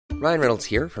Ryan Reynolds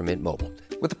here from Mint Mobile.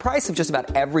 With the price of just about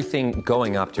everything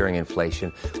going up during inflation,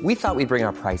 we thought we'd bring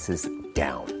our prices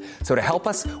down. So to help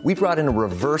us, we brought in a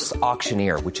reverse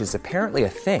auctioneer, which is apparently a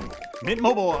thing. Mint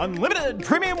Mobile Unlimited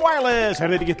Premium Wireless. How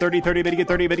to get 30, 30, bit to get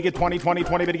 30, bit to get 20, 20,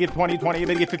 20, bit to get 20, 20,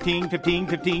 bit to get 15, 15,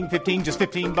 15, 15, just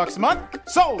 $15 a month?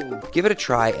 Sold! Give it a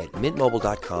try at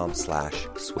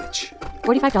mintmobile.com/switch.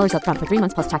 $45 up front for 3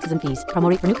 months plus taxes and fees. Promo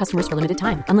rate for new customers for limited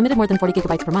time. Unlimited more than 40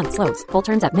 gigabytes per month. Slows full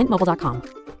terms at mintmobile.com.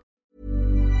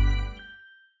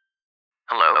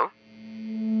 Hello?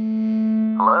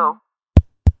 Hello?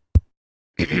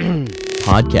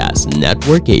 Podcast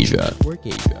Network Asia.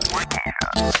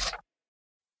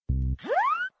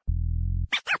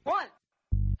 One,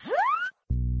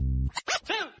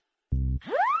 two,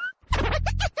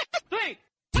 three.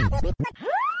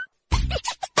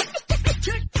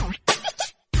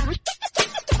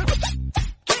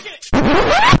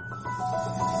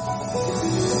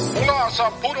 Mula sa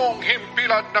punong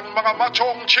himpilan ng mga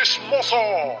machong chismoso,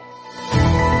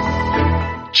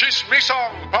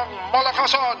 chismisang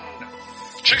pangmalakasan,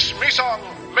 chismisang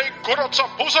may kurot sa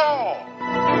puso,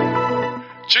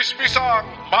 chismisang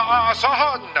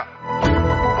maaasahan.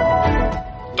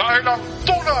 Dahil ang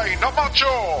tunay na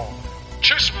macho,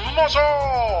 chismoso.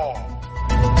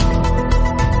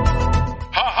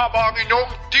 Hahaba ang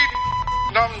inyong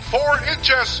ng 4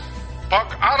 inches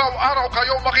pag araw-araw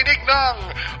kayo makinig ng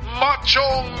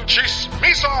Machong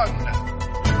Chismisan.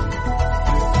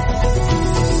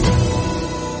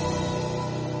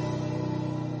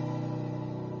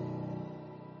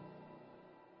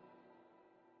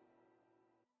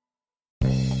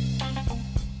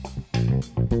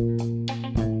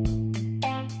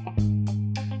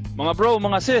 Mga bro,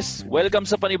 mga sis, welcome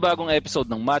sa panibagong episode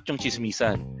ng Machong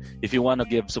Chismisan. If you wanna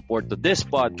give support to this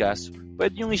podcast,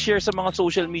 pwede nyo i-share sa mga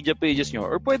social media pages nyo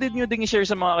or pwede nyo ding i-share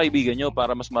sa mga kaibigan nyo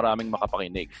para mas maraming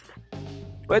makapakinig.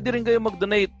 Pwede rin kayo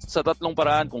mag-donate sa 3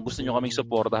 paraan kung gusto nyo kaming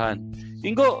suportahan.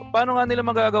 Ingo, paano nga nila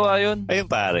magagawa yun? Ayun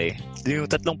pare, yung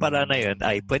 3 paraan na yun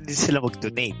ay pwede sila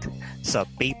mag-donate sa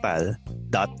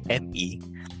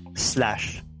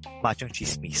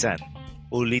paypal.me/machongchismisan.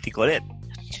 Ulitin ko ulit.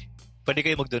 Pwede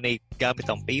kayo mag-donate gamit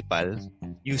ang PayPal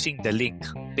using the link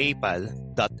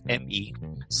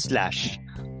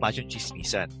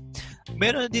paypal.me/machongchismisan.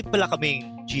 Meron din pala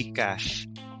kaming GCash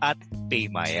at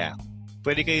Paymaya.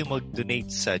 Pwede kayo mag-donate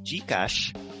sa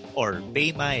GCash or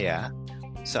Paymaya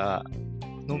sa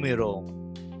numero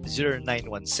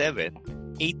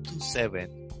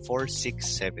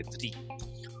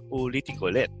 0917-827-4673. Ulitin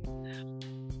ko ulit.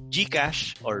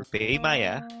 GCash or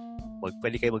Paymaya,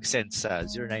 pwede kayo mag-send sa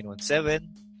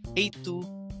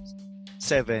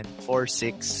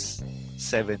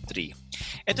 0917-827-4673.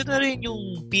 Ito na rin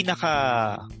yung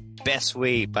pinaka best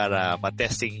way para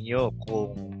matesting nyo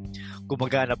kung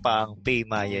gumagana pa ang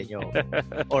Paymaya nyo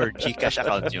or GCash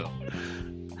account nyo.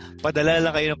 Padala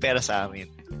lang kayo ng pera sa amin.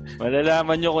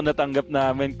 Malalaman nyo kung natanggap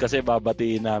namin kasi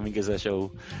babatiin namin ka sa show.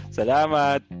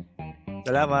 Salamat!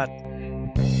 Salamat!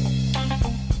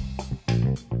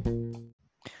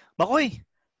 Makoy,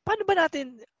 paano ba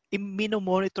natin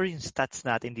i-monitor yung stats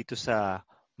natin dito sa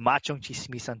Machong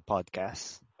Chismisan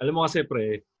Podcast? Alam mo kasi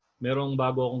pre, merong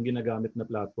bago akong ginagamit na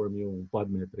platform, yung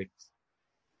Podmetrics.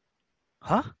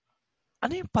 Ha?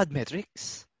 Ano yung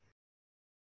Podmetrics?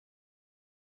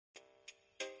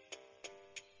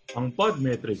 Ang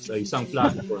Podmetrics ay isang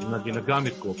platform na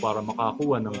ginagamit ko para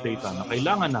makakuha ng data na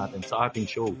kailangan natin sa ating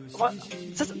show.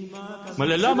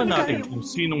 Malalaman natin kung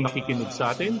sinong nakikinig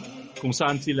sa atin, kung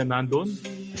saan sila nandun.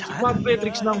 Si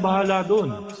Podmetrics na ang bahala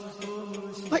doon.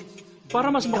 Para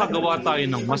mas makagawa tayo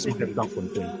ng mas magandang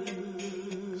content.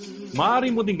 Maaari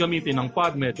mo din gamitin ang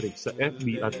Podmetrics sa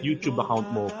FB at YouTube account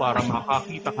mo para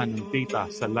makakita ka ng data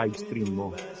sa live stream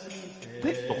mo.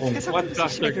 So kung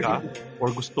podcaster ka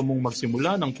or gusto mong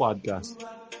magsimula ng podcast,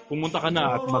 pumunta ka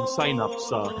na at mag-sign up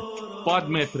sa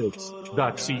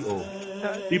podmetrics.co.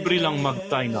 Libre lang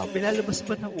mag-sign up. Pinalabas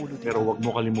ba ng ulo? Pero huwag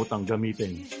mo kalimutang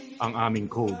gamitin ang aming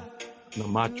code na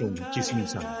Machong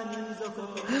Chismisan.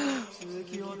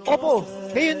 Opo,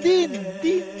 ngayon din.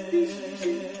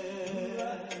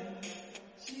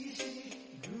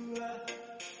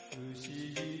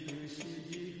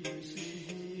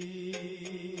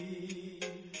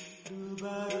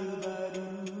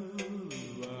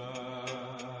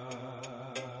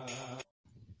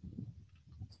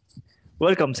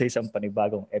 Welcome sa isang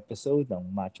panibagong episode ng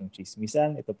Machong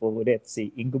Chismisan. Ito po ulit si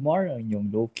Ingomar, ang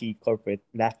inyong low-key corporate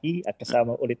lucky. At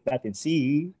kasama ulit natin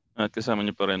si... At kasama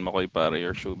niyo pa rin Makoy Pare,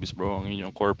 your showbiz bro, ang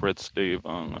inyong corporate slave.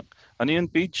 Ano yun,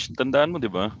 Paige? Tandaan mo, di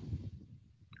ba?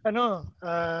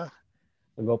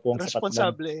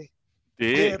 Responsable.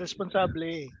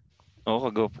 Responsable.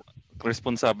 kagwapo.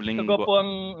 Responsableng Kagwapo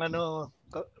ang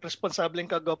responsableng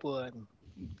kagwapuan.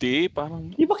 Di, parang...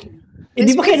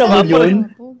 Hindi ba kinabal yun?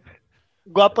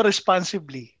 Gwapo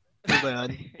responsibly. Diba yan?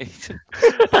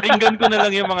 Pakinggan ko na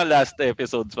lang yung mga last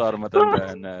episodes para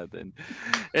matandaan natin.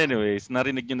 Anyways,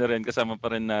 narinig nyo na rin, kasama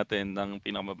pa rin natin ng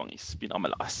pinakamabangis,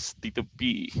 pinakamalakas, Tito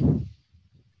P.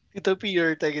 Tito P,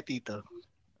 your taga-tito.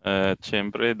 At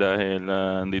syempre, dahil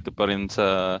nandito pa rin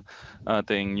sa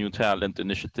ating New Talent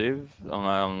Initiative,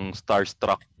 ang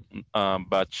Starstruck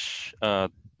batch,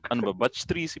 batch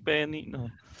 3 si Penny, no?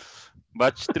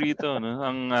 Batch 3 to, no?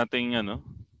 Ang ating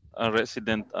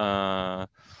resident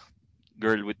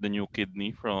girl with the new kidney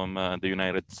from the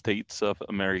United States of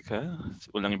America.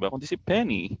 Walang iba kundi si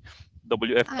Penny,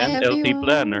 WFM LT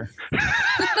Planner.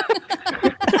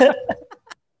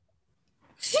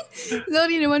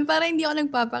 Sorry naman, parang hindi ako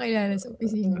nagpapakilala sa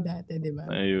opisina dati, di ba?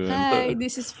 Ayun. Hi,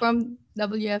 this is from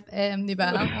WFM, di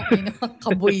ba? Ang okay naman,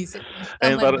 kabuisit.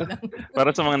 Ayun,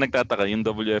 para sa mga nagtataka, yung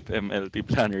WFM LT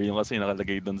Planner, yung kasi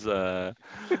nakalagay doon sa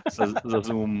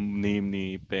Zoom name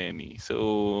ni Penny.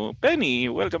 So, Penny,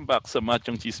 welcome back sa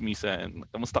Machong Chismisan.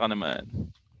 Kamusta ka naman?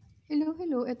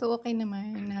 Hello. Ito okay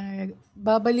naman.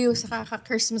 Babaliw sa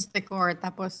kaka-Christmas decor.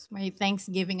 Tapos may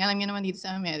Thanksgiving. Alam niyo naman dito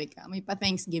sa Amerika, may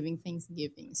pa-Thanksgiving.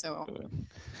 So,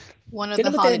 one of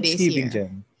the holidays here.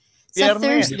 Dyan? Sa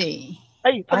Thursday.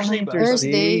 Ay, Thursday ba?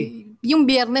 Thursday. Yung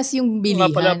Biyernes, yung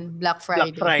bilihan. Black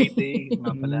Friday. Black Friday.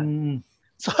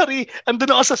 Sorry,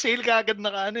 andun ako sa sale kaagad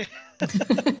na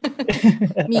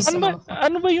Mismo.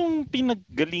 Ano ba yung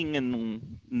pinaggalingan ng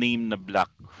name na Black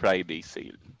Friday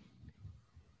sale?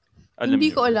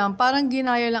 Hindi ko alam. Parang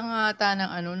ginaya lang ata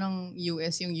ng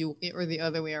US yung UK or the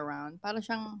other way around. Parang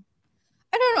siyang,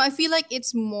 I don't know, I feel like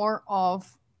it's more of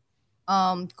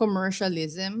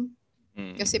commercialism.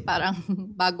 Kasi parang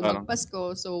bago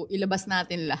magpasko, so ilabas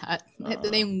natin lahat. Ito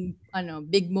na yung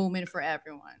big moment for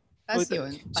everyone. Tapos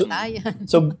yun, patayan.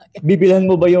 So, bibilhan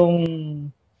mo ba yung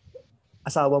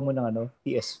asawa mo ng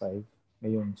PS5?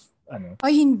 Ngayong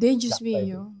Ay, hindi. Diyos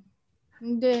mio.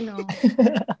 Hindi, no.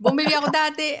 Bumili ako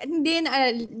dati. Hindi,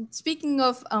 speaking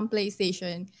of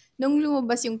PlayStation, nung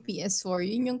lumabas yung PS4,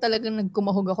 yun yung talagang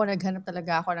nagkumahog ako, naghanap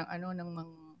talaga ako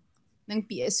ng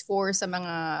PS4 sa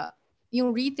mga,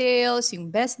 yung retails, yung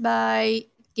Best Buy,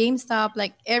 GameStop,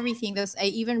 like everything. Tapos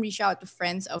I even reach out to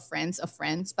friends of friends of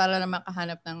friends para na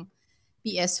makahanap ng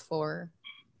PS4.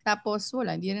 Tapos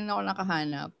wala, hindi rin ako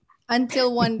nakahanap.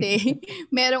 Until one day,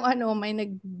 merong may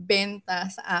nagbenta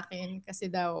sa akin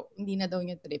kasi daw, hindi na daw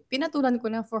niya trip. Pinatulan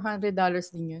ko na $400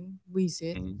 din yun.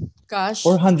 Visit. Cash.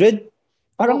 400?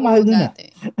 Parang mahal na.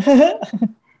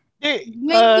 Di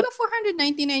ba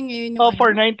 499 ngayon yung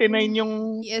 $499 yung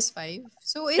PS5?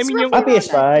 So it's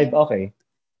PS5, okay.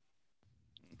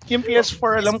 Yung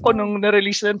PS4, alam ko nung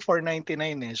na-release din,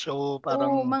 $499 eh. So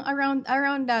parang...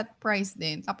 around that price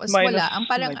din. Tapos minus, wala. Ang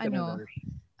parang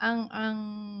ang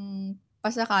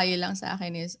pasakayo lang sa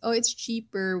akin is, it's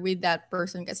cheaper with that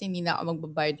person kasi hindi na ako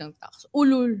magbabayad ng tax.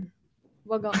 Ulul.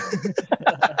 Wag ako.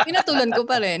 Pinatulan ko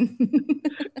pa rin.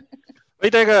 Wait,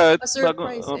 teka.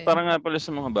 Parang nga pala sa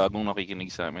mga bagong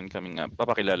nakikinig sa amin,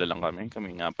 papakilala lang kami.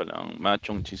 Kami nga pala ang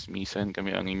Machong Chismisan.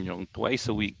 Kami ang inyong twice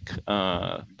a week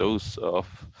dose of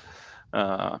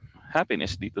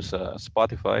happiness dito sa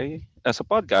Spotify, sa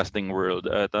podcasting world.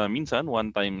 At minsan, one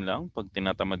time lang pag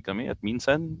tinatamad kami at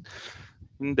minsan,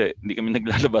 hindi kami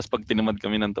naglalabas pag tinamad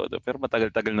kami ng todo. Pero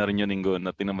matagal-tagal na rin yun, Ingo,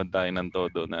 na tinamad tayo ng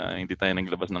todo na hindi tayo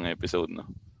naglabas ng episode, no?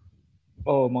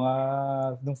 Mga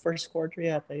nung first quarter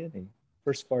yata yun eh.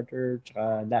 First quarter,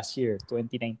 tsaka last year,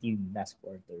 2019, last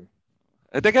quarter.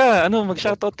 Teka,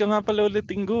 mag-shoutout ka nga pala ulit,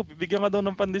 Ingo. Bibigyan ka daw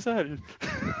ng pandesal.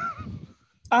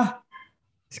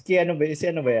 Si ano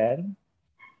ba yan?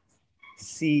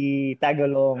 Si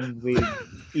Tagalong with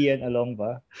Ian Along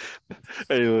ba?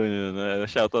 Ayun.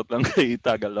 Shoutout lang kay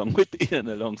Tagalong with Ian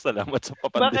Along. Salamat sa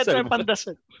papandesal. Bakit may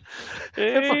pandesal?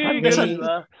 Pandesal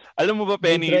ba? Alam mo ba,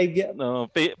 Penny?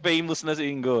 Famous na si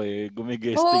Ingo eh.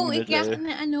 Gumigesting na siya.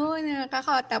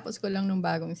 Nakakatapos ko lang nung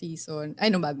bagong season.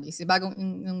 Ay, nung bagong season.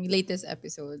 Nung latest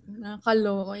episode.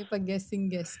 Nakaloko, ipag-guesting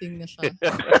na siya.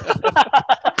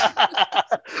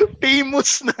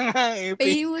 Famous na nga eh.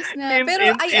 Famous na.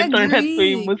 Pero I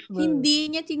agree.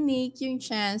 Hindi niya tinake yung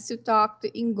chance to talk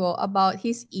to Ingo about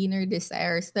his inner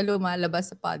desires na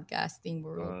lumalabas sa podcasting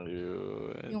world.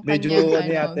 Yung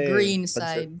kanyang green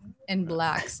side and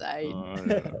black side.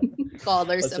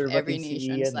 Colors of every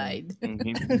nation side.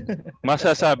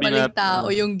 Masasabi natin. Maling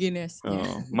tao yung gines niya.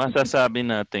 Masasabi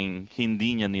natin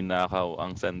hindi niya ninakaw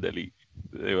ang sandali.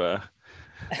 Di ba?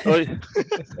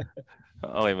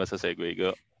 Okay, masasegue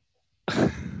ko.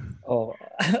 Oh.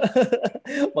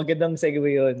 Magandang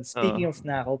segue yun. Speaking of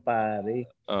nakaw, pare.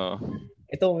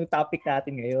 Ito yung topic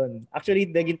natin ngayon. Actually,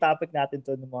 naging topic natin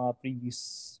to ng mga previous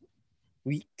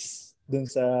weeks dun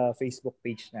sa Facebook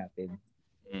page natin.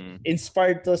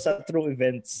 Inspired to sa true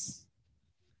events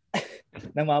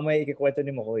na mamaya ikikwento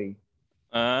ni Makoy.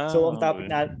 So, ang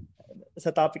topic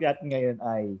sa topic natin ngayon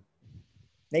ay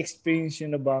na-experience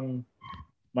nyo na bang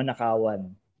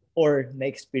manakawan or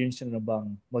na-experience nyo na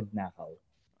bang magnakaw?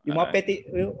 Yung mga petty,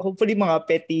 hopefully mga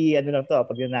petty, lang to,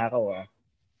 pag nanakaw,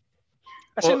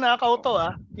 Kasi nakaw to,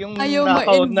 yung ayaw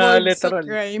nakaw na literal. Sa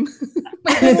crime.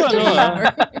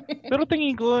 Pero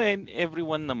tingin ko,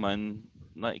 everyone naman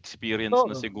na-experience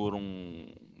na sigurong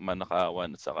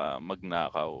manakawan at saka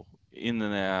magnakaw in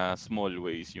small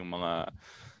ways. Yung mga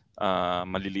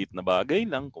maliliit na bagay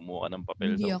lang, kumuha ng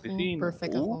papel Hindi sa ako. opisina.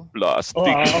 Perfect ako.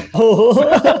 Plastic.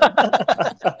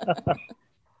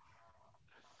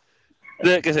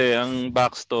 Kasi ang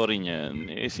backstory niyan,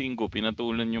 Singgo,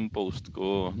 pinatulan yung post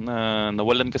ko na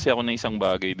nawalan kasi ako ng isang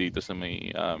bagay dito sa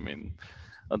may amin.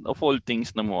 And of all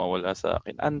things na mawawala sa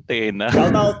akin, antena.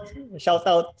 Shout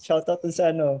out dun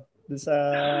sa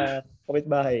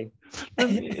kapitbahay.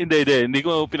 Hindi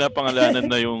ko pinapangalanan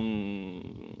na yung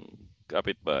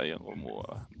kapitbahay ang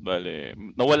kumuha. Bale,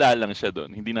 nawala lang siya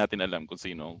doon. Hindi natin alam kung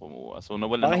sino ang kumuha. So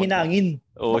nawalan ako. Hinangin.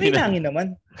 Hinangin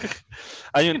naman.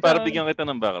 Ayun, para bigyan kita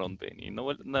ng background, Penny.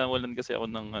 Nawalan kasi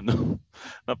ako ng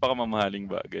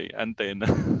napakamamahaling bagay. Antena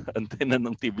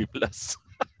ng TV Plus.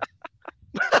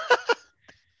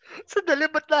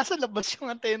 Sandali, ba't nasa labas yung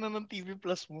antena ng TV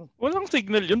Plus mo? Walang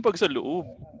signal yun pag sa loob.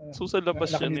 So sa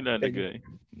labas siya nilalagay.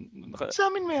 Sa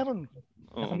amin meron.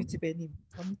 Nakamute si Penny.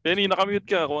 Penny, nakamute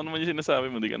ka. Kung ano man yung sinasabi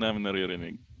mo, di ka namin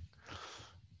naririnig.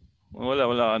 Wala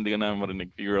ka, hindi ka namin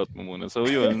marinig. Figure out mo muna. So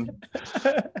yun.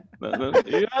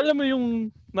 Alam mo yung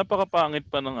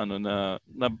napakapangit pa ng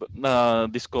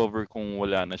na-discover kung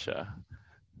wala na siya.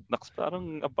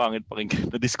 Parang ang pangit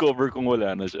pakinggan. Na-discover kung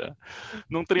wala na siya.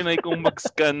 Nung trinay kong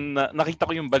mag-scan, nakita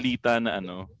ko yung balita na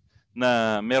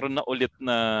na meron na ulit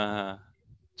na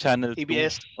channel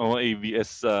ABS.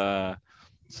 ABS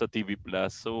sa TV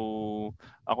Plus. So,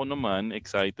 ako naman,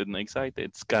 excited.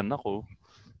 Scan ako.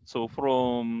 So,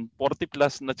 from 40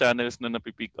 plus na channels na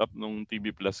napipick up nung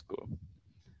TV Plus ko,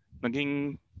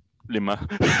 naging 5.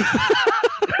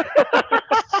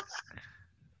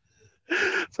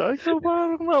 So,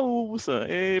 parang nauubos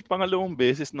pangalawang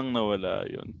beses nang nawala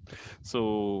yun.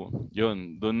 So,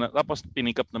 yun. Tapos,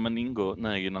 pinick up naman Ingo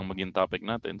na yun ang maging topic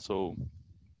natin. So,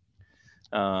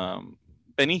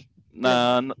 Penny,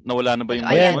 nawala na ba yung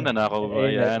mic mo? Nanakaw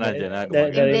ba?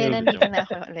 Hindi, nandito na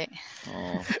ako ulit.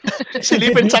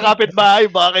 Silipin sa kapitbahay,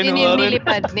 baka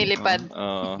Nilipad.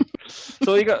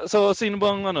 So sino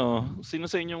bang sino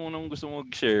sa inyo unang gusto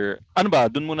mag-share? Ano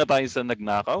ba? Doon muna tayo sa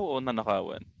nagnakaw o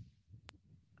nanakawan?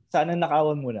 Sa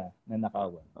nanakawan muna.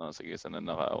 Nanakawan. Sige, sa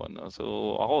nanakawan.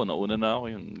 So ako, nauna na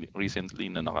ako yung recently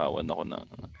nanakawan ako ng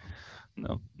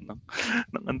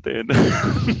antena.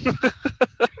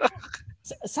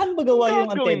 Saan ba gawa yung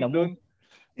antena mo?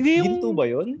 Ginto ba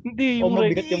yun? Hindi. O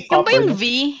mabigat yung copper? Yung ba yung V?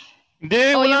 Hindi,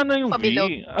 wala na yung V.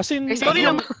 As in,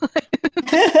 yung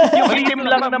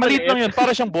maliit lang yun.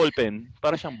 Para siyang ballpen.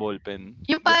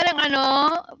 Yung parang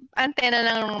antena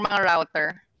ng mga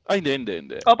router. Ay, hindi.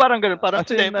 Parang ganun. Parang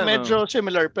medyo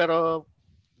similar, pero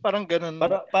parang ganun.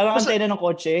 Parang antena ng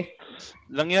kotse.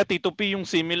 Lang yan, Tito P, yung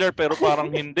similar, pero parang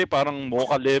hindi. Parang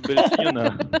mocha levels yun,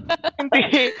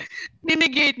 Hindi.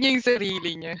 Dinegate niya yung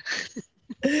sarili niya.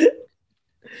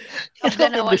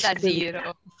 Hanggang na wala,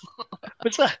 zero.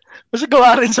 Basta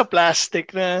gawa rin sa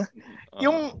plastic na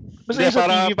yung basta sa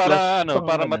TV Plus.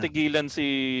 Para matigilan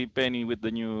si Penny with the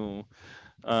new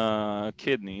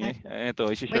kidney.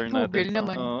 Ito, i-share natin. Google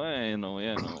naman.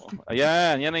 Yan.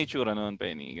 Ayan ang itsura noon,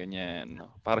 Penny. Ganyan.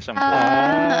 Para siyang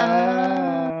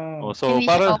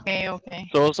okay.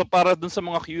 So para dun sa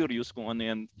mga curious kung ano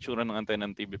yan itsura ng antena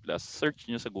ng TV Plus, search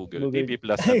nyo sa Google. TV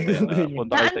Plus antena.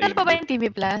 Punta kayo sa Naandar pa ba yung TV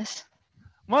Plus?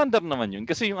 Maandar naman yun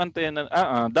kasi yung antena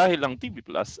dahil lang TV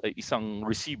Plus ay isang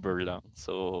receiver lang.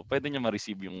 So pwede niya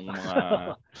ma-receive yung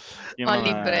mga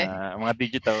mga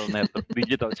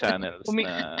digital channels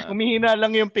humihina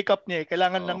lang yung pickup niya.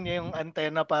 Kailangan lang niya yung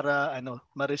antena para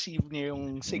ma-receive niya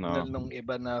yung signal nung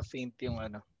iba na faint yung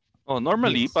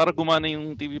normally para gumana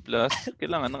yung TV Plus,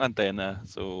 kailangan ng antena.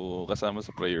 So kasama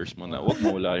sa prayers mo na wag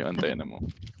mawala yung antena mo.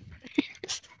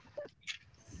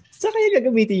 Saan kaya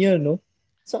gagamitin yun, no?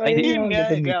 Hindi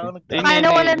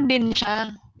nawalan din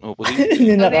siya.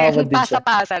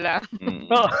 Pasa-pasa lang.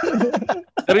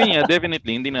 Pero yun nga,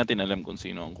 definitely, hindi natin alam kung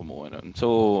sino ang kumuha nun.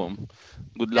 So,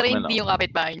 good luck na lang. Pero hindi yung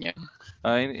kapitbahay niya.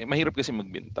 Mahirap kasi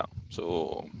magbintang.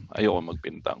 So, ayoko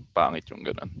magbintang. Pangit yung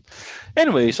ganun.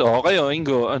 Anyway, so kayo,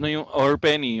 Ingo, ano yung, or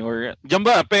Penny, or, dyan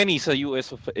ba, Penny sa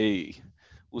US of A?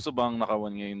 Uso ba ang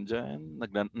nakawan ngayon dyan?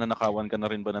 Nanakawan ka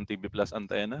na rin ba ng TV Plus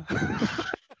antenna?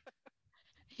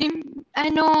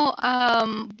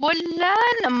 Wala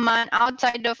naman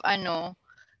outside of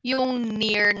yung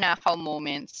near nakaw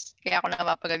moments. Kaya ako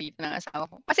napapagalitan ng asawa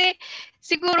ko. Kasi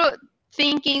siguro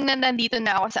thinking na nandito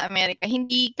na ako sa Amerika,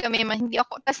 hindi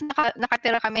ako, tas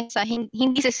nakatira kami sa,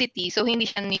 hindi sa city, so hindi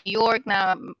siya New York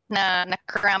na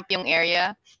cramp yung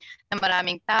area na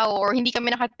maraming tao, or hindi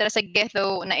kami nakatira sa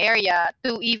ghetto na area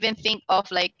to even think of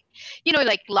like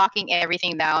locking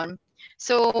everything down.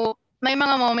 So, may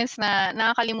mga moments na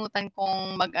nakakalimutan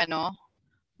kong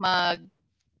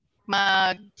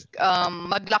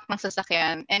mag-lock ng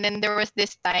sasakyan. And then there was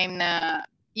this time na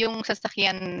yung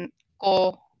sasakyan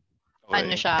ko,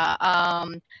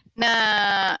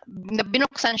 na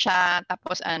binuksan siya,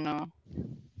 tapos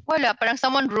wala, parang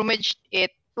someone rummaged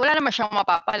it. Wala naman siyang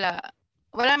mapapala.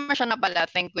 Wala naman siya napala,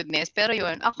 thank goodness. Pero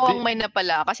yun, ako ang may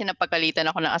napala kasi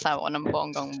napagalitan ako ng asawa ko ng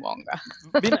bonggang-bongga.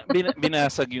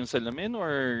 Binasag yung salamin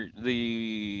or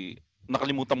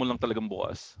nakalimutan mo lang talagang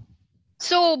bukas?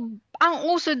 So, ang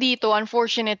uso dito,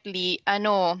 unfortunately,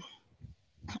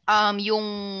 yung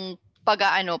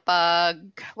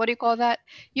what do you call that?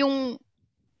 Yung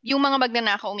mga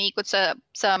magnanakaw umiikot sa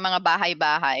mga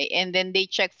bahay-bahay, and then they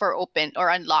check for open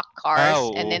or unlocked cars,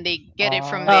 and then they get it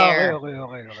from there.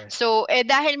 Okay. So,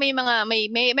 dahil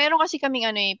meron kasi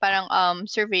kaming parang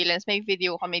surveillance, may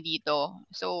video kami dito.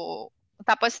 So,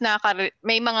 tapos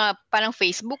may mga parang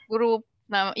Facebook group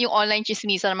na yung online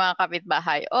chismisa ng mga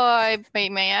kapitbahay. Oy,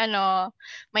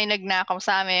 may nagnakaw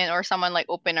sa amin, or someone like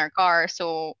open our car.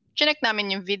 So, chinek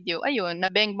namin yung video. Ayun,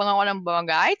 nabengbang ako ng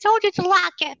bongga. I told you to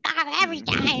lock it every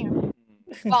time.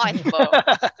 Bakit po?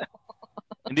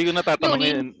 Hindi ko natatanong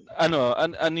ngayon.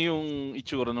 Ano yung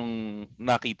itsura nung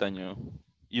nakita nyo?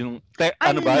 Yung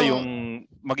ba yung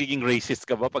magiging racist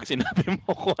ka ba pag sinabi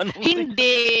mo ko ano?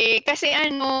 Hindi, kasi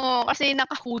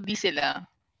naka-hoodie sila.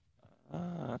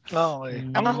 Okay.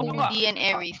 Naka-hoodie and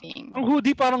everything. Ang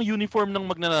hoodie parang uniform ng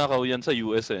magnanakaw yan sa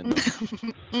US no?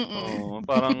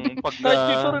 Parang pag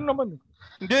dito rin naman.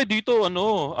 Hindi, dito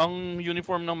ang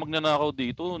uniform ng magnanakaw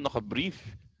dito naka-brief.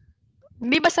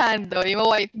 Hindi ba sando?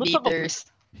 Yung white beaters?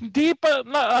 Hindi pa,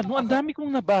 ang dami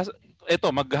kong nabasa.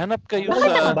 Eto, maghanap kayo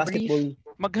sa basketball.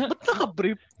 Ba't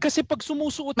naka-brief? Kasi pag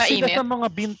sumusuot sila sa mga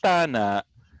bintana,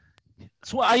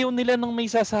 so ayaw nila nang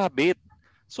may sasabit.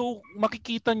 So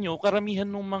makikita nyo, karamihan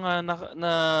ng mga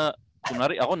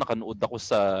kunwari ako, nakanood ako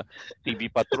sa TV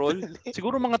Patrol.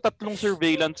 Siguro mga 3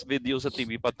 surveillance video sa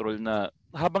TV Patrol na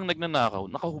habang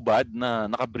nagnanakaw, nakahubad na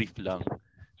naka-brief lang.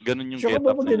 Ganun yung get up. Sure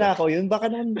ba magnanakaw yun?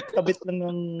 Baka naman kabit lang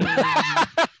ng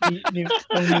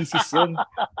misis yun.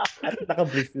 At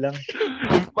naka-brief lang.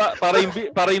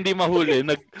 para hindi mahuli,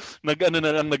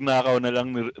 nagnakaw na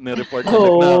lang, ni-report na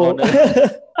nagnakaw na lang.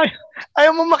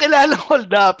 Ayaw mo makilala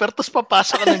hold-upper, tapos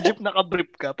papasok ka ng jeep,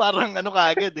 naka-brief ka. Parang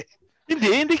kaagad eh.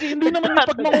 Hindi naman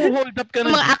pag mag-hold up ka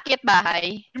ng mga akyat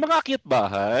bahay. Yung mga akyat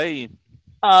bahay.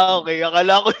 Okay.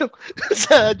 Akala ko yung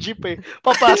sa jeep eh.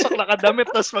 Papasok na kadamit,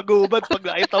 tapos mag-uubad. Pag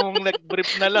nakita mong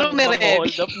nag-brief na lang,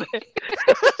 mag-hold up na eh.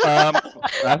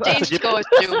 Change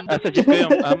costume. Sa jeep ko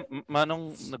yung,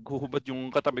 manong naghuhubad yung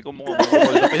katabi ko mo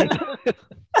mag-hold up.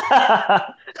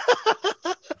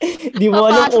 Di mo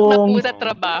alam kung... Papasok na po sa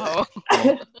trabaho.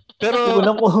 Pero di mo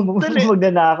alam kung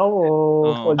magnanakaw o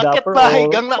hold-upper. Akit bahay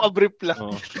gang naka-brief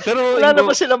lang. Pero wala na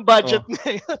ba silang budget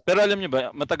ngayon? Pero alam niyo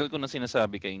ba, matagal ko na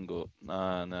sinasabi kay Ingo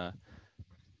na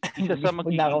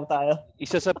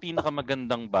isa sa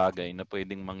pinakamagandang bagay na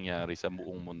pwedeng mangyari sa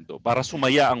buong mundo, para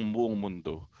sumaya ang buong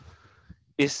mundo,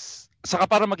 is, saka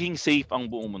para maging safe ang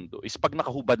buong mundo, is pag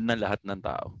nakahubad na lahat ng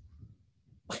tao.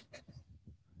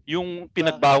 Yung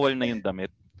pinagbawal na yung damit,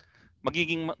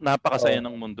 magiging napakasaya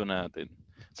ng mundo natin.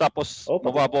 Tapos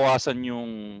mababawasan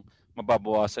yung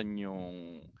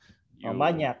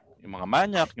manyak. Yung mga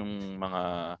manyak, yung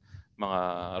mga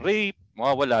rape,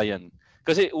 mawawala yan.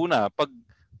 Kasi una, pag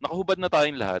nakahubad na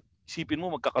tayong lahat, isipin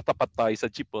mo magkakatapat tayo sa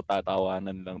jeep o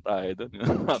tatawanan lang tayo doon.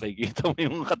 Makikita mo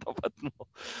yung katapat mo.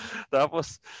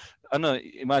 Tapos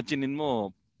imaginein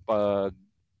mo pag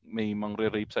may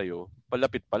mangre-rape sa'yo,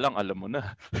 palapit pa lang, alam mo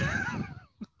na.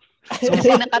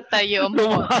 Kasi nakatayo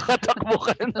mo. Makakatakbo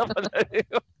ka na pala.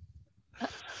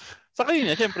 Saka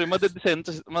yun, siyempre,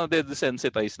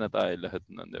 madedesensitize na tayo lahat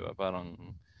nun, di ba? Parang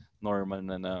normal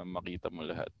na makita mo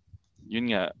lahat. Yun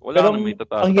nga, wala nang may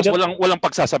tatago. Tapos walang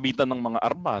pagsasabitan ng mga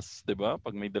armas, 'di ba?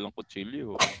 Pag may dalang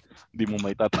kutsilyo, hindi mo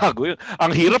may tatago yun.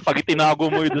 Ang hirap pag itinago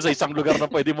mo yun sa isang lugar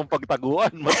na pwede mong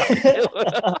pagtaguan. Masakit.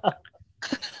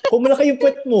 Kung malaki yung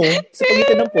puwet mo, sa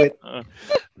pagitan ng puwet,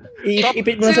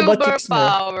 ipit mo na sa butt cheeks mo.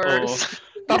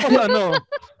 Tapos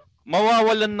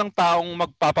mawawalan ng taong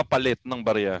magpapapalit ng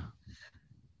barya.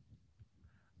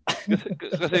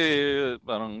 Kasi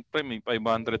parang may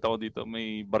 500 ako dito,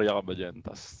 may barya ka ba dyan?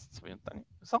 Tapos sabi yung tangi,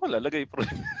 saan ko lalagay?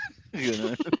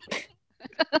 Gano'n.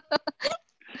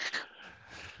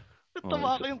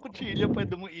 Tama ka yung kutsilyo,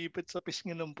 pwede mo ipit sa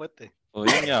pisngi ng puwet eh.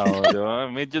 Yun nga, diba?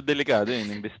 Medyo delikado yun,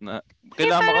 imbes na...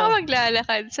 Kailangan paano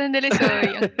maglalakad? Sandali,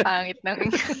 sorry, ang pangit ng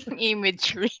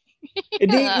imagery.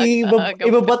 Hindi,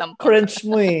 ibabat crunch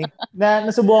mo eh.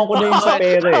 Nasubukan ko na yung sa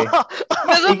pera eh.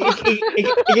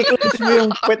 I-crunch mo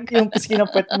yung puwet, yung pisngi ng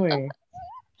puwet mo eh.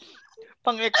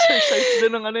 Pang-exercise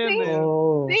din ng yun eh.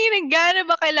 Gaano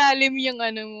ba kalalim yung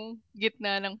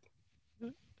gitna ng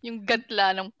yung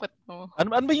gatla ng puwet mo?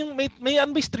 Ano ba yung may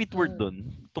street word doon?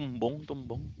 Tumbong.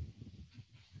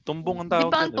 Tumbong ang tawag.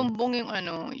 Di ba ang tumbong yung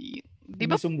di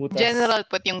ba general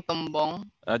puwet yung tumbong?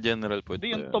 General puwet.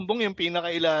 Yung tumbong yung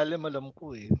pinakailalim, alam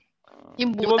ko eh.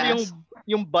 Yung butas. Di ba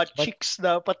yung butt cheeks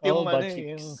dapat yung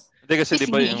Hindi kasi di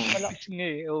ba yung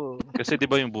kasi di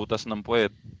ba yung butas ng puwet?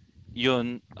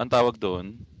 Yun, ang tawag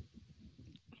doon.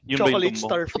 Yun chocolate ba yung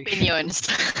starfish. Opinions.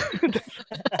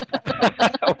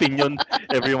 Opinion,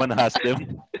 everyone has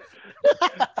them.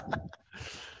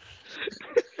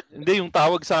 Hindi, yung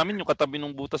tawag sa amin, yung katabi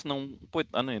ng butas ng puwet,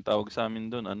 tawag sa amin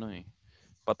doon,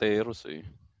 pateros eh.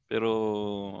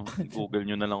 Pero, Google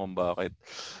nyo na lang kung bakit.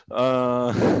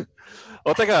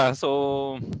 Teka,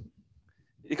 so,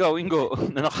 ikaw, Ingo,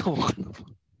 nanakaw ka na po.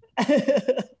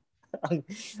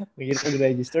 Mahirap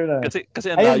mag-register na. Kasi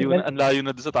ang layo na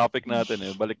doon sa topic natin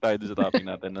eh. Balik tayo doon sa topic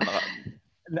natin.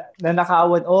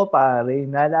 Nanakawan, pare.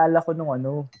 Naalala ko nung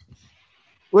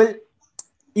Well,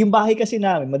 yung bahay kasi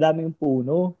namin, madaming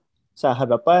puno sa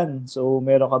harapan. So,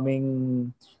 meron kaming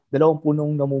 2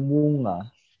 punong namumunga.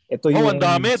 Ito yung ang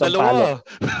dami, sampalok.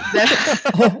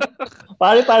 2.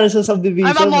 Para sa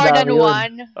subdivision. I'm more than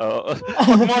one.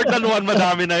 Pag more than one,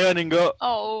 madami na yun, Ingo.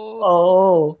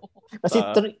 Oo. Kasi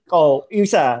 3, yung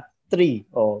isa, 3.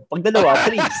 Pag 2,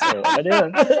 3. Ano yun?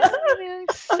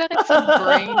 Sakit sa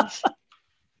brains.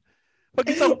 Pag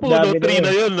isang puno, 3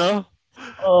 na yun, no?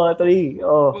 3.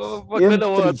 Pag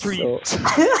 2, 3.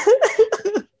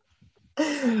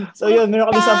 So yun,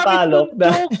 meron kami sampalok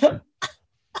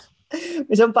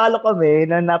may sampalok kami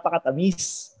na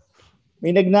napakatamis.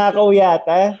 May nagnakaw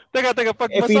yata. Teka,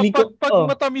 pag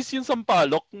matamis yung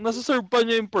sampalok, nasa-serve pa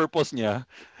niya yung purpose niya.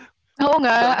 Oo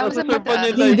nga.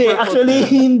 Hindi, actually,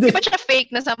 hindi. Di ba siya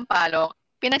fake na sampalok?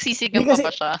 Pinagsisigang pa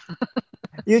siya.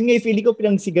 Yun nga, feeling ko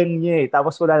pinangsigang niya eh.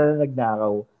 Tapos wala na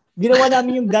nagnakaw. Ginawa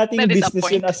namin yung dating business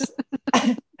yun as...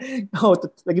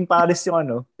 naging pares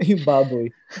yung yung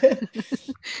baboy.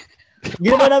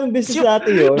 Ginawa namin business dati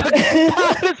yun.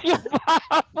 Pares yung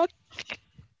baboy?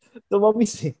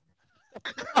 Tumamis eh.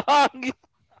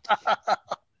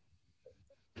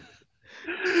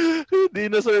 Hindi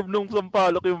na-serve nung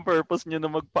sampalok yung purpose niya na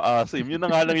magpaasim. Yun na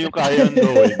nga lang yung kaya ng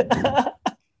gawin.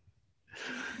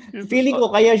 Feeling ko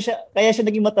kaya siya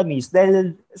naging matamis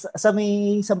dahil sa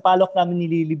may sampalok namin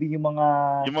nililibing yung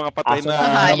mga patay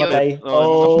na namatay.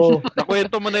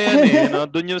 Nakwento mo na yan eh. No?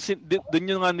 Doon yung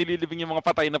nga nililibing yung mga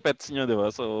patay na pets nyo, di ba?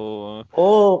 So,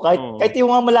 kahit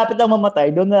yung mga malapit lang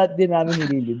mamatay, doon na din namin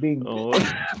nililibing.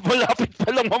 Malapit pa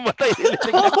lang mamatay.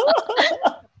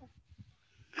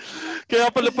 Kaya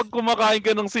pala pag kumakain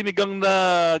ka ng sinigang na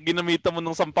ginamitan mo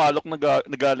ng sampalok na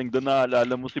galing doon,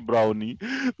 naalala mo si Brownie.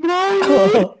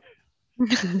 Brownie!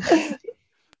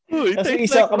 Kasi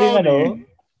isa kami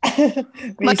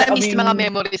matamis mga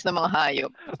memories ng mga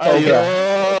hayop. Ayun!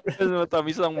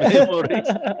 Matamis ang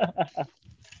memories.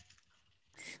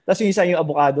 Tapos yung isa yung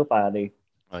avocado, pare.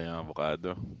 Ay, yung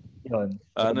avocado. Yun.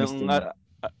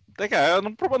 Teka,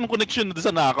 anong connection doon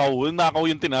sa nakaw?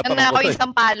 Nakaw yung tinatanong ko. Nakaw yung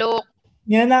sampalok.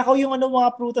 Ninanakaw yung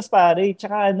mga prutas, pare.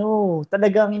 Tsaka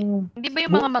talagang... Hindi ba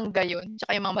yung mga mangga yun?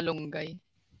 Tsaka yung mga malunggay?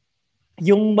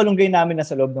 Yung malunggay namin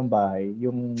nasa loob ng bahay.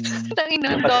 Yung... Tangin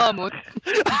ng damot.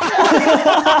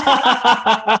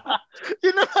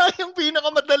 Yun na nga yung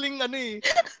pinakamadaling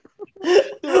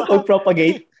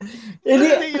propagate. Yun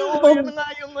na nga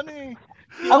yung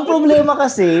Ang problema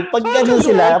kasi, pag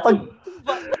sila,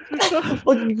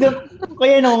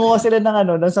 kaya nangunguha sila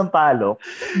ng sampalok,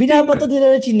 binabato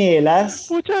nila ng tsinelas.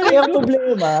 Kaya ang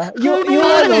problema, yung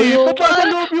hayop,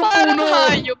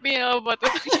 binabato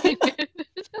ng tsinelas.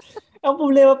 Ang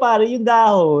problema pare, yung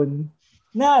dahon,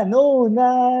 na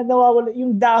nawawala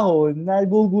yung dahon,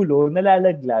 nagugulo,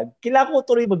 nalalaglag. Kailangan ko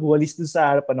tuloy magwalis dun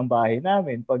sa harapan ng bahay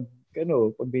namin pag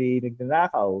may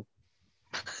nagnanakaw.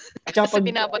 Kasi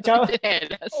pinapatong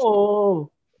chinelas. Oo.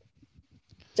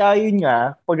 Tsaka yun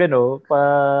nga, pag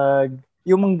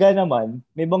yung mangga naman,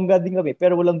 may mangga din kami,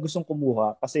 pero walang gustong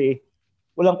kumuha kasi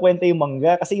walang kwenta yung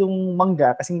mangga. Kasi yung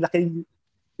mangga, kasing laki,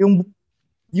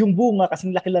 yung bunga,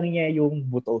 kasing laki lang niya yung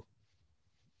buto.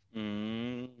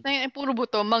 Puro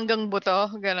buto, manggang buto,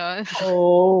 gano'n.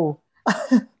 Oo.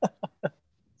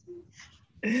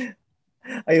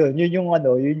 Ayun, yun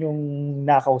yung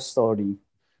nakaw story.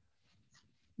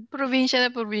 Probinsya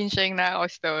yung nakaw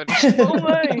story. Oo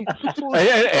nga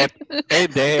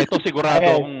Ito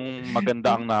siguradong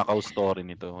maganda ang nakaw story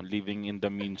nito. Living in the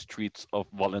mean streets of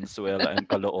Valenzuela and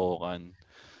Caloocan.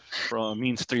 From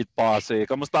mean street Pasay.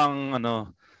 Kamusta ang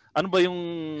ano ba yung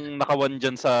nakawan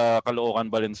dyan sa Caloocan,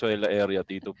 Valenzuela area,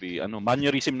 Tito P?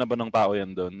 Mannerism na ba ng tao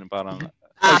yan doon? Parang...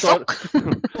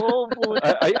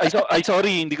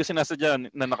 sorry, hindi ko sinasadya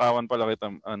na nakawan pala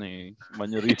kita.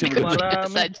 Mannerism.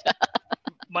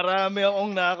 Marami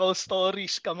akong nakaw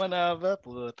stories ka manaba.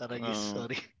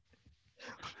 Sorry.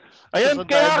 Ayun,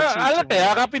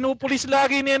 kaya pinupulis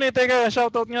lagi niyan eh. Teka,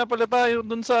 shoutout nga pala tayo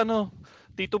dun sa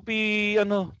Tito P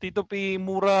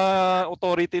Mura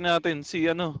Authority natin, si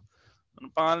anong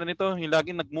pangalan nito? Yung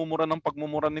lagi nagmumura ng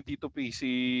pagmumura ni Tito P,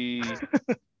 si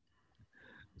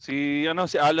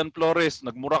Alan Flores.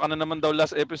 Nagmura ka na naman daw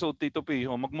last episode, Tito P.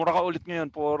 Magmura ka ulit ngayon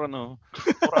for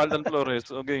Alan Flores.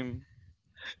 Okay.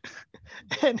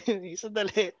 Anyway,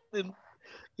 sandali.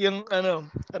 Yung ano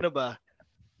ba?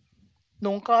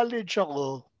 Nung college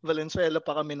ako, Valenzuela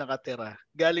pa kami nakatira.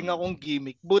 Galing akong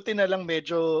gimmick. Buti na lang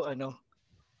medyo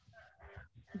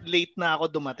late na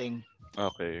ako dumating.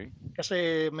 Okay.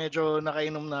 Kasi medyo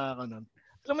nakainom na ako nun.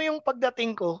 Alam mo yung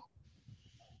pagdating ko,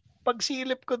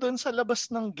 pagsilip ko dun sa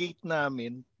labas ng gate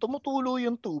namin, tumutulo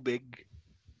yung tubig.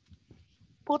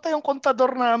 Puta, yung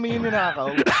kontador namin yung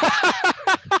ninakaw.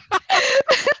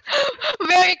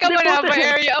 Very kamanaba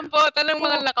area ang puta ng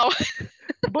mga nakaw.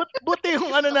 Buti yung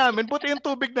buti yung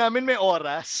tubig namin may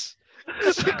oras.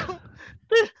 Kasi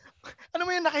ano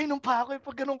mo yun, nakainom pa ako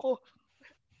pag ganun ko.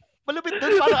 Malupit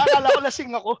doon, parang akala ko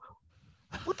lasing ako.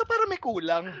 Puta, parang may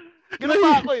kulang. Ganun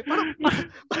pa ako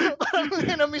parang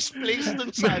may na-misplace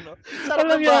doon sa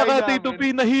Alam niya ka, Tito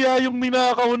P, nahiya yung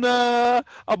ninakaw na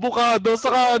avocado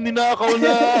saka ninakaw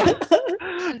na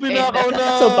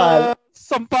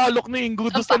sampalok ni Ingo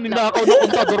doon sa ninakaw na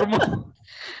kontador mo.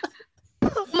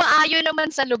 Maayo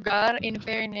naman sa lugar, in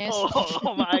fairness.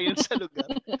 Oo, maayon sa lugar.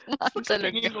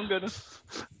 Kung gano'n.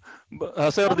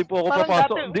 Sir, di po ako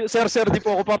papasok. Sir, di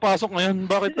po ako papasok ngayon.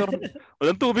 Bakit, sir?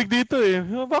 Walang tubig dito eh.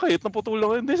 Bakit? Naputulong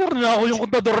ko. Hindi, sir, na ako yung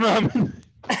kontador namin.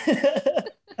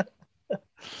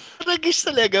 Nagis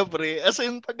talaga, pre. As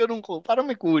in, pag ganun ko, parang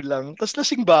may kulang. Tapos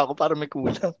lasing ba ako, parang may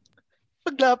kulang.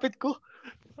 Paglapit ko,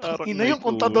 yung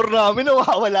kontador namin,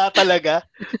 nawawala talaga.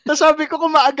 Tapos sabi ko,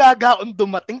 kung maagagaon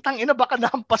dumating, tangina, baka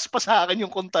nahampas pa sa akin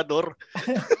yung kontador.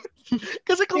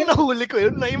 Kasi kung nahuli ko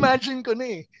yun, na-imagine ko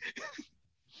na eh.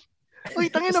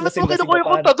 Uy, tangina, ba't mo kinuha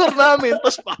yung kontador namin?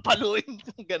 Tapos papaluin.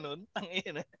 Ganon.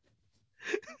 Tangina.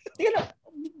 Tingnan,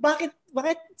 bakit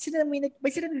sila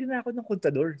nagnanakaw ng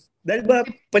kontador? Dahil ba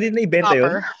pwede na ibenta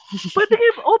yun? Pwede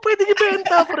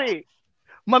ibenta, pre.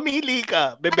 Mamili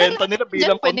ka. Bebenta nila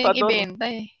bilang kontador. Pwedeng ibenta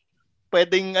eh.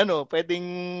 Pwedeng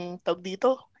tawag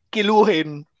dito,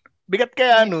 kiluhin. Bigat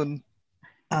kaya nun.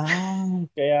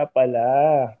 Kaya pala.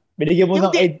 Binigyan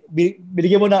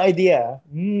mo ng idea.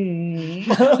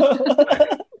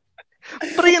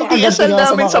 Pre, hindi asal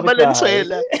namin sa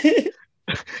Valenzuela.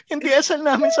 Hindi asal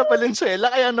namin sa Valenzuela,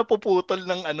 kaya napuputol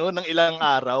ng ilang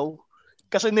araw.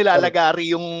 Kasi nilalagari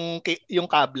yung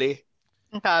kable.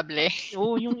 Yung kable.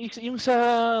 Oo, yung sa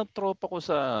tropa ko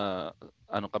sa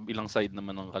kabilang side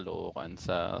naman ng Caloocan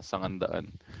sa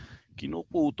Sangandaan.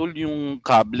 Kinuputol yung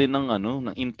kable ng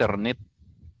internet,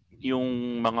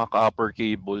 yung mga copper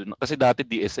cable. Kasi dati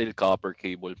DSL copper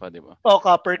cable pa, di ba?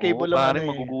 Copper cable lang. Parang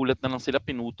magugulat na lang sila,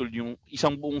 pinutol yung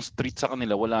isang buong street sa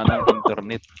kanila, wala nang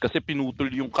internet. Kasi pinutol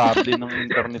yung kable ng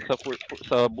internet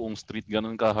sa buong street,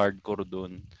 ganun ka hardcore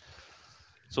doon.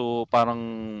 So parang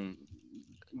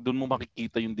doon mo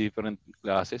makikita yung different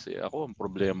classes eh. Ako, ang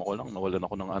problema ko lang, nawalan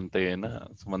ako ng antena.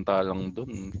 Samantalang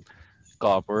doon,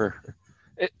 copper.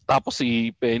 Tapos si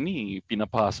Penny,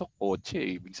 pinapasok kotse.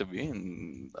 Ibig sabihin,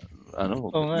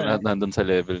 nandun sa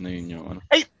level na yun yung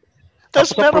Ay,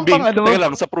 tapos meron pang Teka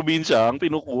lang, sa probinsya, ang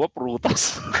pinukuha,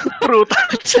 prutas.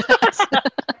 Prutas.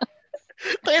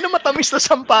 Tayo na matamis na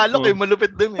sampalok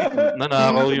malupit din eh.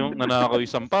 Nanakaw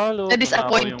yung sampalok.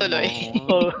 Na-disappoint tuloy.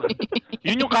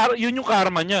 Yun yung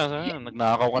karma niya.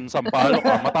 Nagnakaw ka ng sampalok.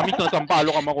 Matamis na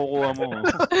sampalok ang makukuha mo.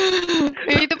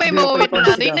 Ito pa yung moment na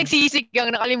natin. Yung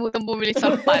nagsisigang nakalimutan bumili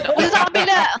sampalok. Kasi sa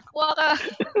kabila, kuha ka.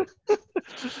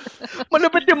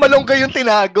 Malupit yung malunggay yung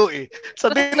tinago eh.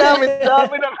 Sa dami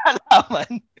ng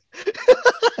halaman.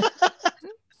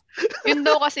 Yun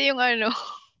daw kasi yung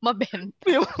mabenta.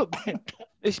 Yung mabenta.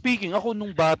 Speaking, ako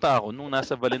nung bata ako, nung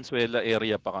nasa Valenzuela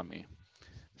area pa kami,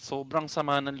 sobrang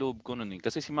sama ng loob ko nun eh.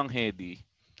 Kasi si Mang Hedy,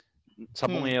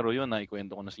 sabongero yun,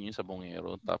 ikwento ko na sa inyo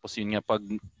sabongero. Tapos yun nga,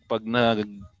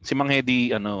 si Mang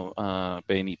Hedy,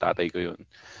 Penny, tatay ko yun.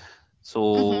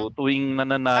 So, tuwing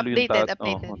nananalo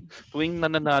tuwing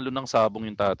nananalo ng sabong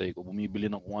yung tatay ko, bumibili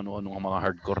ng kung ano-ano ang mga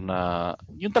hardcore na,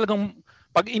 yun talagang,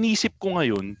 pag inisip ko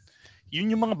ngayon,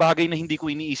 yun yung mga bagay na hindi ko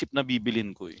iniisip na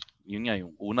bibilin ko eh. Yun nga,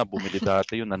 yung una, bumili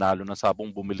dati yun, nanalo ng sabong,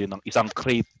 bumili ng isang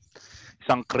crate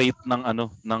ng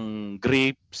ng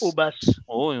grapes. Ubas.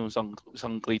 Oo, yung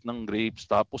isang crate ng grapes.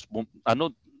 Tapos,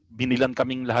 binilan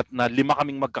kaming lahat na 5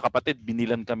 kaming magkakapatid,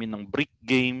 binilan kami ng brick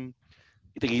game,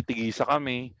 itigisa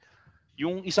kami.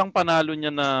 Yung isang panalo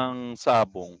niya ng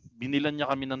sabong, binilan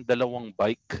niya kami ng 2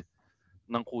 bike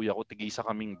ng kuya ko, tigisa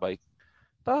kaming bike.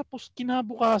 Tapos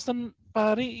kinabukasan,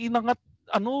 pare,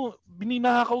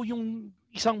 bininakaw yung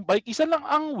isang bike. Isa lang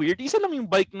ang weird, isa lang yung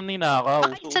bike na ninakaw.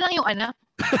 Bakit isa lang yung anak?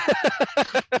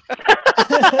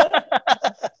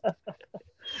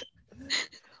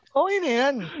 Okay na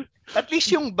yan. At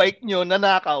least yung bike nyo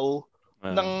nanakaw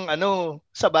ng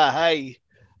sa bahay.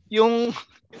 Yung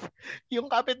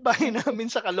kapitbahay namin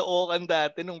sa Caloocan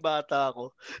dati nung bata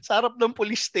ako, sa harap ng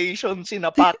police station,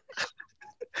 sinapak.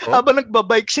 Habang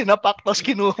nagbabike, sinapak, tapos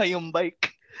kinuha yung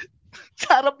bike.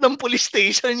 Sa harap ng police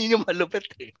station, yun yung malupit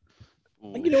eh.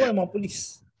 Ang ginawa ng mga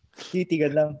police?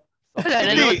 Titigan lang. Wala,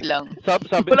 nanood lang.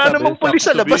 Wala namang police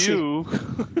sa labas eh.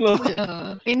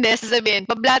 Hindi, sasabihin,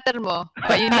 pablatter mo.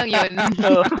 Yun lang yun.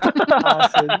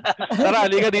 Tara,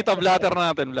 halika dito, blatter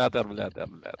natin. Blatter.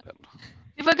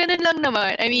 Diba ganun lang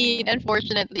naman? I mean,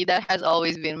 unfortunately, that has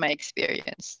always been my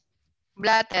experience.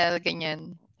 Blatter,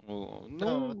 ganyan.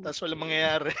 Tapos wala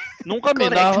mangyayari. Nung kami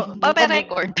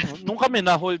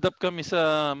na hold up kami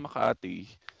sa Makati.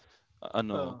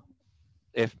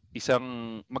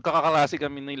 Magkakaklase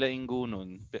kami nila Ingo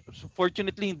noon.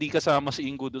 Fortunately hindi kasama si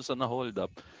Ingo doon sa na-hold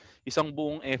up. Isang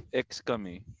buong FX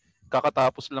kami.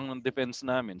 Kakatapos lang ng defense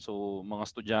namin. So mga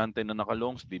estudyante na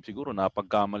naka-long sleeve, siguro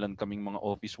napagkamalan kaming mga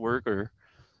office worker.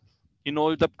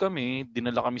 Hinold up kami,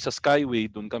 dinala kami sa Skyway,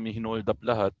 doon kami hinold up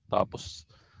lahat. Tapos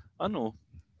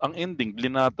ang ending,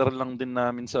 blinatter lang din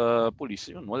namin sa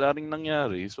police. Yun, wala ring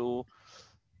nangyari. So,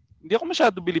 hindi ako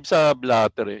masyado believe sa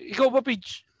blatter eh. Ikaw ba,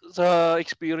 Peach, sa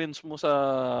experience mo sa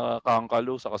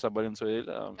Kangkalo, sa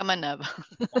Valenzuela? Kamanaba.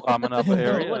 Kamanaba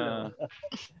area.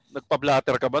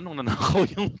 Nagpa-blatter ka ba nung nanakaw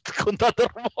yung kontador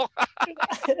mo?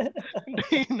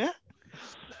 Hindi na.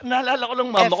 Naalala ko lang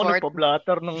mama ko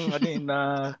nagpa-blatter ng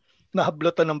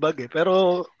nahablotan ng bag eh.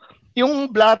 Pero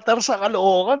yung blatter sa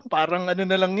Caloocan, parang na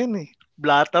lang yun eh.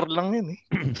 Blatter lang yun eh.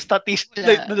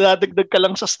 Dadagdag ka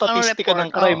lang sa statistika ng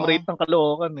crime rate ng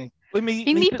Caloocan eh.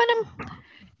 Hindi pa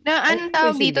anong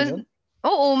tawag dito?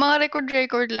 Oo, mga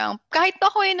record lang. Kahit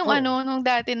ako nung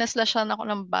dati na-slashan ako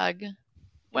ng bag.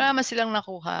 Wala man silang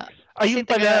nakuha. Ayun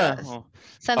pala.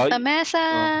 Santa Mesa.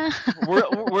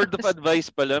 Word of advice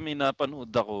pala, may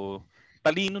napanood ako.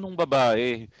 Talino nung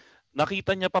babae.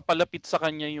 Nakita niya papalapit sa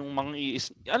kanya yung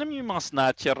alam niyo yung mga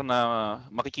snatcher na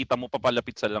makikita mo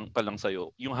papalapit pa lang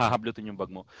sa'yo, yung hahablutin yung bag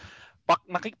mo.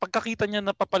 Pagkakita niya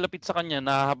na papalapit sa kanya,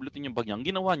 nahahablutin yung bag niya, ang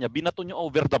ginawa niya, binato niya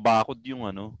over the bakod yung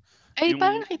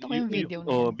parang nakita ko yung video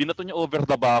niya. Binato niya over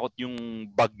the bakod yung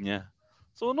bag niya.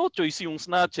 So no choice yung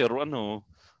snatcher,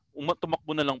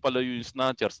 tumakbo na lang pala yung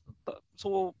snatcher.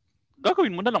 So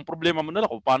gagawin mo na lang, problema mo na lang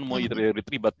kung paano mo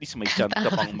i-retrieve, at least may chance ka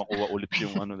pang makuha ulit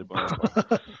yung di ba?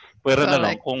 Pwera na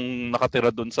lang kung nakatira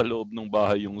doon sa loob ng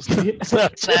bahay yung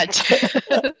snatcher.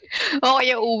 O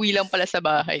kaya uwi lang pala sa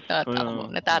bahay,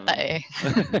 natatae.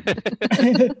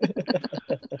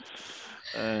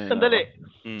 Sandali.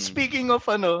 Speaking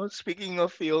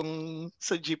of yung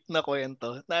sa jeep na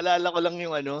kwento, naalala ko lang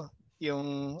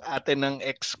yung ate ng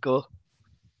ex ko.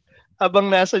 Habang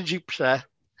nasa jeep siya,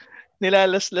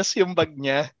 nilalaslas yung bag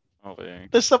niya. Okay.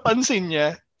 Tapos napansin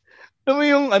niya,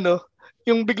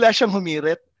 yung bigla siyang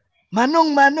humirit.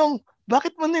 Manong,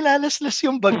 bakit mo nilalaslas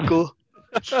yung bag ko?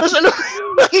 Tapos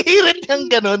mahihirit niyang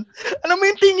ganun. Mo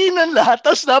yung tinginan lahat,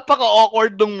 tapos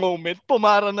napaka-awkward ng moment.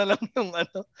 Pumara na lang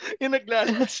yung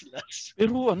naglalaslas.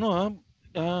 Pero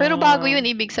Pero bago yun,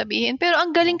 ibig sabihin. Pero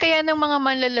ang galing kaya ng mga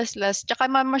manlalaslas,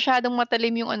 tsaka masyadong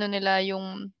matalim yung ano nila,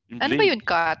 yung ano ba yun,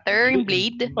 cutter, yung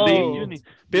blade? Blade yun eh.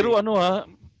 Pero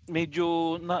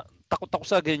medyo takot ako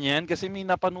sa ganyan kasi may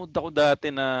napanood ako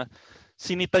dati na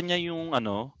sinita niya yung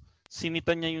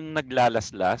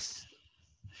naglalaslas.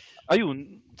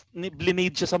 Ayun,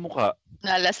 blinade siya sa mukha.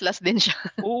 Nalaslas din siya.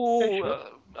 Oo,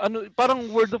 parang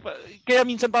word of, kaya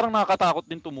minsan parang nakakatakot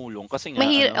din tumulong kasi nga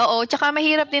oo, tsaka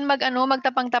mahirap din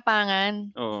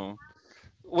magtapang-tapangan. Oo.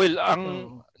 Well,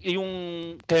 yung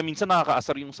kaya minsan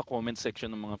nakakaasar yung sa comment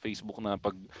section ng mga Facebook na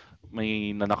pag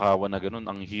may nanakawan na ganun,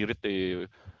 ang hirit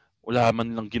wala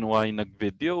man lang ginawa yung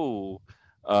nag-video.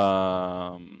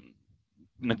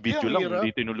 Nag-video lang,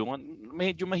 hindi tinulungan.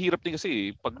 Medyo mahirap din kasi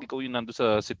pag ikaw yung nando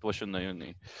sa sitwasyon na yun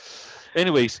eh.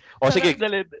 Anyways, sige.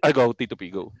 Go, Tito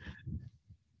P, go.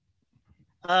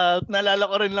 Naalala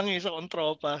ko rin lang yung isa kong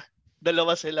tropa.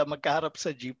 Dalawa sila magkaharap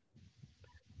sa jeep.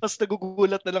 Tapos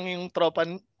nagugulat na lang yung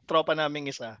tropa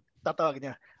naming isa. Tatawag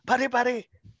niya, pare,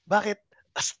 bakit?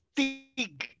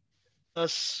 Astig!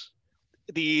 Tapos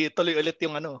di tuloy ulit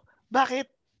yung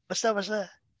bakit? Basta.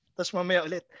 Tapos mamaya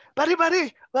ulit, pare,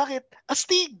 bakit?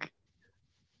 Astig!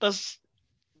 Tapos,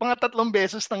 mga 3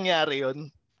 beses nangyari yun.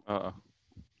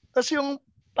 Tapos yung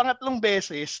pangatlong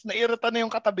beses, nairita na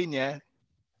yung katabi niya,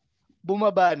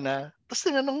 bumaba na, tapos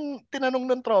tinanong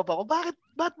ng tropa ko, bakit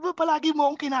ba palagi mo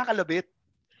akong kinakalabit?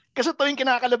 Kasi tuwing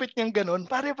kinakalabit niyang ganun,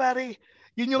 pare,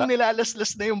 yun yung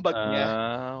nilalaslas na yung bag niya.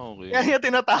 Okay. Kaya niya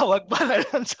tinatawag para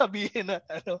lang sabihin na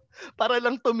para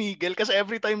lang tumigil kasi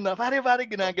every time na pare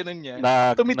ginaganon niya.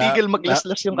 Tumitigil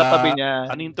maglaslas yung katabi niya.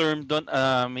 Ano yung term doon?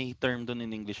 May term doon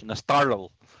in English na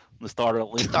startle. Startle.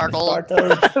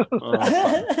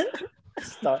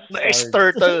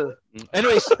 Na-startle.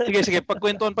 Anyways, sige.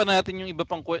 Pagkwentuhan pa natin yung iba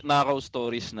pang nakaw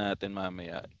stories natin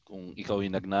mamaya. Kung ikaw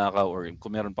yung nagnakaw or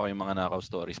kung meron pa kayong mga nakaw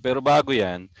stories. Pero bago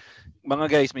yan, mga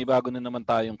guys, may bago na naman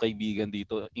tayong kaibigan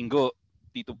dito. Ingo,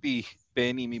 Tito P,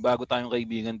 Penny, may bago tayong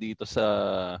kaibigan dito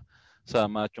sa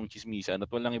Machong Chismisan. At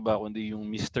walang iba kundi yung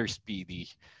Mr. Speedy.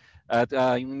 At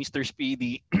yung Mr.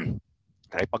 Speedy,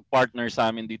 ay pag-partner sa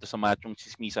amin dito sa Machong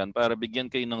Chismisan para bigyan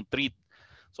kayo ng treat.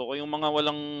 So kayong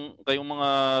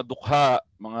mga dukha,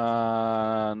 mga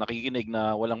nakikinig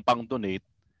na walang pang-donate,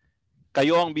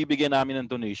 kayo ang bibigyan namin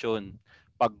ng donation.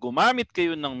 Pag gumamit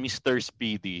kayo ng Mr.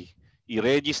 Speedy,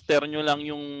 i-register nyo lang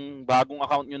yung bagong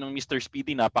account nyo ng Mr.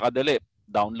 Speedy, napakadali.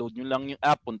 Download nyo lang yung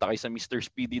app, punta kayo sa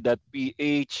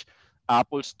mrspeedy.ph,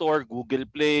 Apple Store, Google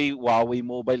Play, Huawei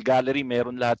Mobile Gallery,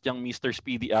 meron lahat yung Mr.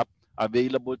 Speedy app.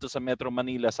 Available to sa Metro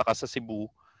Manila saka sa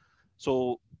Cebu.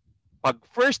 So, pag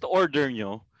first order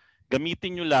nyo,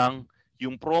 gamitin nyo lang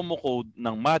yung promo code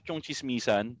ng Machong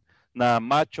Chismisan na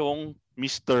Machong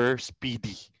Mr.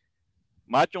 Speedy.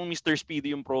 Machong Mr.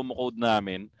 Speedy yung promo code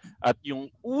namin. At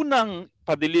yung unang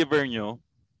pa-deliver nyo,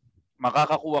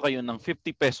 makakakuha kayo ng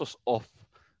 50 pesos off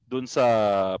dun sa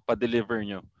pa-deliver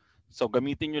nyo. So,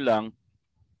 gamitin nyo lang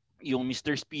yung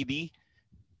Mr. Speedy,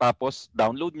 tapos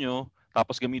download nyo,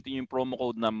 tapos gamitin nyo yung promo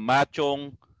code na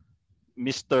Machong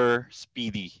Mr.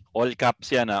 Speedy. All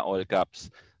caps yan all caps.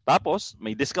 Tapos,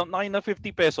 may discount na kayo na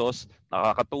 50 pesos,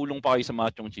 nakakatulong pa kayo sa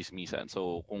Machong Chismisan.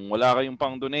 So, kung wala kayong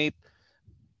pang-donate,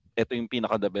 ito yung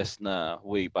pinaka-the best na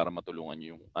way para matulungan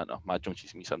yung Machong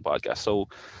Chismisan podcast. So,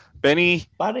 Penny,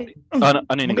 pare, ano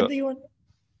yun?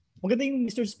 Maganda yung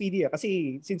Mr. Speedy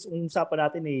kasi since usapan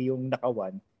natin yung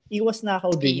nakawan, iwas nakaw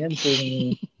din yan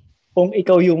kung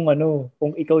ikaw yung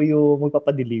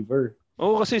magpapadeliver.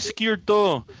 Oo, kasi secured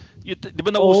to. Di ba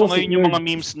nauso ngayon yung mga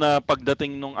memes na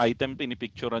pagdating nung item,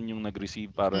 pinipicturean yung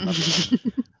nag-receive para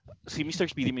si Mr.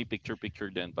 Speedy may picture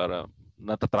din para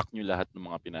natatrack nyo lahat ng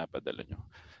mga pinapadala nyo.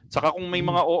 Saka kung may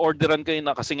mga o-orderan kayo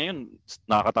na, kasi ngayon,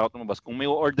 nakakatakot na mabas, kung may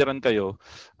o-orderan kayo,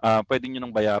 pwede nyo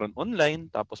nang bayaran online,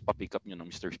 tapos pa-pick up nyo ng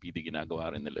Mr. Speedy,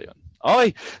 ginagawa rin nila yun. Okay!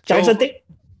 So,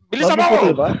 bilis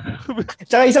ako!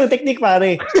 Tsaka isang technique,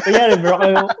 pare. Kaya,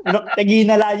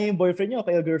 naghihinala nyo yung boyfriend nyo,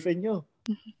 kayo girlfriend nyo.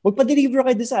 Magpa-deliver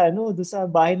kayo doon sa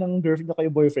bahay ng girlfriend nyo,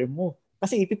 kayo boyfriend mo.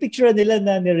 Kasi ipipicture nila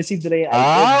na ni-receive nila yung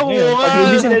item. Ngayon, pag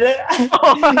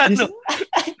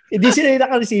hindi sila yung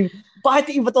naka-receive,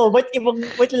 bakit iba to?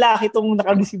 Bakit lalaki itong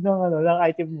naka-receive ng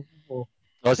item mo?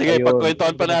 Sige,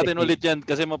 pagkwentuhan pa natin ulit yan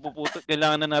kasi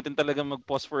kailangan na natin talaga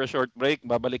mag-pause for a short break.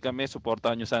 Babalik kami.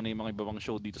 Supportahan nyo sana yung mga ibang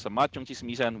show dito sa Machong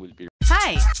Chismisan.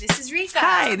 Hi, this is Rika.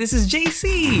 Hi, this is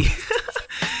JC.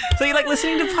 So you like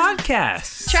listening to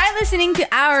podcasts? Try listening to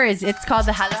ours. It's called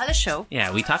The Halo Halo Show. Yeah,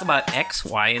 we talk about X,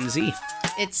 Y, and Z.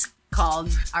 It's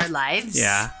called Our Lives.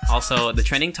 Yeah. Also, the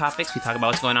trending topics, we talk about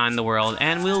what's going on in the world,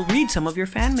 and we'll read some of your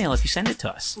fan mail if you send it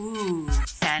to us. Ooh,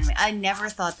 fan mail. I never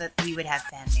thought that we would have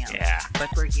fan mail. Yeah. But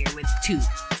we're here with 2.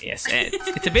 Yes. And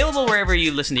it's available wherever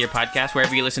you listen to your podcast,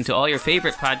 wherever you listen to all your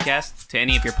favorite podcasts, to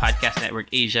any of your Podcast Network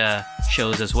Asia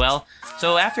shows as well.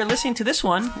 So after listening to this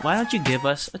one, why don't you give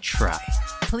us a try?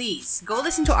 Please, go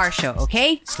listen to our show,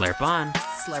 okay? Slurp on.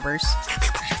 Slurpers.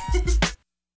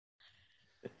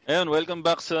 Ayun, welcome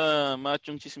back sa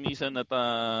Machong Chismisan at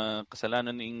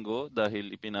kasalanan ni Ingo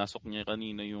dahil ipinasok niya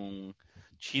kanina yung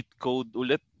cheat code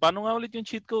ulit. Paano nga ulit yung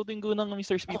cheat code, Ingo, ng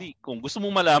Mr. Speedy? Kung gusto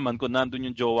mong malaman kung nandun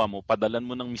yung jowa mo, padalan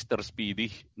mo ng Mr.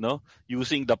 Speedy, no?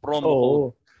 Using the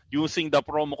promo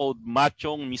code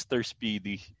Machong Mr.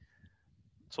 Speedy.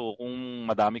 So kung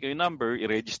madami kayo number,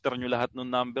 i-register nyo lahat ng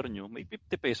number nyo, may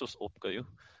 50 pesos off kayo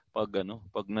pag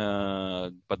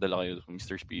nagpadala kayo ng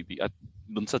Mr. Speedy. At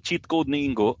dun sa cheat code ni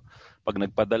Ingo, pag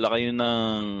nagpadala kayo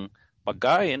ng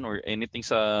pagkain or anything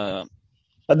sa...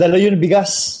 Padala yun,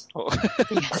 bigas. Oh.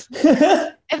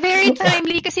 Very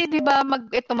timely kasi 'di ba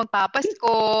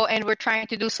magpapasko and we're trying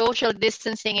to do social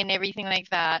distancing and everything like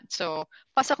that. So,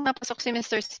 pasok na pasok si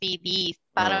Mr. Speedy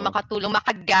para makatulong,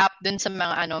 makagap dun sa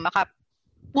mga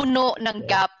puno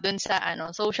ng gap dun sa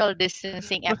social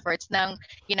distancing efforts ng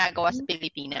ginagawa sa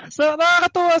Pilipinas. So,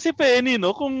 nakakatuwa si Penny,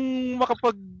 no? Kung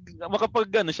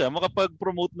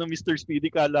makapag-promote ng Mr.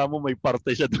 Speedy, kala mo may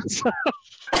parte siya dun sa...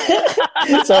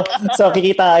 so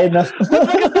kikitain na.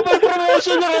 Maganda may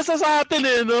promotion niya sa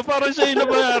atin, no? Parang siya yung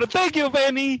nabayaran. Thank you,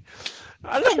 Penny!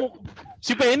 Alam mo,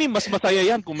 si Penny, mas masaya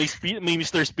yan kung may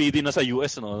Mr. Speedy na sa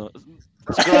US, no?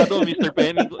 Sigurado, Miss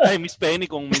Penny,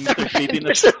 kung may Mr. Speedy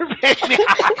na... Mr. Penny!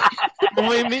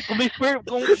 kung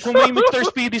may Mr.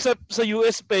 Speedy sa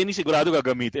US, Penny, sigurado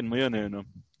gagamitin mo yun, no?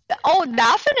 Oh,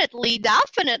 definitely.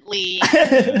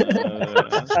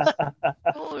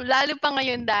 Lalo pa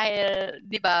ngayon dahil,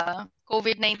 di ba,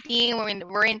 COVID-19,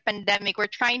 we're in pandemic, we're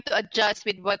trying to adjust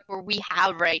with what we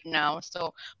have right now.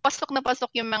 So, pasok na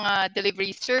pasok yung mga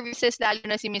delivery services, lalo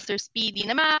na si Mr. Speedy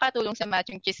na makakatulong sa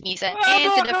Machong Chismisan.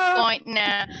 And to the point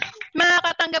na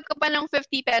makakatanggap ka pa ng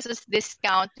 50 pesos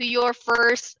discount to your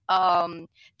first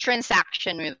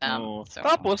transaction with them. So,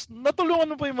 tapos, natulungan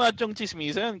mo pa yung Machong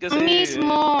Chismisan kasi...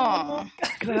 Mismo!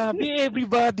 Grabe,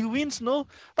 everybody wins, no?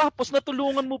 Tapos,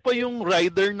 natulungan mo pa yung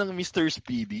rider ng Mr.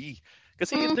 Speedy.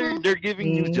 Kasi they're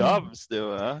giving you jobs, di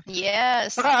ba?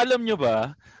 Yes. Saka alam nyo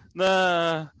ba na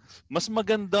mas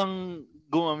magandang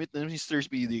gumamit ng Mr.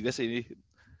 Speedy kasi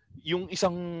yung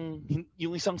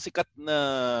isang sikat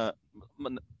na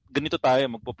ganito tayo,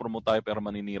 magpo-promote tayo pero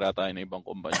maninira tayo ng ibang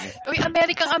kumpanya. Uy,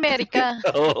 America.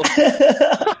 Oo.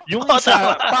 Yung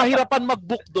isa, pahirapan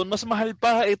mag-book doon, mas mahal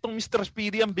pa itong Mr.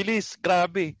 Speedy, ang bilis.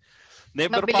 Grabe.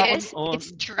 Mabilis, it's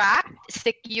tracked,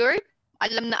 secured,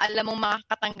 alam mong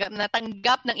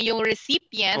natanggap ng iyong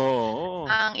recipient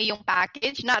ang iyong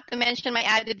package. Not to mention my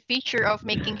added feature of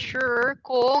making sure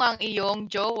kung ang iyong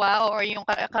jowa o iyong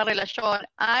karelasyon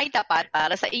ay tapat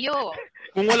para sa iyo.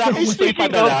 Kung wala kang gusto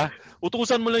ipadala,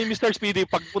 utusan mo lang yung Mr. Speedy.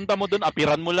 Pagpunta mo doon,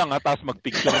 apiran mo lang tapos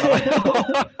mag-picture na kayo.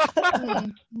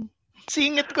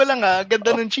 Singit ko lang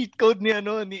ganda ng cheat code ni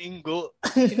Ingo.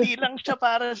 Hindi lang siya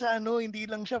para sa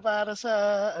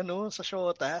sa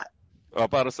shota.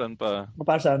 Para saan pa?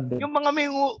 Para saan? Yung mga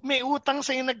may utang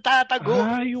sa'yo nagtatago.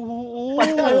 Ay, oo.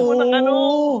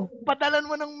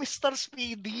 Padalan mo ng Mr.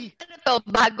 Speedy.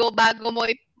 Bago ka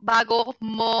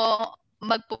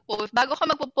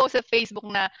magpo-post sa Facebook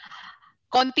na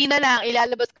konti na lang,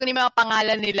 ilalabas ko ni mga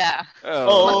pangalan nila.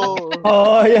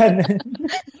 Yan.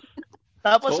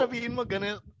 Tapos sabihin mo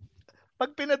ganun,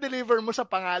 pag pinadeliver mo sa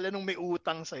pangalan ng may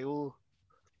utang sa'yo,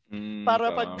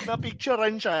 para pag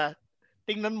na-picturean siya,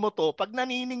 tingnan mo to, pag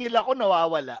naniningil ako,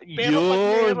 nawawala. Pero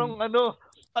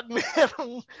pag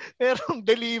merong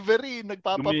delivery,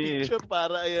 nagpapapicture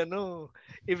para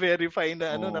i-verify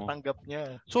na natanggap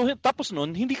niya. So tapos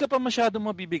nun, hindi ka pa masyado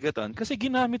mabibigatan kasi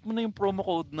ginamit mo na yung promo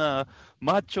code na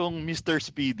Machong Mr.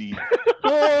 Speedy.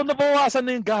 So nabawasan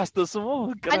na yung gastos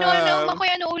mo.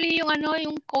 Makoy, uli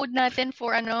yung code natin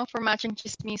for Machong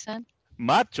Chismisan?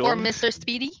 Machong? Or Mr.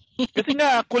 Speedy? Kasi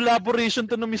nga, collaboration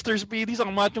to ng Mr. Speedy sa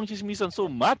Machong Chismisan. So,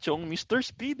 Machong Mr.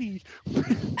 Speedy.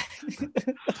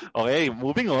 Okay,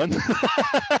 moving on.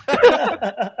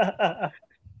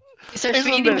 Mr.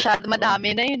 Speedy, masyado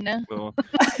madami na yun.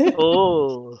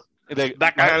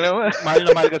 Mahal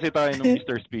na mahal kasi tayo ng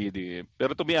Mr. Speedy.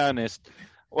 Pero to be honest,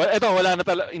 wala na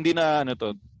hindi na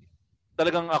to.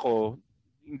 Talagang ako,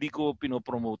 hindi ko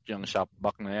pinopromote yung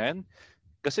shopback na yan.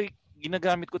 Kasi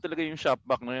ginagamit ko talaga yung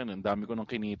shopback na yan. Ang dami ko nang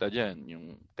kinita dyan.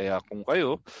 Kaya kung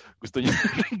kayo, gusto niyo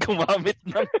gumamit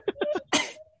ng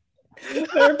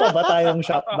Meron pa ba tayong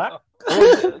shopback?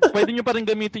 Pwede nyo pa rin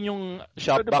gamitin yung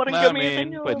shopback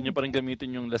namin. Pwede nyo pa rin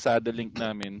gamitin yung Lazada link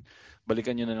namin.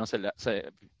 Balikan nyo na lang sa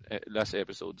last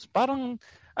episodes. Parang,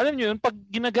 alam nyo yun, pag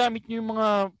ginagamit nyo yung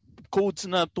mga codes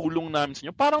na tulong namin sa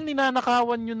inyo, parang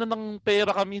ninanakawan nyo na ng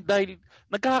pera kami dahil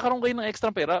nagkakaroon kayo ng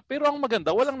extra pera. Pero ang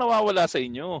maganda, walang nawawala sa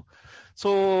inyo.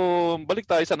 So, balik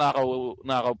tayo sa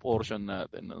nakaw portion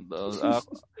natin.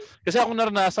 Kasi ako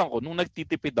naranasan ko, nung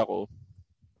nagtitipid ako,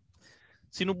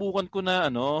 sinubukan ko na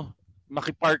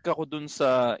makipark ako dun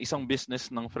sa isang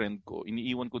business ng friend ko.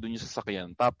 Iniiwan ko dun yung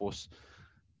sasakyan. Tapos,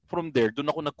 from there, dun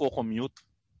ako nagko-commute.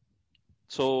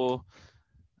 So,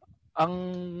 ang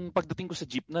pagdating ko sa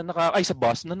jeep sa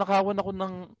bus, nakawan ako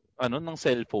ng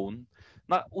cellphone.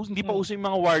 Hindi pa uso yung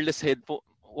mga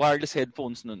wireless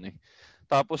headphones nun eh.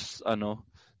 Tapos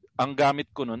ang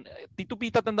gamit ko nun, Tito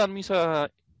Pita, tandaan mo yung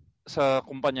sa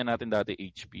kumpanya natin dati,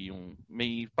 HP, yung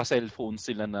may pa-cellphone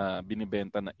sila na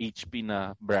binibenta na HP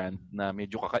na brand na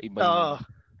medyo kakaiba.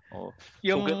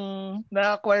 Yung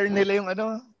na-acquire nila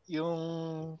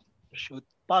yung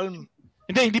Palm.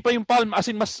 Hindi pa yung Palm, as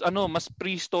in mas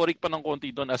prehistoric pa ng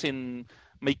konti doon, as in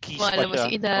may keys pa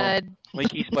siya.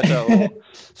 May keys pa siya.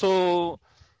 So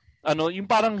yung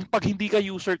parang pag hindi ka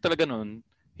user talaga nun,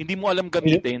 hindi mo alam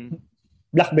gamitin.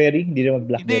 BlackBerry? Hindi naman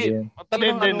BlackBerry.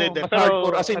 Talagang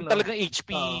hardcore. As in, talagang HP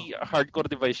hardcore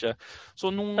device siya. So,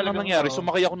 nung nangyari,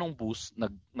 sumakay ako ng bus,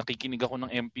 nakikinig ako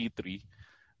ng MP3,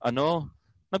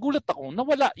 nagulat ako,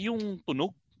 nawala yung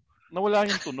tunog.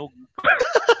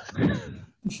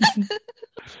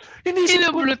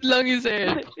 Inablot lang yung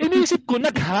sir. Inisip ko,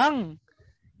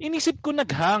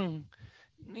 naghang.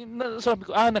 Sabi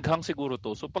ko, naghang siguro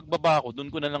to. So pagbaba ko,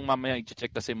 doon ko na lang mamaya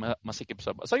i-check kasi masikip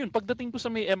sa bus. So yun, pagdating ko sa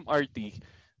may MRT,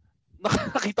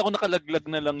 nakita ko nakalaglag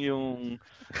na lang yung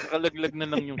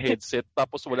headset,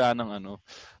 tapos wala nang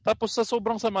Tapos sa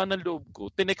sobrang sama ng loob ko,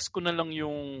 tinext ko na lang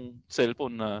yung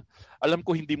cellphone na alam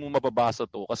ko hindi mo mababasa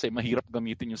to kasi mahirap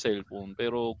gamitin yung cellphone,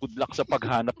 pero good luck sa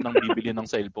paghanap ng bibili ng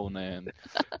cellphone na yan.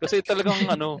 Kasi talagang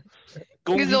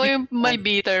gusto ko yung my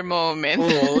bitter moment.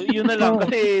 Oo, yun na lang.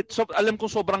 Kasi alam ko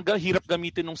sobrang hirap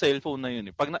gamitin ng cellphone na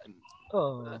yun.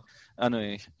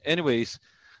 Anyways,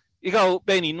 ikaw,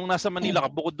 Penny, nung nasa Manila ka,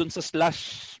 bukod dun sa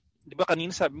slash, di ba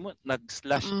kanina sabi mo,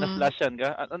 na-slashan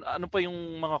ka? Ano pa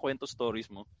yung mga kwento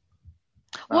stories mo?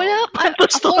 Wala.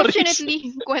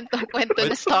 Unfortunately, kwento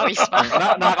na stories pa.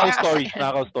 Nakaw stories.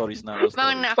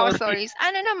 Mga nakaw stories.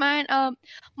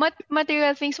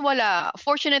 Material things, wala.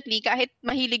 Fortunately, kahit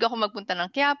mahilig ako magpunta ng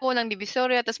Quiapo, ng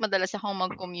Divisoria, tapos madalas akong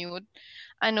mag-commute,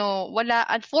 wala.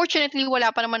 Unfortunately,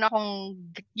 wala pa naman akong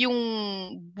yung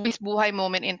buhay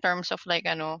moment in terms of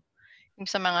yung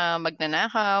sa mga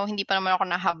magnanakaw. Hindi pa naman ako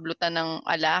nahablutan ng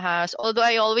alahas. Although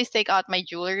I always take out my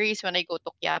jewelries when I go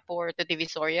to Quiapo or to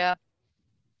Divisoria.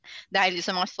 Dahil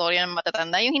sa mga storya ng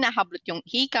matatanda, yung hinahablot yung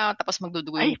hikaw, tapos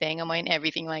magdudugo yung tenga mo and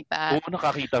everything like that. Oo,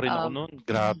 nakakita rin ako nun.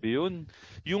 Grabe yun.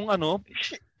 Yung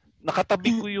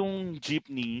nakatabi ko yung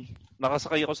jeepney,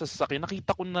 nakasakay ako sa sasakyan,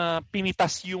 nakita ko na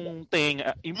pinitas yung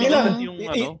tenga.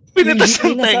 Pinitas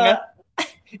yung tenga?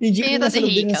 Yung jeepney nasa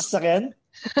loob din ng sasakyan?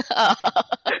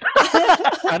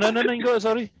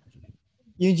 Sorry.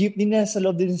 Yung jeepney nasa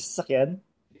loob din ng sasakyan?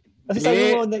 Kasi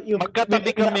sabi mo, magkatabi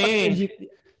kami.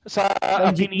 Sa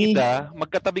Avenida,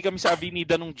 magkatabi kami sa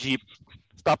Avenida nung jeep.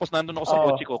 Tapos nandun ako sa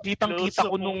kotse ko.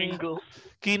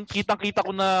 Kitang-kita ko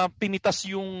na pinitas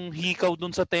yung hikaw dun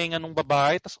sa tenga ng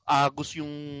babae, tapos agos yung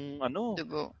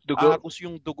dugo. Agos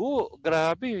yung dugo.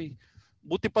 Grabe.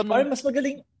 Buti pa nung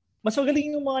mas magaling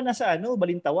yung mga nasa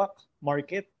Balintawak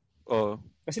market.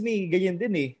 Kasi may ganyan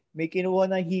din eh. May kinuha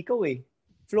na hikaw eh.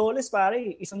 Flawless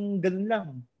pare, isang ganun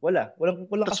lang. Walang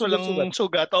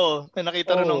sugat. May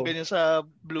nakita rin ng ganyan sa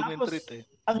Blooming Treat eh.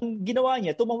 Ang ginawa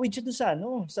niya, tumawid siya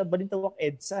doon sa Balintawak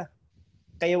EDSA.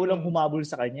 Kaya walang humabol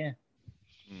sa kanya.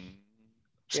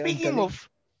 Speaking of,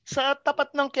 sa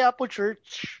tapat ng Quiapo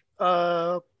Church,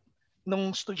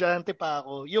 nung estudyante pa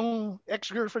ako, yung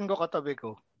ex-girlfriend ko katabi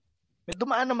ko, may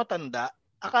dumaan na matanda.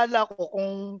 Akala ko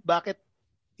kung bakit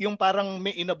yung parang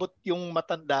may inabot yung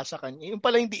matanda sa kanya. Yung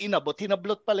pala hindi inabot,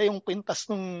 hinablot pala yung kwintas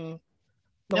ng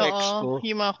ex ko.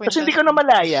 Kasi hindi ko na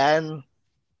malayan.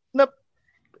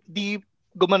 Di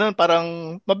gumanon,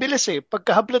 parang mabilis eh.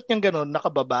 Pagkahablot niyang ganon,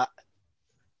 nakababa.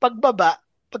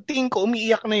 Pagtingin ko,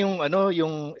 umiiyak na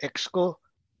yung ex ko.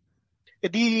 E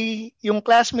di, yung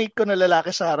classmate ko na lalaki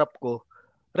sa harap ko,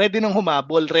 ready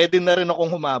na rin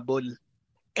akong humabol.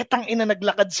 Tangina,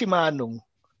 naglakad si Manong.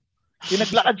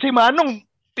 Naglakad si Manong,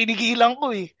 pinigilan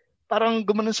ko eh. Parang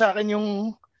gumanon sa akin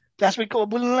yung classmate ko,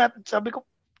 abulon natin. Sabi ko,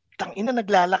 tangina,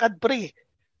 naglalakad pre.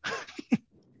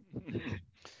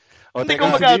 Hindi ko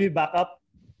back up.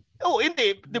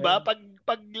 hindi. Di ba? Pag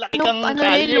laki kang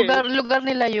kalye. Lugar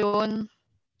nila yun.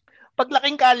 Pag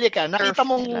laking kalye ka, nakita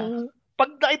mong...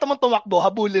 Pag nakita mong tumakbo,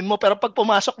 habulin mo. Pero pag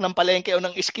pumasok ng palengke o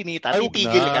ng iskinita,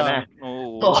 titigil ka na.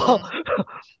 Oo.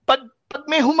 Pag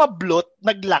may humablot,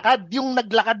 naglakad. Yung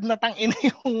naglakad na tangina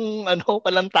yung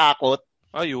walang takot.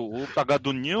 Ay, oo. Taga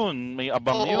dun yun. May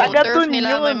abang yun. Taga dun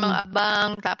yun. May mga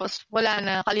abang. Tapos wala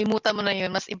na. Kalimutan mo na yun.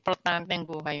 Mas importante ang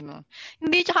buhay mo.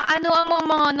 Hindi, tsaka ang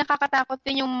mga nakakatakot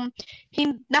din yung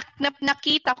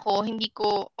nakita ko, hindi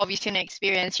ko obviously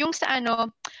na-experience. Yung sa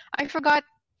I forgot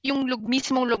yung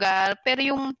mismong lugar, pero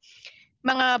yung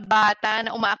mga bata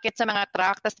na umaakyat sa mga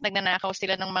truck, tapos nagnanakaw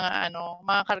sila ng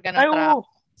mga karga ng truck.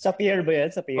 Sa pier ba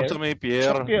yan? Sa pier? Sa may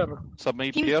pier. Sa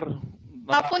may pier.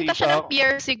 Papunta siya ng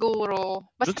pier siguro.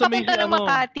 Basta papunta ng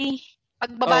Makati.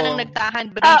 Pagbaba ng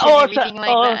Nagtahan Bridge and everything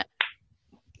like that.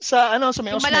 Sa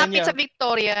may Osmeña. Malapit sa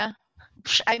Victoria.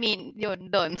 I mean,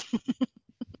 yun, doon.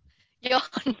 Yun.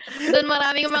 Doon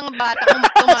maraming mga bata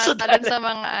tumatalon sa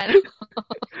mga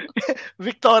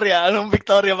Victoria. Anong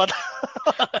Victoria ba?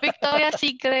 Victoria's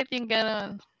Secret, yung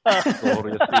gano'n.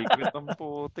 Victoria's Secret, ang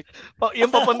putik.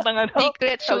 Yung papuntang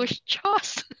Secret Shoes.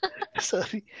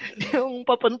 Sorry. Yung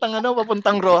papuntang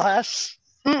Rojas.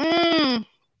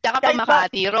 Tsaka pa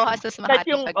Makati. Rojas sa Makati.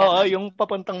 Yung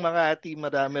papuntang Makati,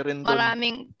 marami rin doon.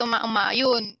 Maraming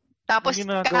yun. Tapos,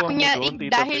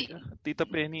 dahil... Tita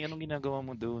Penny, anong ginagawa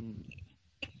mo doon?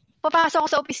 Papasok ko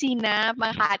sa opisina,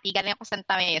 Makati, galing ako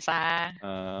Santa Mesa.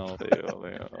 Okay.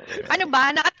 Ano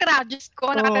ba? Nakatira ko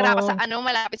sa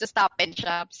malapit sa Stop and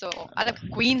Shop. So,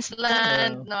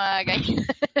 Queensland, ganyan.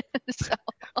 So,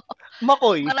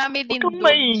 Makoy, marami din doon.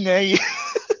 Maingay.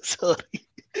 Sorry.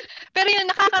 Pero yun,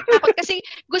 nakakatakot kasi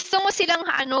gusto mo silang,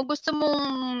 gusto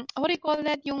mong, what do you call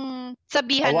that? Yung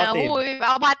sabihan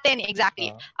awatin. Exactly.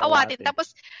 Awatin.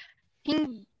 Tapos,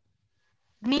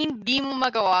 hindi mo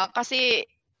magawa kasi,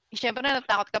 syempre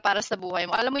natakot ka para sa buhay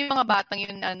mo. Alam mo yung mga batang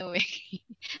yun,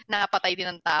 napatay din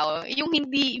ng tao. Yung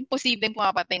hindi imposibleng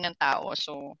pumapatay ng tao.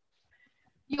 So,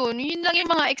 yun lang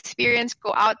yung mga experience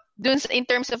ko out dun in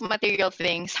terms of material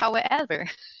things. However,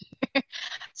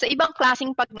 sa ibang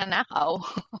klaseng pagnanakaw.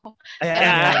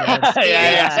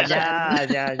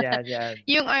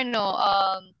 Yung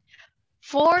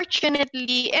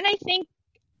fortunately, and I think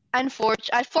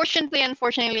unfortunately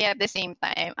at the same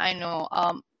time,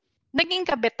 naging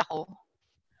kabit ako.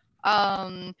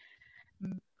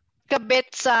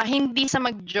 Kabit sa hindi sa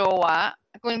magjowa,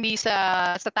 kundi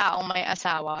sa taong may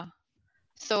asawa.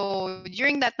 So,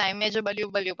 during that time, medyo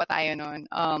baliw-baliw pa tayo noon.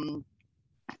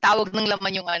 Tawag ng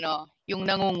laman yung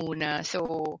nangunguna.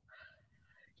 So,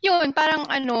 yun, parang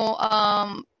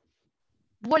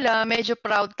wala, medyo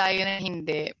proud tayo na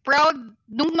hindi. Proud,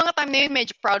 nung mga time na yun,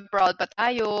 medyo proud pa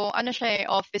tayo.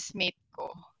 Office mate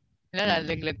ko.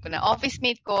 Nalalaglag ko na. Office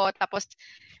mate ko, tapos,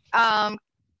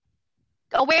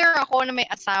 aware ako na may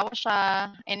asawa siya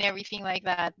and everything like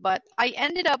that. But I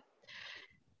ended up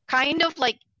kind of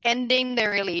like ending the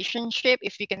relationship,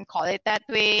 if you can call it that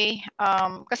way.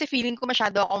 Kasi feeling ko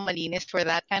masyado akong malinis for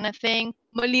that kind of thing.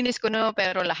 Malinis ko no,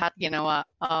 pero lahat ginawa.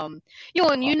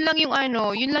 Yun lang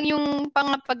yung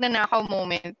pagnanakaw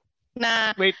moment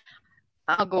na... Wait.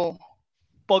 Go.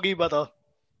 Pogi ba to?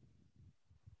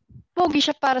 Pogi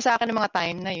siya para sa akin ng mga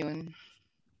time na yun.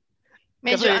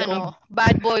 Medyo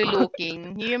bad boy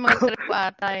looking. Yun yung mga trip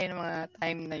ata yung mga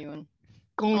time na yun.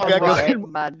 Kung gagawin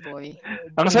bad boy.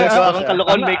 Ang saya ang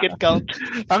kalokohan make it count.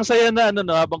 Ang saya na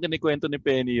habang kinikwento ni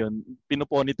Penny yun,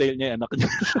 pinoponytail niya yung anak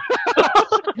niya.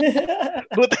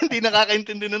 Buti hindi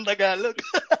nakakaintindi ng Tagalog.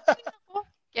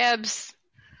 Kebs.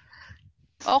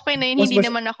 Okay na yun, hindi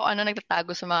naman ako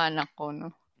nagtatago sa mga anak ko,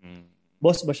 no.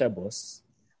 Boss ba siya, boss?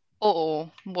 Oo,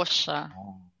 boss siya.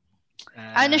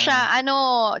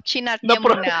 Chinat niya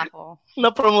muna ako.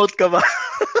 Na-promote ka ba?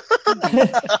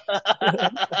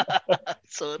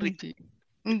 Sorry.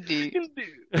 Hindi.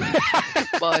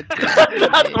 But,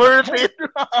 not worth it.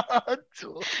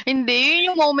 Hindi,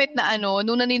 yung moment na nung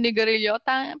naninigarilyo,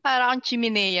 para kang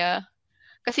chimenea.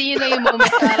 Kasi yun lang yung moment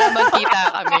para magkita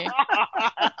kami.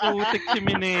 Putik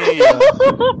chimenea.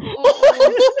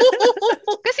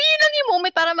 Kasi yun lang yung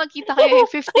moment para magkita kayo.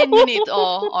 15 minutes.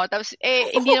 Tapos,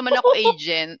 hindi naman ako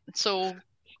agent. So,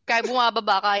 kaya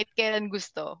bumababa kahit kailan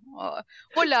gusto.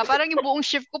 Wala, parang yung buong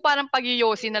shift ko parang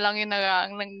pag-yosi na lang yung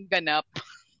nangganap.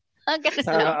 Ganun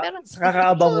lang. Pero,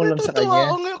 kakaabang mo lang sa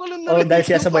kanya. Dahil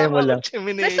siya sabay mo lang.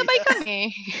 Nasabay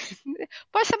kami.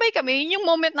 Pasabay kami. Yung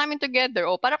moment namin together.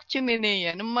 Parang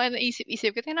chimenea. Nung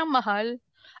naisip-isip ko, mahal.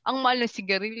 Ang mahal ng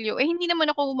sigarilyo. Hindi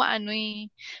naman ako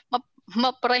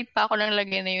ma-pride pa ako ng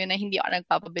lagay na yun na hindi ako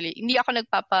nagpapabili. Hindi ako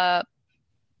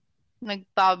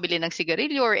nagpabili ng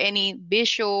sigarilyo or any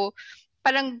bisyo.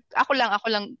 Parang ako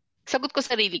lang, sagot ko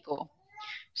sarili ko.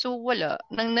 So wala.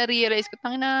 Nang na-realize ko,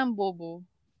 tangina, bobo.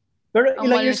 Pero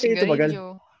ilang years kayo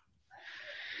tumagal?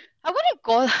 I wouldn't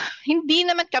call, hindi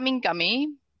naman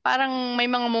kami. Parang may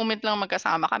mga moment lang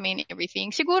magkasama kami and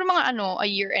everything. Siguro mga a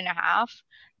year and a half.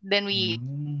 Then we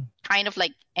kind of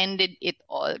like ended it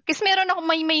all. Kasi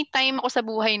may time ako sa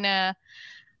buhay na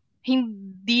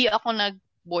hindi ako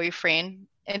nag-boyfriend.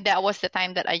 And that was the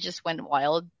time that I just went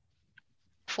wild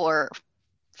for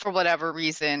whatever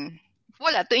reason.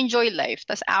 Wala, to enjoy life.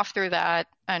 Tapos after that,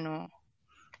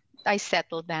 I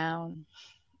settled down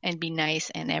and be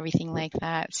nice and everything like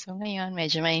that. So ngayon,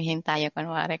 medyo may hintay ako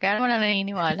kunwari. Kaya wala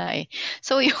naniniwala eh.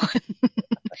 So yun.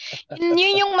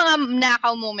 Yun yung mga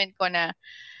nakaw moment ko na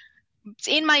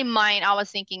in my mind, I was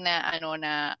thinking na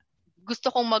na gusto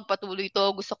kong magpatuloy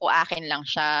to, gusto ko akin lang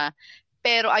siya.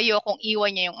 Pero ayokong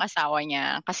iwan niya yung asawa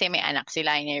niya kasi may anak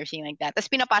sila and everything like that. Tapos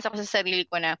pinapasok ko sa sarili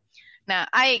ko na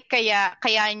ay kaya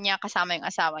niya kasama yung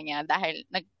asawa niya dahil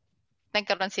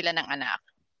nagkaroon sila ng anak.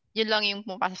 Yun lang yung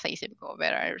pumapasok sa isip ko.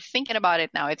 But thinking about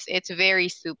it now, it's very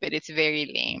stupid. It's very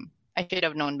lame. I should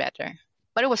have known better.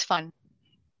 But it was fun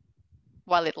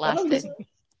while it lasted.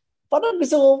 Parang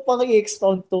gusto ko pang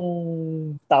i-expound tong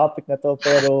topic na to,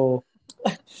 pero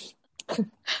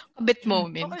a bit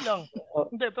moment. Okay lang.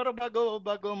 Hindi, pero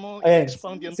bago mo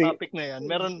i-expound yung topic na yan,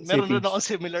 meron rin ako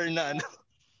similar na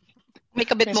May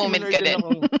kabit moment ka din.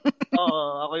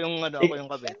 Ako yung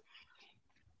kabit.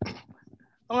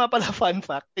 Nga pala, fun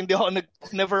fact,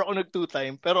 never ako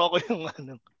nag-two-time, pero ako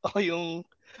yung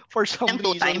for some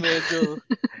reason medyo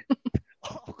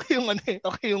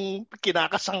ako yung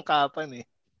kinakasangkapan eh.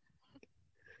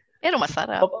 Pero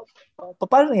masarap.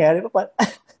 Paano nangyari?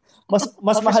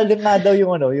 Mas mahal din nga daw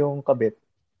yung kabit.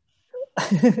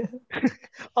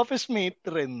 Office mate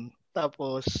rin.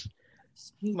 Tapos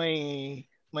may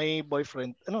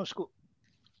boyfriend.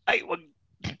 Ay, wag.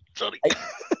 Sorry.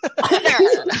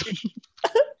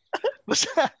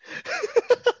 Basta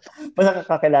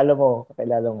kakilala mo.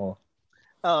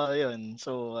 Yun.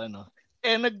 So,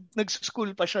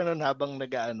 nag-school pa siya noon habang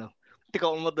Hindi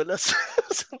ko madalas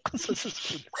sa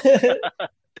school.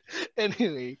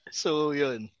 Anyway, so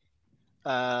yun.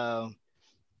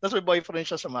 Tapos may boyfriend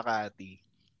siya sa Makati.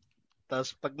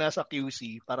 Tapos pag nasa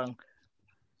QC, parang,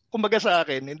 kumbaga sa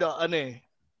akin, hindi,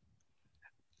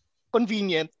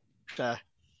 convenient siya.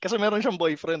 Kasi meron siyang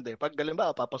boyfriend eh. Pag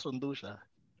galimbawa, papasundo siya.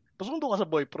 Pasundo ka sa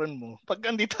boyfriend mo. Pag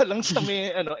andito lang sa may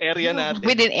area natin.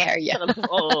 Within area.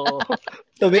 Oo.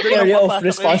 So, with area of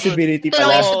responsibility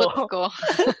pala. Ko.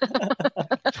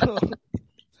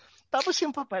 Tapos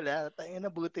yung papala,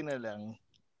 nabuti na lang.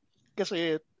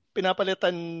 Kasi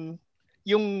pinapalitan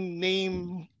yung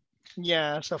name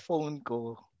niya sa phone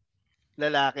ko,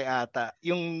 lalaki ata.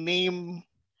 Yung name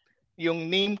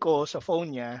ko sa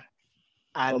phone niya,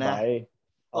 Ana. Babae.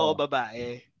 Oo,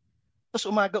 babae. Tapos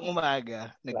umaga,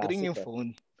 nag-ring yung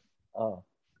phone.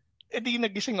 Di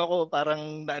nagising ako,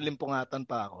 parang naalimpungatan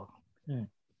pa ako.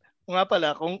 Nga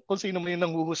pala, kung sino mo yung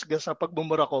nanghuhusga sa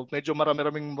pagbumura ko, medyo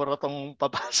marami-raming mura tong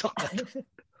papasok.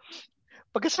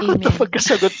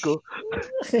 Pagkasagot ko,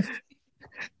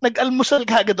 nag-almusal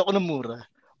kagad ako ng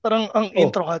mura. Parang ang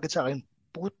intro kagad sa akin,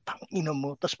 putang ina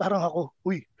mo. Tapos parang ako,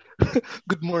 uy,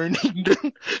 good morning.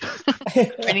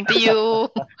 Morning to you.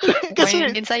 Kasi,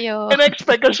 morning din sa'yo.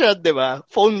 In-expect ko siya, di ba?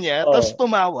 Phone niya, tapos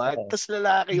tumawag, tapos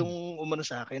lalaki yung umano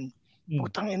sa akin.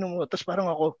 Putang ina mo. Tapos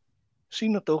parang ako,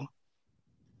 sino to?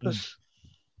 Tapos,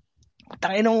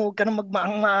 putang ina mo, huwag ka na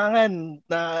magmaang-maangan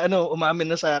na umamin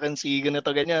na sa akin si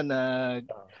ganito ganyan na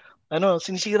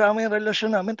sinisira mo yung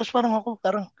relasyon namin. Tapos parang ako,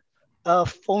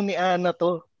 phone ni Ana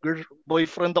to.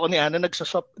 Boyfriend ako ni Ana,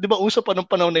 nagsaswap. Di ba uso pa nung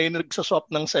panahon na yun, nagsaswap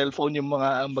ng cellphone yung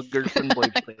mga mag-girlfriend,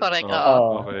 boyfriend. Correct.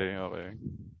 Okay.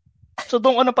 So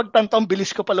doon ko napagtanto, ang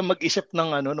bilis ko pala mag-isip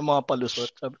ng mga palusot.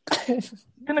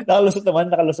 Nakalusot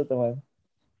naman.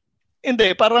 Hindi,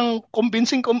 parang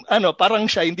convincing, parang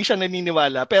hindi siya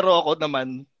naniniwala. Pero ako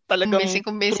naman, talagang...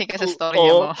 Convincing ka sa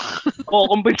storya mo. Oo,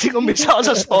 convincing ako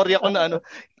sa storya ko na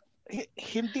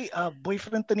hindi,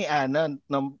 boyfriend to ni Ana,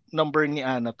 number ni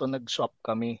Ana to, nag-swap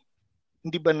kami.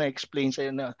 Hindi ba na-explain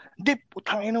sa'yo na, hindi,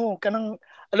 putangin mo,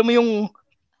 alam mo yung,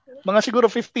 mga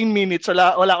siguro 15 minutes,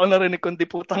 wala ko narinig kundi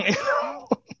putangin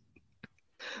mo.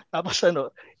 Tapos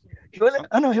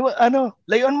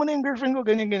layuan mo na yung girlfriend ko,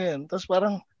 ganyan. Tapos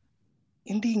parang,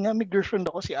 hindi nga, may girlfriend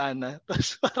ako si Ana.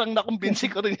 Tapos parang nakumbinsi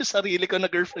ko rin yung sarili ko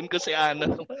na girlfriend ko si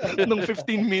Ana nung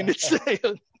 15 minutes na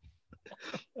yun.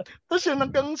 Tapos yun,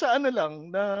 hanggang sa lang,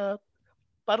 na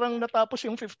parang natapos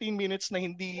yung 15 minutes na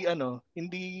hindi,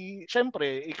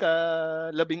 syempre,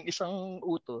 ika-11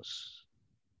 utos.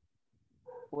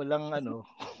 walang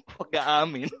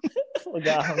pag-aamin.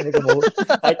 Pag-aamin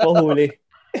kahit mahuli.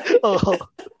 Oo.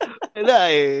 Wala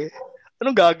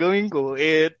anong gagawin ko?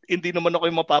 Hindi naman ako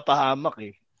yung mapapahamak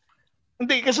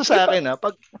Hindi, kasi sa akin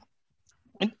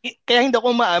kaya hindi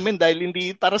ako maamin dahil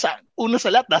hindi, para sa, una sa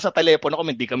lahat, nasa telepono ko,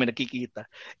 hindi kami nakikita.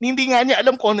 Hindi nga niya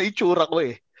alam kung ano itsura ko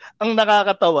Ang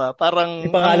nakakatawa, parang...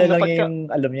 Yung pangalan lang niya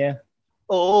yung alam niya.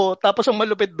 Oo, tapos ang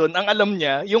malupit doon, ang alam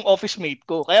niya, yung office mate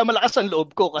ko. Kaya malakas ang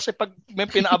loob ko kasi pag may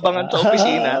pinaabangan sa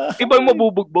opisina, ibang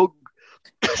mabubugbog.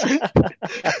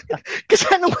 Kasi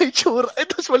ano ko itsura?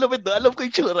 Tapos malupit doon, alam ko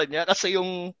itsura niya kasi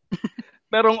yung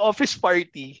merong office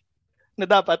party na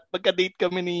dapat pagka-date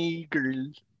kami ni girl.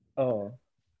 Oo.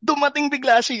 Dumating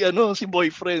bigla si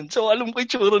boyfriend. So alam ko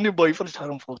itsura ni boyfriend,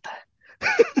 parang puta.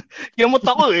 Yamot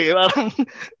ako parang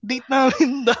date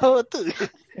namin daw ito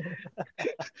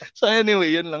So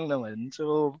anyway, yun lang naman.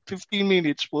 So 15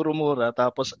 minutes, puro mura.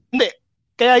 Tapos,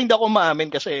 kaya hindi ako maamin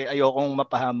kasi ayokong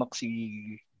mapahamak si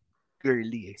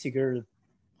girly Si girl.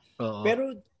 Oo.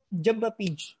 Pero, dyan ba,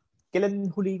 Pidge,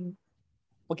 kailan huling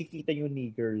pagkikita nyo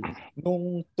ni girl?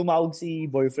 Nung tumawag si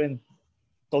boyfriend,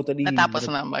 totally... Natapos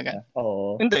na baga.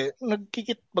 Oo. Hindi,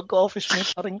 magka-office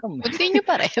mate pa rin kami. Continue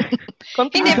pa rin.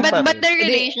 Hindi, but the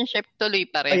relationship tuloy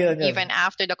pa rin, ayun. Even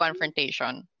after the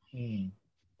confrontation.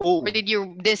 Oh. Or did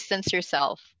you distance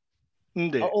yourself?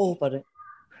 Hindi. Oo, pa rin.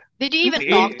 Did you even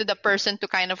talk to the person to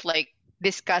kind of like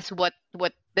discuss what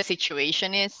the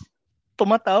situation is?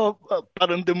 Tumatawa,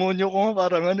 parang demonyo ko,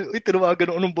 parang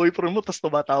tinawagan ako ng boyfriend mo, tapos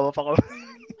tumatawa pa kami.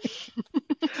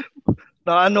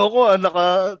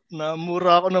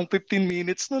 Namura ako ng 15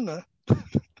 minutes nun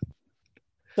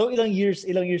So ilang years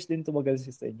din tumagal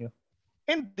sa inyo?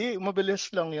 Hindi,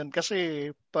 mabilis lang yun kasi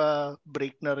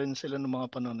pa-break na rin sila ng mga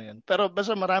panahon na yun. Pero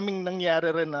basta maraming nangyari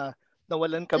rin na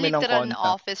nawalan kami ng contact.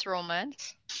 Literal office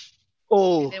romance?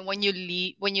 Oh. And then when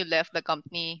you left the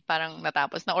company, parang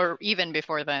natapos na, or even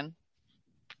before then?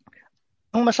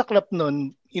 Ang masaklap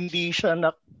nun, hindi siya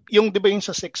yung di ba yung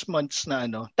sa 6 months na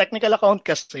technical account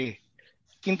kasi,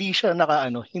 hindi siya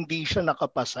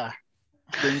nakapasa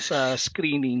dun sa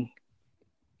screening.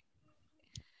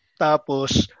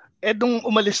 Tapos, nung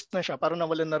umalis na siya, parang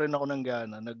nawalan na rin ako ng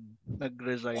gana.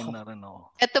 Nag-resign na rin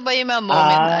ako. Ito ba yung mga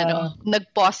moment,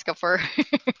 nag-pause ka for?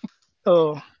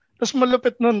 Oo. Tapos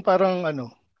malupit nun, parang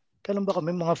kailan ba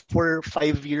kami? Mga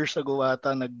 4-5 years ago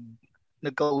ata,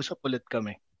 nagkausap ulit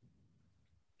kami.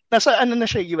 Nasa na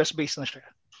siya, US-based na siya.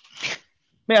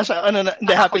 May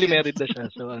hindi, happily married na siya.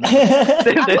 So,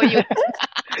 Ako yun.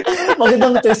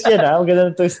 Magandang twist yan,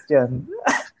 Magandang twist yan.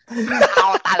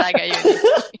 Ako talaga yun.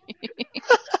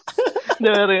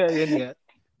 Yun nga.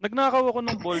 Nagnakaw ako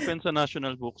ng ballpen sa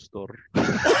National Bookstore.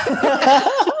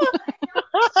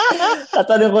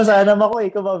 Tatanong ko sana ako,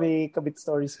 ikaw ba, may kabit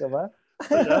stories ka ba?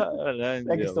 Wala.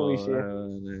 Hindi ako.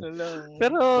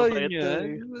 Pero yun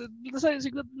yun.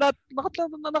 Siguro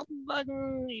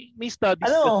may studies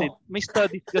kasi. May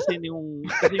studies kasi yung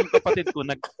kapatid ko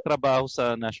nagtrabaho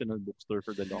sa National Bookstore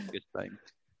for the longest time.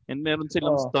 And meron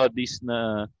silang studies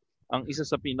na ang isa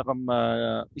sa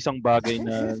isang bagay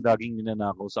na laging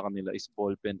ninanakaw sa kanila is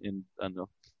ballpen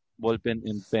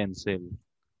and pencil.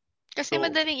 Kasi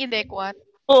madaling i-dekwat.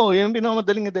 Oo, yung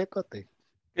pinakamadaling i-dekwat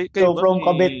So from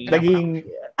kabit, naging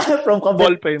from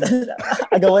kabit, ballpen.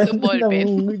 Agawan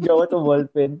ng gawa to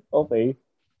ballpen. Okay.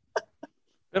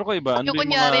 Pero kayo ba? Yung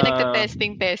kunyari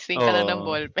nagte-testing ka na ng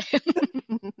ballpen.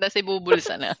 Tapos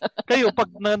ibubulsa na. Kayo, pag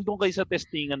nandun kayo sa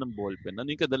testingan ng ballpen, ano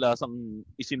yung kadalasang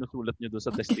isinusulat nyo doon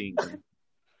sa testingan?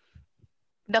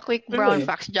 The quick brown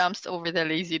fox jumps over the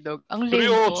lazy dog. Ang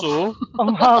lento.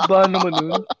 Ang haba naman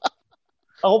nun.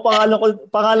 Ako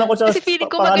pangalan ko sa kasi feeling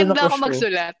ko maganda ako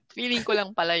magsulat. Feeling ko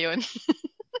lang pala yun.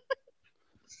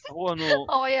 Ako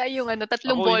o kaya yung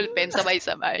tatlong ballpen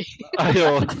sabay-sabay.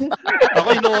 Ayun. Ako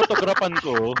ino-autograpan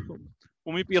ko.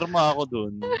 Pumipirma ako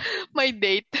dun. May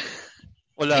date.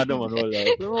 Wala naman.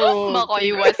 So,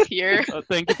 Makoy was here.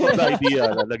 Thank you for the idea.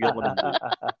 Lalagyan ko lang.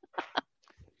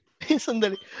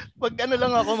 Sandali. Pag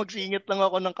lang ako, magsingit lang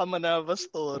ako ng Kamanava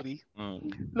story.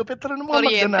 Lupit rin mga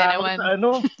magdanakaw sa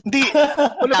Hindi.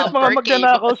 Malupit mga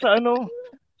magdanakaw sa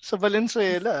sa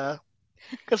Valenzuela.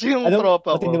 Kasi yung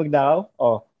tropa ko. Matindi magdakaw?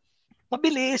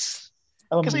 Mabilis.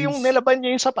 Kasi yung nilaban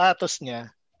niya yung sapatos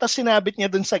niya, tapos sinabit niya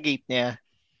dun sa gate niya.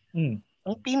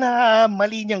 Ang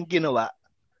pinakamali niyang ginawa,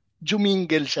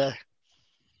 jumingle siya.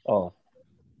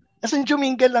 As in,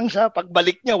 jumingle lang siya.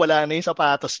 Pagbalik niya, wala na yung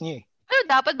sapatos niya. Ano,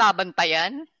 dapat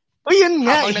babantayan? O yun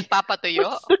nga. Habang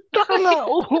nagpapatuyo? Nagtaka nga,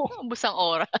 Busang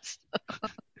oras.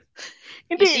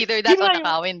 Hindi. It's either that o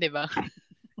nakawin, di ba?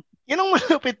 Yan ang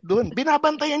malupit dun.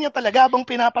 Binabantayan niya talaga habang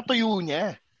pinapatuyo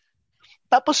niya.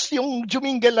 Tapos yung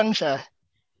jumingle lang siya,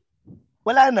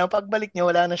 Wala na. Pagbalik niya,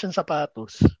 wala na siyang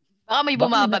sapatos. Baka may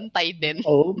bumabantay din.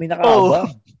 Oo, may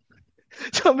nakaabang.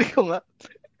 Sabi ko nga,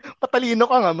 matalino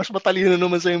ka nga. Mas matalino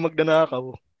naman sa'yo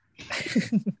magnanakaw.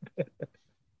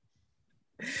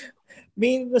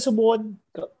 May nasubukan,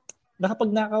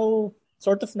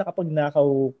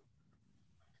 nakapagnakaw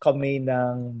kami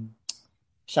ng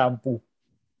shampoo.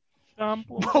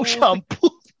 Shampoo?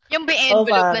 Yung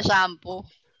envelope na shampoo.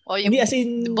 O yung hindi, as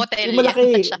in, botelya. Yung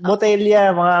malaki,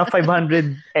 botelya, mga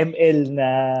 500 ml na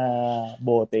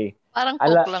bote. Parang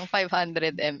Coke lang,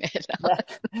 500 ml.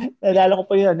 Nalala ko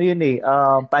pa yun,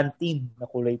 Pantene na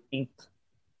kulay pink.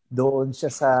 Doon siya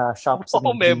sa shop sa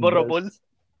memorable.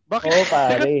 Bakit? Oo,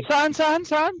 pare. Saan?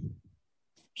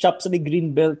 Shop sa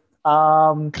Greenbelt.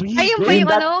 Ayun ba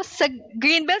yung sa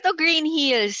Greenbelt o Green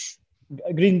Hills?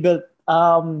 Greenbelt.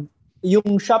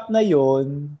 Yung shop na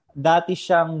yun, dati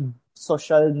siyang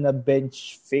social na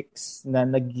bench fix na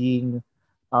naging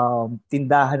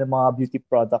tindahan ng mga beauty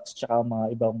products tsaka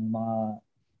mga ibang mga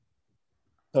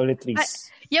toiletries.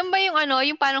 Yan ba yung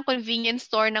yung parang convenience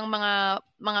store ng mga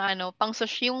pang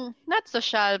yung not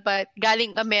social but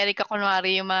galing America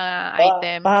kunwari yung mga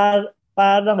item.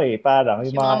 Parang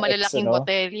yung mga malalaking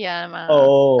botelya.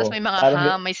 Oo. Tapos may mga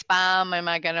may spam, may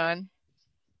mga ganon.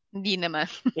 Hindi naman.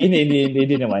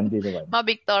 Hindi naman. Mga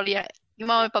Victoria,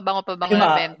 yung mga may pabango-pabango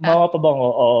na benta. Mga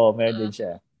pabango, oo, meron din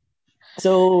siya.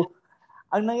 So,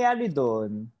 ang nangyari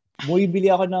doon, bumibili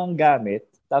ako ng gamit,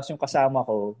 tapos yung kasama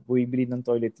ko, bumibili ng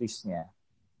toiletries niya.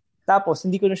 Tapos,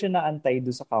 hindi ko na siya naantay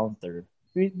doon sa counter.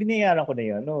 Binayaran ko na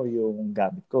yun, yung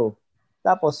gamit ko.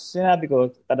 Tapos, sinabi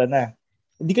ko, tara na.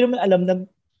 Hindi ko naman alam na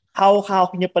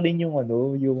hawak niya pa rin yung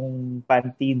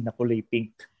Pantene na kulay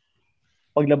pink.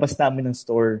 Paglabas namin ng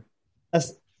store.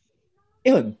 Tapos,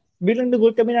 yun, bilang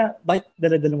nagul kami na, bakit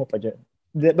dala-dala mo pa dyan?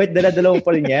 Bakit dala-dala mo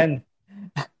pa rin yan?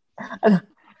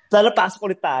 Sana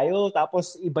pasok ulit tayo,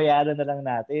 tapos ibayaran na lang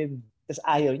natin. Tapos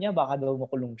ayaw niya, baka daw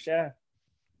makulong siya.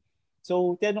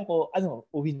 So, tinanong ko,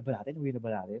 uwi na ba natin?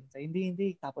 So,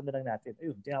 hindi, tapon na lang natin.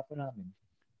 Ayun, tinapon namin.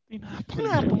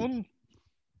 Tinapon?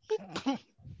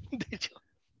 Hindi, joke.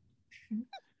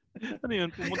 Ano yun?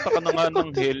 Pupunta ka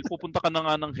na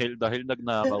nga ng hell dahil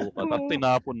nagnakaw ka. At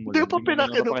tinapon mo. Hindi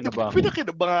pa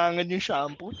pinakinabangan yung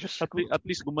shampoo. At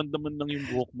least gumanda man lang yung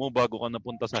buhok mo bago ka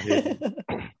napunta sa hell.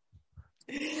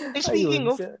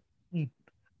 Speaking of,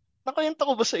 nakayanta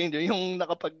ko ba sa inyo yung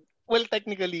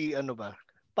technically,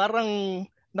 parang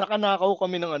nakanakaw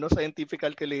kami ng scientific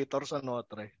calculator sa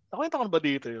Notre. Nakayanta ko ba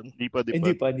dito yun? Di pa.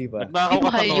 Hindi pa. Nagnakaw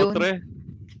ka sa Notre?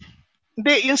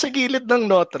 Hindi, yung sa gilid ng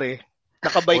Notre.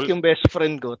 Nakabike yung best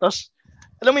friend ko. Tapos,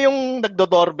 alam mo yung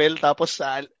nagdo-doorbell tapos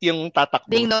yung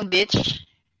tatakbo. Ding Dong Bitch?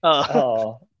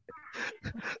 Oo.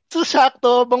 So,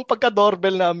 sakto, bang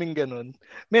pagka-doorbell namin ganun,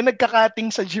 may nagkakating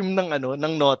sa gym ng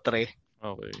Notre.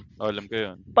 Okay. Alam ko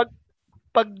yun.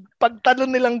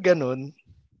 Pagtalon nilang ganun,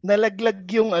 nalaglag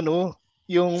yung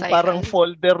yung parang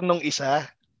folder nung isa.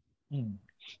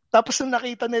 Tapos nung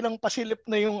nakita nilang pasilip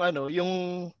na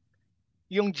yung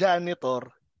janitor,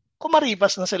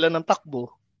 kumaripas na sila ng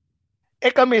takbo.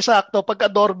 Kami, sakto,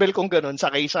 pagka-doorbell kong ganun,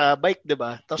 sakay sa bike,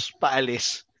 diba? Tapos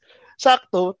paalis.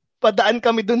 Sakto, padaan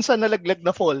kami dun sa nalaglag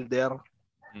na folder.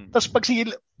 Tapos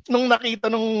nung nakita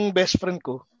nung best friend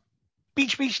ko,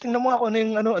 page, tingnan mo ako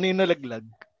ano yung nalaglag.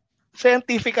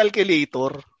 Scientific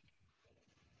calculator.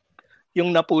 Yung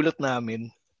napulot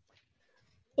namin.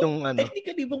 Yung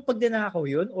Technically bang pagnanakaw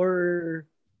yun? Or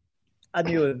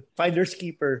yun? Finders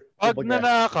keeper? Pag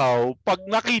nanakaw, pag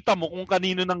nakita mo kung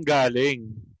kanino nang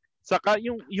galing. Saka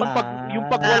yung pag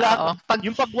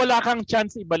wala kang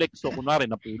chance ibalik. So kunwari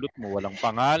napulot mo, walang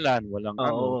pangalan, walang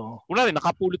kunwari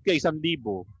nakapulot ka 1,000.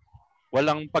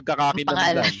 Walang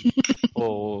pagkakakilanlan.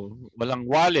 Walang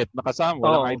wallet nakasama,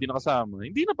 walang ID nakasama.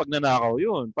 Hindi na pagnanakaw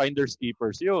yun. Finders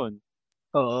keepers yun.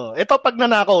 Oo. Ito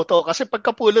pagnanakaw to kasi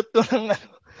pagkapulot to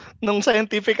ng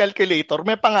scientific calculator,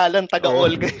 may pangalan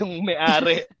taga-Olga yung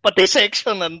may-ari. Pati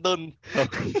section nandun.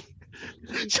 Okay.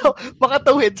 So,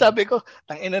 makatawid, sabi ko,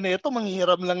 tangina na ito,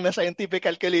 manghiram lang na scientific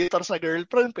calculator sa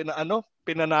girlfriend,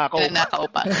 pinanakaw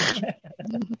pa.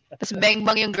 Tapos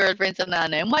bang-bang yung girlfriend sa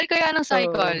nanay. Mahal kaya ng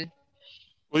cycle.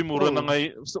 Uy, mura na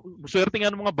ngayon. Swerte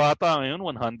nga ng mga bata ngayon,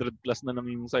 100 plus na lang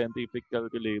yung scientific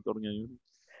calculator ngayon.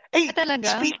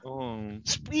 Talaga?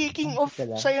 Speaking of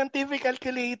scientific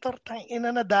calculator,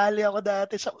 tangina nadali ako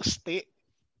dati sa usti.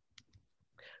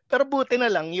 Pero buti na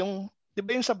lang yung, di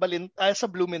ba yung sa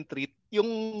Blumentritt,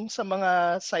 yung sa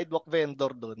mga sidewalk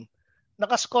vendor doon,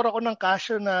 nakascore ako ng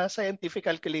casio na scientific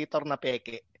calculator na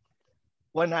peke.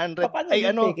 100. Paano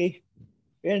yung peke?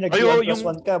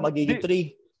 Nag-1+1 ka, magiging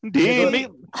 3. Hindi,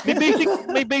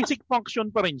 may basic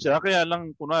function pa rin siya. Kaya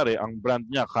lang, kunwari, ang brand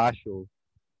niya, Casio.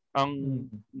 Ang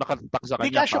nakatak sa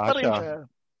kanya, Casio pa rin siya.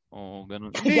 Oo, ganun.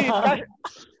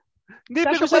 Hindi,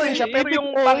 Casio pa rin siya, pero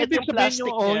yung pangit yung plastic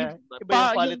niya. Iba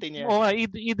yung quality niya.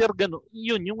 Either ganun.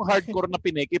 Yun, yung hardcore na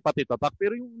pineke, pati tatak.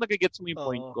 Pero yung nagigets mo yung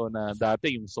point ko na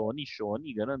dati, yung Sony,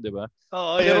 ganun, di ba?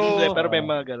 Oo, pero may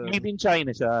mga ganun. Made in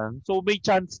China siya. So, may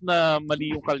chance na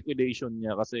mali yung calculation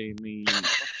niya kasi may...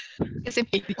 Kasi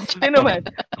may naman.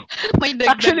 May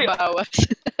dagdag bawas.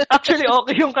 Actually,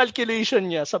 okay yung calculation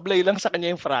niya. Sablay lang sa kanya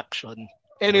yung fraction.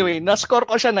 Anyway, na-score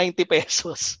ko siya 90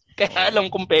 pesos. Kaya alam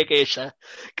kong peke siya.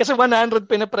 Kasi 100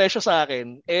 pinapresyo sa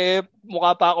akin.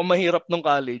 Mukha pa ako mahirap nung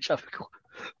college. Sabi ko,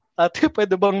 ate,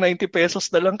 pwede bang 90 pesos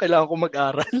na lang? Kailangan ko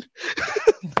mag-aral.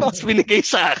 Tapos binigay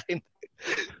sa akin.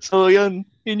 So, yun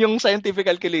yung scientific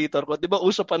calculator ko. Di ba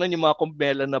uso pa nun yung mga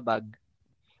kumbela na bag?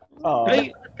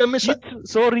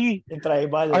 Sorry.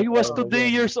 Tribal. I was 2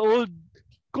 years old.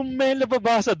 Kung may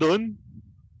nababasa doon?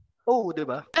 Oo, di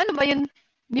ba? Ano ba yun?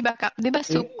 Di ba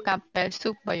soup campbell?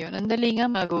 Soup ba yun? Ang dali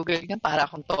nga mag-google ka para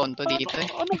akong tonto dito.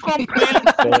 Anong campbell?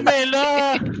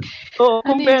 Kumbela! Oo,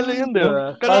 kumbela yun, di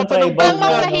ba? Ang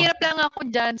mahirap lang ako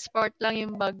dyan. Sport lang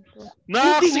yung bag ko.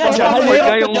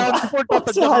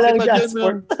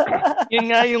 Yun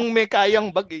nga yung may kayang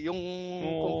bag eh. Yung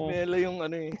kumbela yung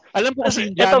ano eh. Alam ko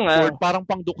kasi yung Jansport, parang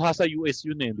pangdukha sa US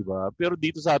yun eh, di ba? Pero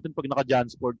dito sa atin, pag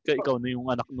naka-Jansport ka, ikaw na yung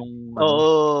anak nung...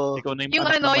 Oo. Ikaw na yung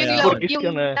ano,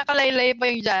 yung nakalaylay pa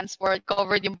yung Jansport,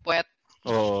 covered yung puwet.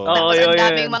 Oo. Ang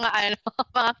daming mga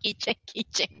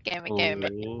kitchen, keme.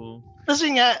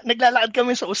 Kasi nga, naglalakad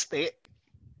kami sa Uste.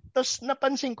 Tapos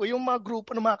napansin ko, yung mga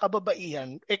grupo ng mga kababaihan,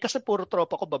 kasi puro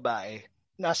tropa ko babae.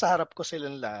 Nasa harap ko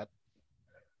silang lahat.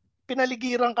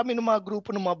 Pinaligiran kami ng mga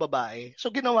grupo ng mga babae. So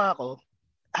ginawa ko,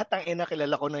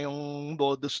 kilala ko na yung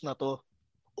bodus na to.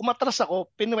 Umatras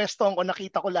ako, pinwestohan ko,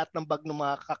 nakita ko lahat ng bag ng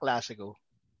mga kaklase ko.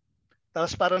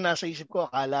 Tapos parang nasa isip ko,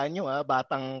 akala nyo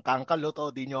batang kangkalo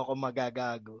to, di nyo ako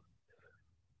magagago.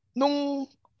 Nung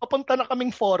papunta na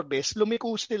kaming Forbes, lumiko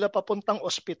sila papuntang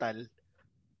ospital.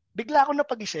 Bigla ako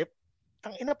napag-isip,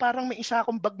 tangina parang may isa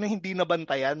akong bag na hindi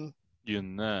nabantayan.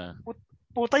 Yun na.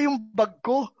 Puta yung bag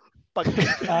ko.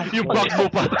 Yung bag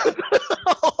mo pa.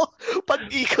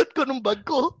 Pag-ikot ko ng bag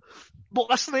ko,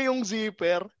 bukas na yung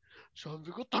zipper.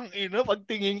 Sabi ko, tangina,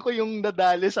 pagtingin ko yung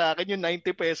nadali sa akin, yung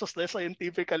 90 pesos na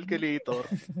scientific calculator.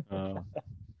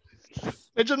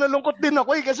 Medyo nalungkot din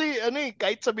ako kasi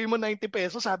kahit sabi mo 90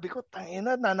 pesos, sabi ko,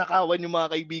 tangina, nanakawan yung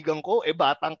mga kaibigan ko,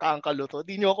 batang kangkalo to,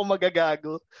 di nyo ako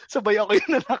magagago. Sabay ako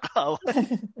yung nanakawan.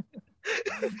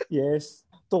 Yes,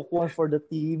 took one for the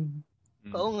team.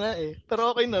 Oo nga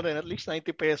pero okay na rin, at least 90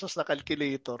 pesos na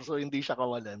calculator, so hindi siya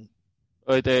kawalan.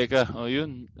 Oy, teka,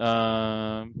 yun.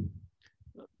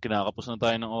 Kinakapos na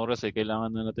tayo ng oras kailangan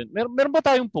na natin. Meron ba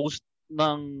tayong post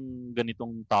ng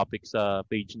ganitong topic sa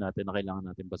page natin na kailangan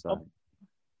natin basahin?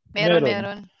 Meron.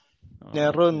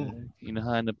 Meron.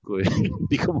 Hinahanap ko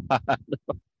Hindi ko mahanap.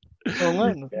 Oo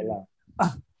nga.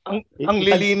 Ang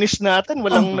lilinis natin,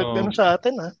 walang nagano sa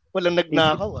atin Walang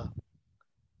nagnakaw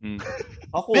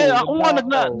Ako nga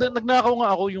nagnakaw nga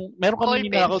ako yung meron kami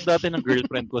ninakaw dati ng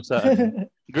girlfriend ko sa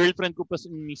girlfriend ko pa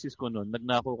si misis ko noon.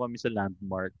 Nagnakaw kami sa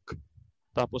Landmark.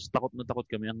 Tapos takot na takot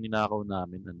kami ang ninakaw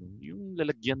namin yung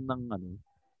lalagyan ng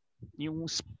yung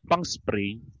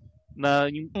pang-spray na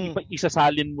yung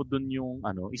isasalin mo dun yung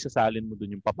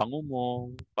papango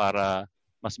mo para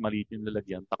mas maliit yung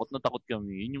lalagyan. Takot na takot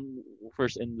kami. Yun yung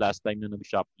first and last time na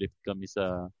nag-shoplift kami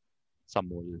sa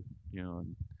mall.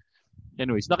 Yun.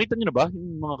 Anyways, nakita niyo na ba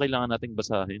yung mga kailangan nating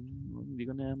basahin? Hindi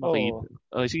ko na makita.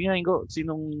 Sige nga, Ingo.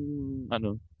 Sinong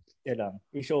Yan lang.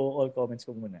 I-show all comments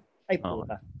ko muna. Ay,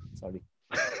 puta. Sorry.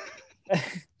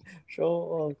 Show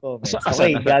all comments.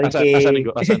 Okay, galing kay...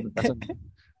 Asan?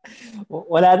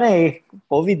 Wala na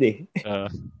COVID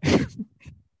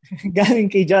Galing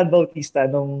kay John Bautista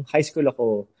nung high school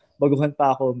ako, baguhan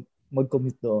pa ako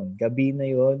mag-commute doon. Gabi na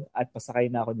yon at pasakay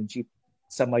na ako ng jeep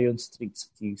sa Mayon Street sa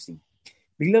QC.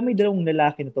 Bigla may dalawang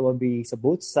lalaki na tumabi sa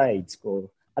both sides ko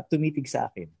at tumitig sa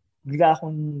akin. Bigla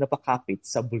akong napakapit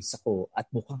sa bulsa ko at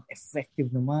mukhang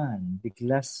effective naman.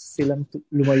 Bigla silang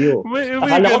lumayo.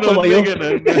 Akala ko tumayo.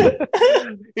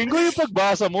 Ingo yung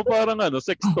pagbasa mo parang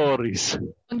sex stories.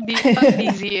 Hindi pang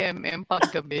DZMM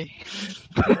paggabi.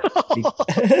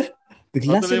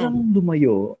 Bigla silang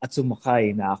lumayo at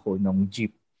sumakay na ako ng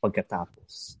jeep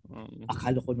pagkatapos.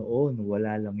 Akala ko noon,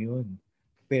 wala lang yun.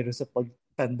 Pero sa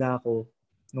pagtanda ko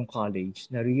nung college,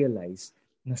 na-realize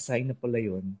na sign na pala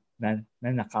yun na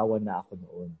nanakawan na ako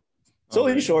noon. So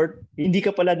in short, hindi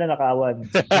ka pala nanakawan,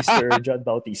 Mr. John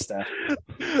Bautista.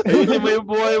 Ayun mo yung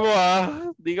buhay mo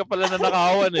Di ka pala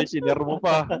nanakawan eh. Sinare mo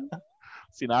pa.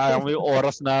 Sinayang mo yung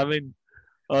oras namin.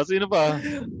 Sino pa?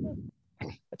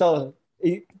 Ito,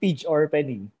 Peach or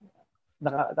Penny.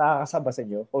 Nakakasama sa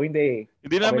inyo? O hindi?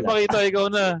 Hindi namin makita. Ikaw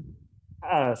na.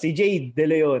 Si Jade De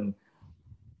Leon.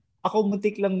 Ako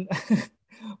muntik lang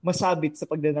masabit sa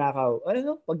pagnanakaw.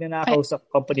 Pagnanakaw sa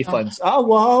company funds.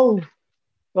 Wow!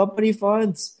 Company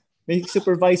funds. May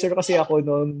supervisor kasi ako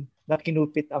noon na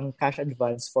kinupit ang cash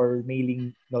advance for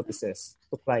mailing notices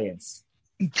to clients.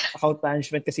 Account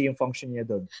management kasi yung function niya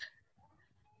doon.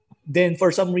 Then, for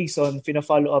some reason,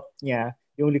 pina-follow up niya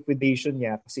yung liquidation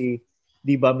niya kasi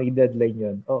di ba may deadline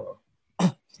yun? Oo.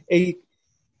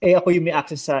 Ako yung may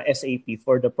access sa SAP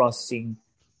for the processing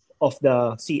of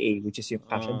the CA, which is yung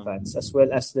cash advance, as well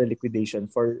as the liquidation.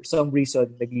 For some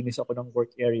reason, naglinis ako ng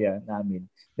work area namin.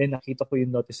 Then, nakita ko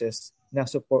yung notices na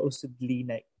supposedly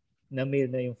na mail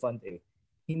na yung fund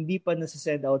Hindi pa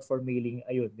nasa-send out for mailing,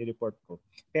 ayun, ni-report ko.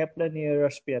 Kaya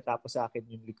rush pinatapos sa akin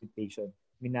yung liquidation.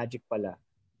 Minagic pala.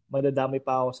 Madadamay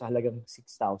pa ako sa halagang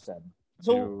 6,000.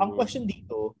 So, ang question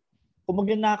dito, kung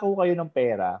magnanakaw kayo ng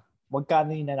pera,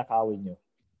 magkano yung nanakawin nyo?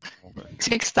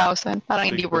 6,000. Parang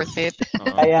hindi worth it.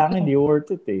 Kaya hindi worth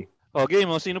it Okay,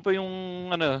 sino pa yung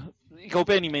ikaw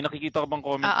Penny, may nakikita ka bang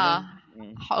comment?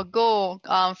 I'll go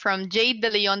from Jade De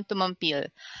Leon to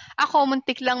Mampil. Ako,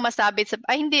 muntik lang masabit sa...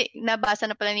 hindi, nabasa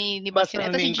na pala ni Boss.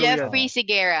 Ito si Jeffrey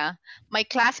Sigera. May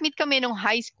classmate kami nung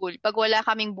high school. Pag wala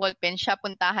kaming ballpen, siya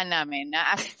puntahan namin.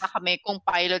 Naask na kami kung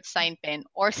pilot sign pen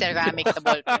or ceramic na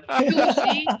ballpen.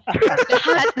 Susi,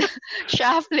 lahat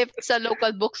shoplift sa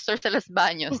local bookstore sa Las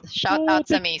Baños. Shout out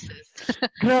sa Macy's.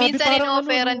 Minsan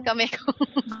in-offeran kami kung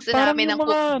gusto namin ng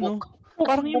cookbook.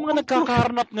 Parang yung mga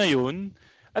nagkakaharnap ngayon,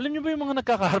 alam niyo ba yung mga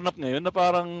nagkakaharnap ngayon na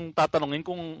parang tatanungin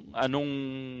kung anong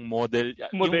modelo?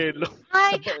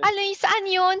 Saan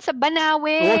yun? Sa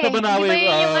Banawe. Oo, sa Banawe.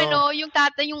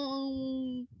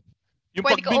 Yung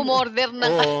pwede ka umorder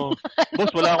ng...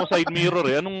 Boss, wala akong side mirror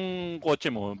Anong kotse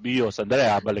mo? Bios. Sandali,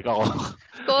 balik ako.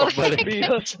 Correct.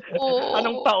 Bios.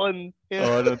 Anong taon?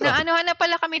 Na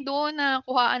pala kami doon,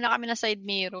 kuhaan na kami ng side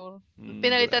mirror.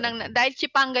 Pinalitan dahil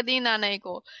Chipanga din nanay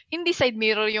ko, hindi side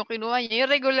mirror yung kinuha niya.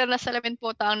 Yung regular na salamin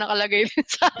po ang nakalagay din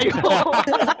sa akin.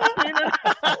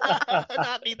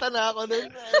 Nakita na ako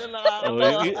nun.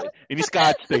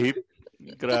 Ini-scotch tape.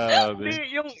 Grabe.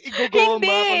 Hindi, yung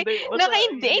igugoma.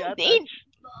 Hindi.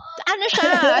 Ano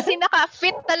siya? Kasi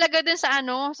naka-fit talaga dun sa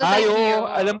side mirror.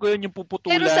 Alam ko yun yung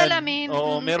puputulan. Pero salamin.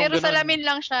 Pero ganun. Salamin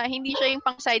lang siya. Hindi siya yung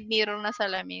pang side mirror na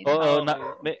salamin. Oo,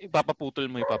 ipapaputol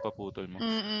mo.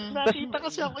 Nakita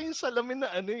kasi ako yung salamin na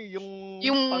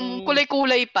yung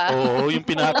kulay-kulay pa. Oo, yung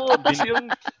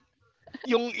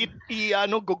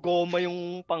gugoma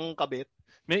yung pangkabit.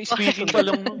 May speaking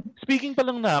pa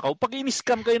lang nakaw, pag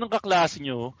in-scam kayo ng kaklase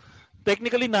nyo,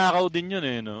 technically nakaw din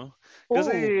yun no?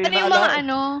 Kasi yung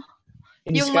mga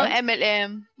yung mga MLM,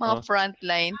 mga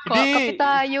frontline, kape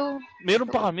tayo.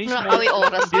 Meron pa kami.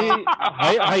 Oras.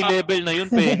 High level na yun,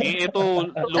 Penny.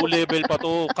 Ito, low level pa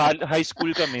to. High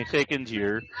school kami, second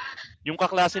year. Yung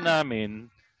kaklase namin,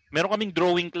 meron kaming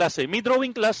drawing class May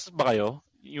drawing class ba kayo?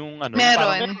 Yung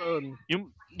meron.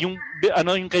 Yung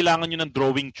kailangan nyo ng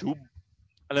drawing tube.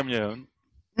 Alam niyo yun?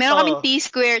 Meron kaming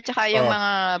T-square tsaka yung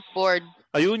mga board.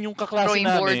 Ayun, yung kaklase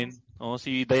namin.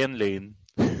 Si Diane Lane.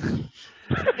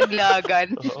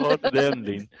 Naglagan. Diane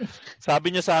Lane.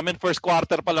 Sabi niya sa amin, first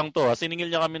quarter pa lang to.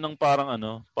 Siningil niya kami ng parang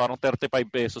 35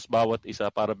 pesos bawat isa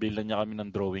para bilhan niya kami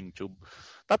ng drawing tube.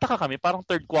 Tataka kami, parang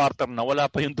third quarter na, wala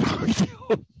pa yung drawing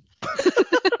tube.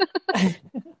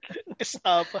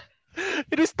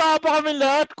 Inistapa kami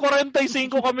lahat.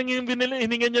 45 kami yung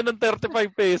hiningan niya ng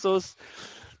 35 pesos.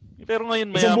 Pero ngayon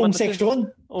mayaman na section?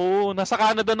 Oo, nasa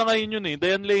Canada na ngayon yun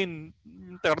Diane Lane,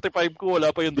 35 ko,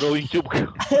 wala pa yung drawing tube ko.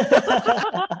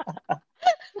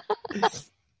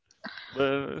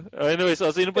 Anyway,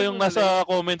 sino pa yung nasa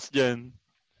comments dyan?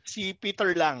 Si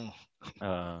Peter lang.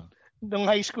 Nung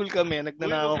high school kami,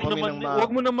 nagnanakaw kami ng mga...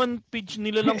 Huwag mo naman page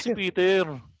nila lang si Peter.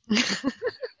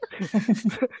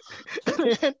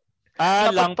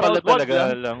 Lang pala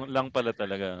talaga. Lang pala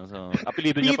talaga. So,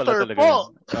 apelido niya pala talaga. Peter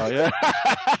po! Yeah.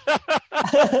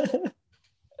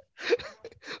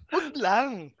 Huwag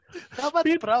lang.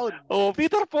 Dapat proud.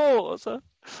 Peter po.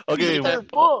 Okay. Peter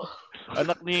po.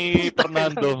 Anak ni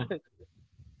Fernando.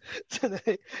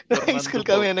 Nung high school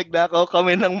kami, nagnakaw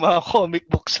kami ng mga comic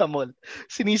book sa mall.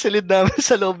 Sinisilid namin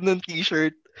sa loob ng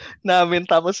t-shirt namin,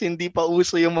 tapos hindi pa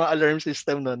uso yung mga alarm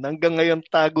system nun. Hanggang ngayon,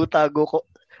 tago-tago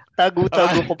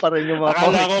ko pa rin yung mga comic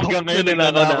book. Akala ko hanggang ngayon,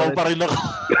 nanakaw pa rin ako.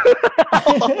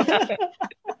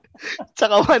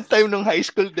 Tsaka one time nung high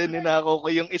school din, ninakaw ko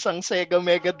yung isang Sega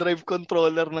Mega Drive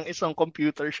controller ng isang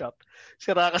computer shop.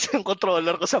 Sira kasi yung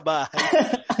controller ko sa bahay.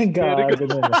 Ang gago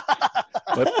na.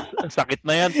 Sakit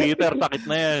na yan, Peter. Sakit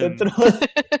na yan.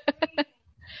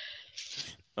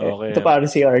 Okay. Ito parang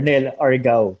si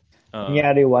Argao.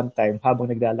 Nangyari one time, habang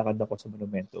naglalakad ako sa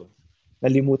monumento,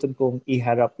 nalimutan kong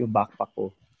iharap yung backpack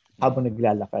ko habang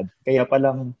naglalakad. Kaya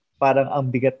parang ang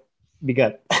bigat.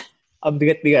 Ang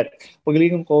bigat-bigat.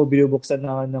 Paglingon ko, binubuksan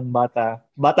na ng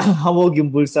batang hamog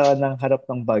yung bulsa ng harap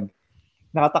ng bag.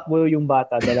 Nakatakbo yung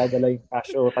bata, dala-dala yung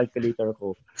Casio calculator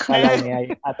ko. Kala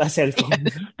niya ata cellphone.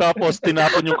 Tapos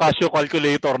tinapon yung Casio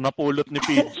calculator na pulot ni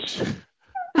Peach.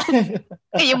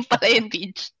 Yung pala yung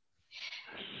Peach.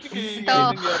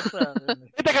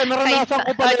 Teka, naranasan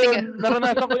ko pala yun.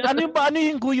 Ano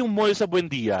yung guyong mall sa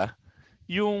Buendia?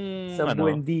 Yung sa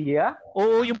Buendia?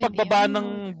 Oo, yung pagbaba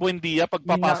ng Buendia,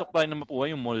 pagpapasok tayo ng Mapua,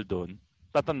 yung mall doon.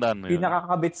 Tatandaan mo yun. Yung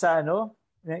nakakabit sa ano?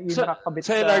 Yung nakakabit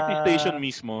sa LRT station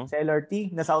mismo. Sa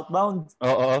LRT, na southbound.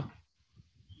 Oo.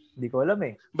 Hindi ko alam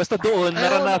eh. Basta doon,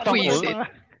 naranasan ko.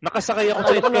 Nakasakay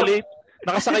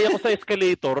ako sa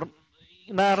escalator.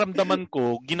 Naramdaman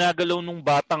ko, ginagalaw nung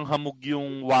batang hamog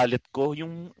yung wallet ko.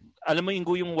 Alam mo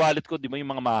yung wallet ko, di ba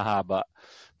yung mga mahaba?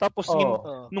 Tapos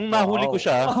nung nahuli ko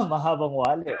siya, mahabang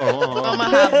wallet.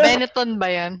 Benetton ba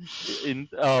yan?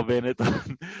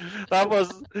 Benetton. Tapos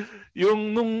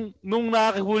nung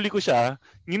nakahuli ko siya,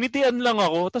 nginitian lang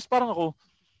ako, tapos parang ako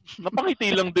napangiti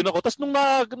lang din ako. Tapos nung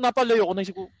napalayo ko,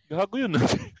 naisip ko, gago yun.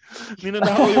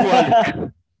 Ninanakaw yung wallet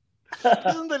ko.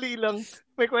 Sandali lang.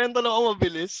 May kwento lang ako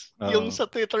mabilis. Yung sa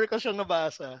Twitter ko siya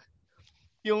nabasa.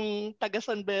 Yung taga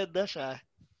San Beda siya.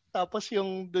 Tapos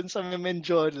yung dun sa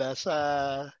Menjola, sa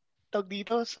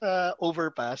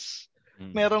overpass,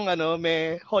 merong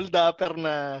may hold-upper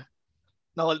na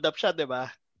hold up siya, di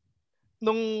ba?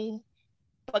 Nung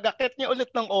pag-akit niya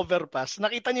ulit ng overpass,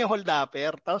 nakita niya yung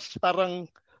hold-upper, tapos parang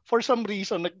for some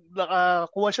reason,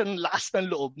 nakakuha siya ng lakas ng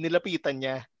loob, nilapitan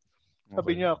niya.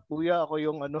 Sabi niya, kuya, ako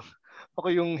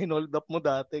yung hinold up mo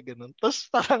dati, ganun. Tapos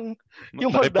parang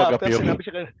yung hold-upper, sinabi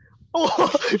siya,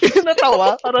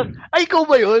 natawa. Parang, ay, ikaw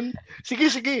ba yun? Sige.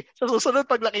 Sa susunod,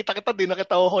 pag nakita kita, di na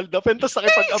kita hold up. Tapos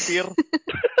nakipag-appear.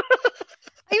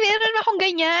 Ay, meron akong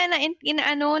ganyan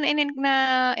na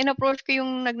in-approach ko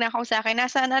yung nagnakaw sa akin.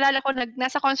 Naalala ko,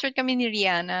 nasa concert kami ni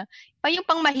Rihanna. Yung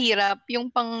pang mahirap, yung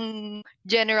pang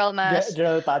general mass.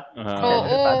 General pat.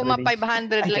 Oo, mga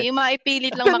 500 lang. Yung mga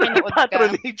ipilit lang makinood ka.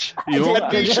 Patronage. Yung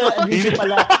admission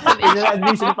pala.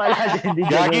 Admission pala.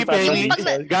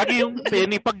 Gagi yung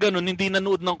Penny, pag ganun, hindi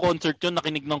nanood ng concert yun,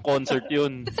 nakinig ng concert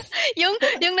yun.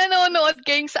 yung nanonood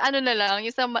kayong sa ano na lang,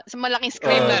 yung sa malaking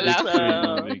screen na lang.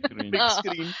 Big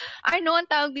screen. Ang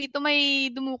tawag dito,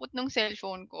 may dumukot ng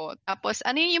cellphone ko. Tapos,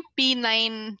 ano yung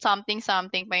P9 something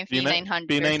pa yung P900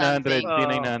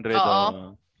 P900.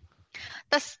 Oo.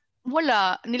 Tapos,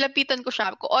 wala. Nilapitan ko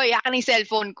siya. Oy, akin yung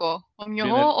cellphone ko.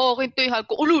 Okay to yung hal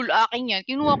ko. Ulul, akin yan.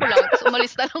 Kinuha ko lang. Tapos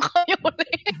umalis na lang kayo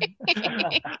ulit.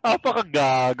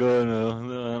 Apakagago, no?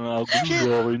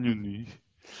 Akin yun eh.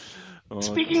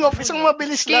 Speaking of, isang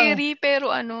mabilis lang. Scary,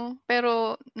 pero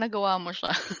nagawa mo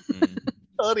siya.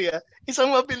 Sorry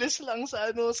Isang mabilis lang sa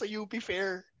UP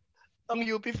Fair. Ang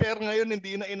UP Fair ngayon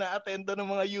hindi na ina-attenda ng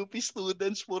mga UP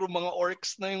students, puro mga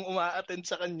orcs na yung uma-attend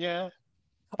sa kanya.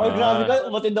 Grabe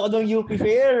ka, umattend ako ng UP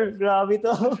Fair. Grabe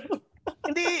to.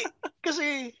 Hindi,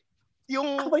 kasi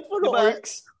yung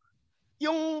orcs.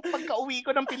 Yung pagka-uwi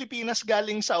ko ng Pilipinas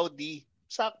galing Saudi,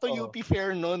 sakto UP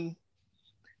Fair nun.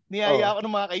 Niyaya ako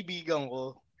ng mga kaibigan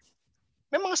ko.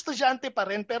 May mga estudyante pa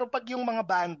rin, pero pag yung mga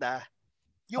banda,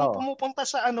 yung pumupunta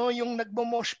sa yung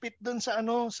nagmo-mosh pit doon sa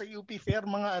sa UP Fair,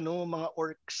 mga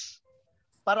orcs.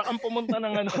 Parang ang pumunta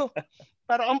ng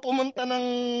parang ang pumunta ng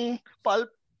pulp.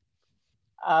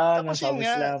 Tapos ng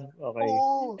Islam. Okay.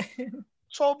 Oo.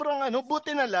 Sobrang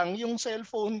buti na lang yung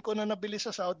cellphone ko na nabili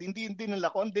sa Saudi, hindi dinala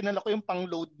ko yung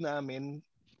pang-load namin.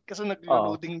 Kasi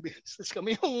nag-loading business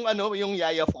kami, yung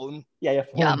Yaya phone.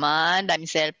 Yaman,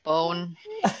 daming cellphone.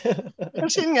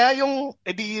 Kasi nga,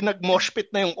 nag-mosh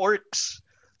pit na yung orcs.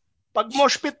 Pag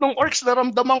mosh pit ng orcs,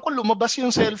 naramdaman ko, lumabas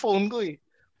yung cellphone ko eh.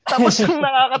 Tapos yung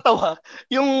nakakatawa,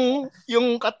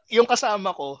 yung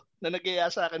kasama ko, na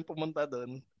nag-iya sa akin pumunta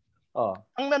doon,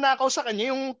 ang nanakaw sa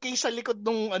kanya, yung case sa likod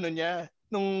nung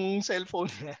nung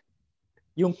cellphone niya.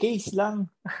 Yung case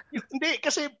lang? Hindi,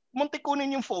 kasi muntik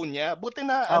kunin yung phone niya. Buti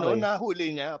na,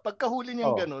 nahuli niya. Pagkahuli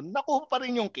niya ganun, nakuha pa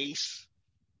rin yung case.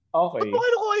 Okay. Pag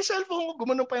nakuha yung cellphone ko,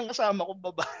 gumanon pa yung kasama ko,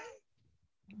 babae.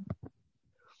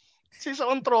 Si sa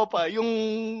tropa,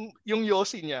 yung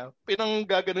Yossi niya,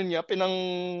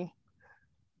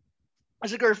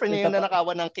 kasi girlfriend niya yung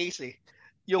nanakawan ng case eh.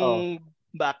 yung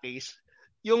back case.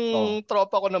 Yung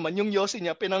tropa ko naman, yung Yossi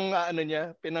niya,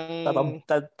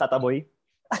 tataboy?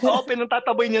 Oo,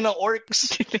 pinantataboy niya ng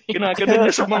orcs. Ginagano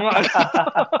niya sa mga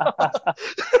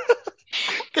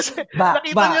Kasi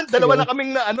nakita niyo,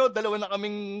 dalawa na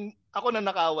kaming ako na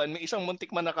nakawan, may isang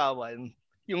muntik manakawan.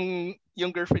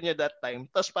 Yung girlfriend niya that time.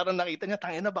 Tapos parang nakita niya,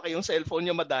 tangina baka yung cellphone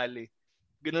niya madali.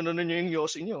 Ginanon niya yung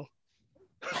Yossi niyo.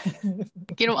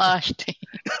 Kinuashte.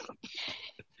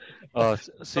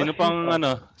 Sino pang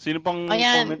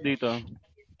comment dito?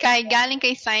 Galing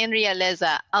kay Cyan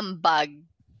Realeza, ambag.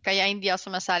 Kaya hindi ako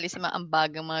sumasali sa mga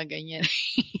ambag ng mga ganyan.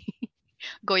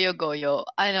 Goyo-goyo.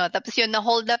 Tapos yun,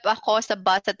 na-hold up ako sa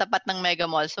bus sa tapat ng Mega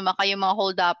Mall. Sumakay yung mga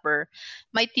hold-upper.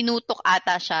 May tinutok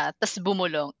ata siya, tapos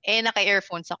bumulong.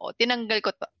 Naka-earphones ako. Tinanggal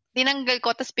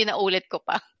ko, tapos pinaulit ko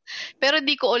pa. Pero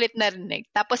di ko ulit narinig.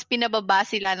 Tapos pinababa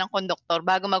sila ng konduktor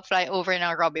bago mag-flyover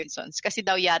ng Robinsons. Kasi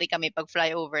daw yari kami pag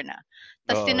flyover na.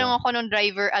 Tapos tinanong ako ng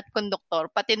driver at konduktor,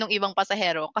 pati nung ibang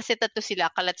pasahero, kasi tatlo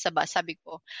sila kalat sa bus. Sabi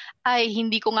ko,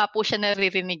 hindi ko nga po siya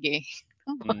naririnig eh.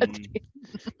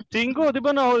 Tingo, di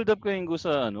ba na-hold up ka Ingo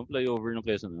sa flyover ng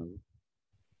Quezon?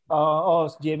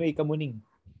 Sa GMA Kamuning.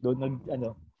 Doon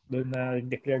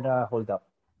nag-declare na hold up.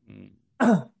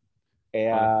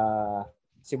 Kaya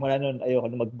simula noon ayoko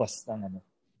na mag-bus ng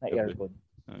aircon.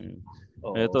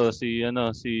 Ito si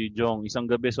Jong, isang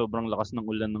gabi sobrang lakas ng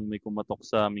ulan nang may kumatok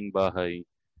sa aming bahay.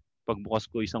 Pagbukas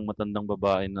ko, isang matandang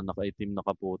babae na nakaitim na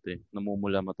kapote,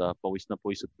 namumula mata, pawis na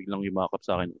pawis at biglang yumakap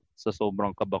sa akin. Sa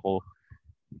sobrang kaba ko,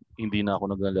 hindi na ako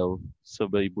nagalaw.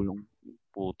 Sabay bulong,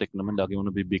 putek naman, lagi mo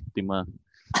nabibiktima.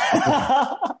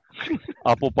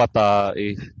 Apo pata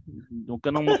eh. Huwag ka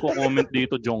nang magko-comment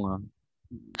dito, Jong ha.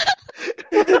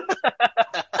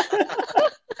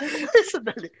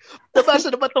 Sandali.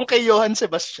 Nabasa na ba itong kay Johan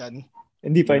Sebastian?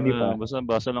 Hindi pa.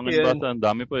 Basa lang yung bata. Ang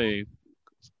dami pa eh.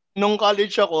 Nung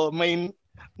college ako, may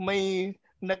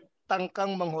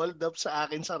nagtangkang mang-hold up sa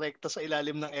akin sa rekta sa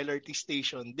ilalim ng LRT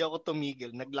station. Di ako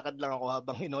tumigil. Naglakad lang ako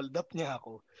habang hinold up niya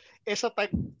ako. Sa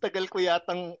tagal ko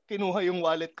yatang kinuha yung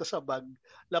wallet ko sa bag,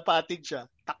 lapatid siya,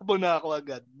 takbo na ako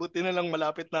agad. Buti na lang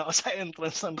malapit na ako sa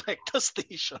entrance ng rekta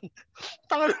station.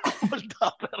 Tangal ko hold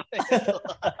upper na ito.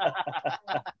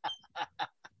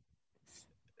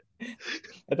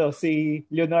 Ito, si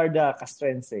Leonarda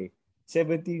Castrense.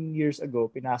 17 years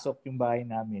ago, pinasok yung bahay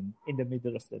namin in the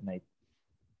middle of the night.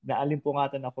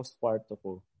 Naalimpungatan ako sa kwarto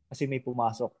ko kasi may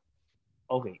pumasok.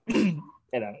 Okay.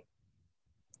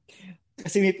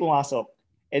 Kasi may pumasok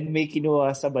and may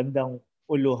kinuha sa bandang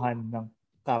uluhan ng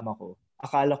kama ko.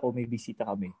 Akala ko may bisita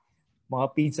kami. Mga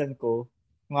pinsan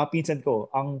ko,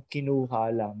 ang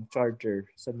kinuha lang charger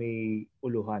sa may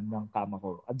uluhan ng kama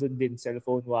ko. Andun din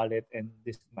cellphone, wallet, and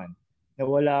Discman.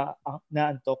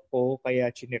 Naantok ko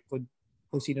kaya chinek ko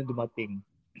kung sino dumating.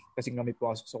 Kasi nga may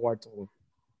pumasok sa kwarto ko.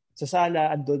 Sa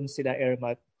sala, andun sila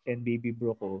Ermat and baby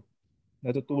bro ko.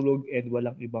 Natutulog and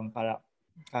walang ibang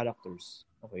characters.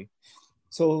 Okay.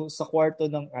 So, sa kwarto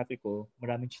ng ate ko,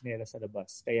 maraming tsinelas sa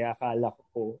labas. Kaya akala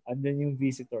ko, andun yung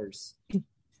visitors.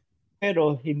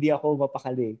 Pero, hindi ako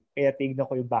mapakali. Kaya tingnan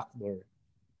ko yung back door.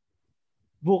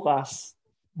 Bukas,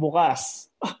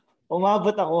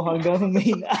 umabot ako hanggang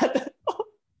main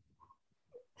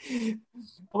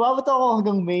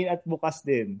at bukas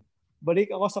din.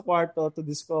 Balik ako sa kwarto to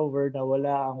discover na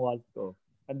wala ang wallet ko.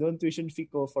 Andun tuition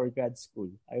fee ko for grad school.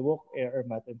 I woke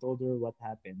Ermat and told her what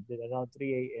happened. Then around 3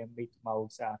 a.m. may tumawag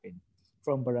sa akin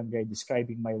from barangay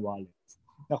describing my wallet.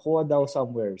 Nakuha daw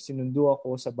somewhere. Sinundo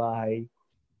ako sa bahay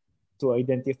to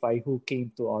identify who came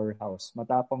to our house.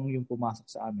 Matapang yung pumasok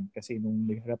sa amin kasi nung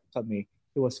nagharap kami,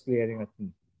 he was glaring at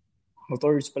me.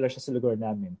 Notorious pala siya sa lugar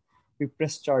namin. We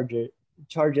pressed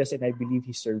charges and I believe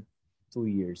he served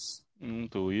 2 years. 2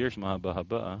 years,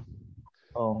 mahaba-haba ah.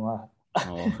 Oo nga.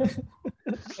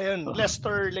 Ayun,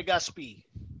 Lester Legaspi.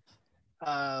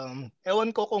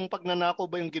 Ewan ko kung pagnanako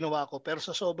ba yung ginawa ko, pero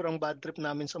sa sobrang bad trip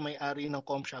namin sa may-ari ng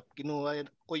com shop, kinuha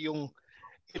ko yung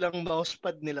ilang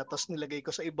mousepad nila tapos nilagay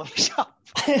ko sa ibang shop.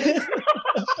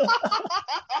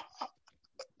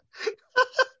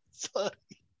 Sorry.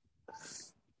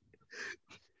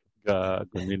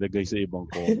 Gago, nilagay sa ibang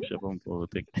com shop ang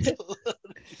putik.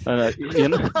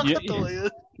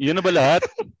 Yun na ba lahat?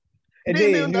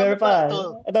 Hindi meron pa.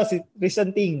 Ito, si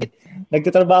Christian Ting.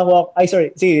 Nagtatrabaho ako. Ay,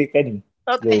 sorry. Si Kenny.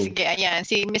 Okay, sige. Ayan.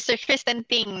 Si Mr. Christian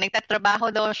Ting,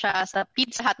 nagtatrabaho daw siya sa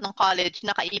Pizza Hut ng college.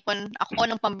 Nakaipon ako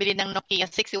ng pambili ng Nokia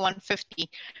 6150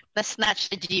 na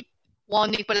snatch the jeep.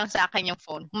 1 week pa lang sa akin yung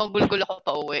phone. Magulgul ako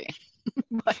pa uwi.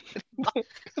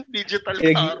 Digital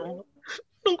caro.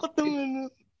 Lungkot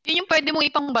naman. Yun yung pwede mong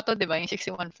ipang bato, di ba? Yung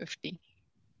 6150.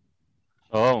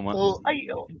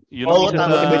 Yun ang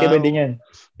isa Iba din yan.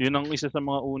 Yun ang isa sa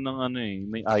mga unang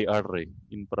may IR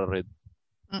infrared.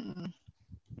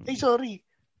 Ay, sorry.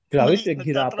 Grabe,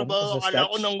 naghirapan mo sa stats.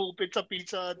 Akala ko nangupit sa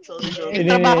pizza. Sorry.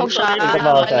 Trabaho siya.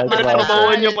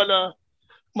 Trabaho niya pala.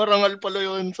 Marangal pala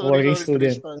yun. Sorry,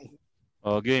 student.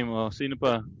 Game. Sino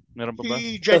pa? Meron pa ba?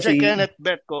 Si Jaja Kenneth,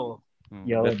 bet ko.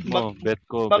 Bet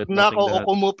ko. Pag nako o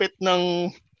kumupit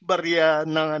ng barya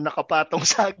na nakapatong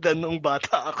sa hagdan nung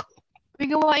bata ako.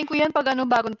 Gawain ko yan pag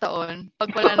bagong taon. Pag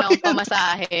wala na akong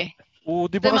pamasahe.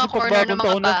 Di ba kasi pag bagong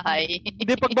taon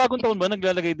Hindi, pag bagong taon ba,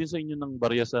 naglalagay din sa inyo ng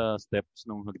barya sa steps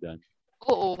ng hagdan?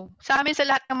 Oo. Sa amin sa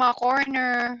lahat ng mga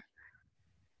corner,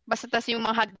 basta tas yung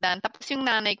mga hagdan. Tapos yung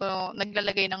nanay ko,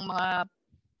 naglalagay ng mga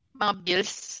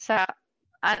bills sa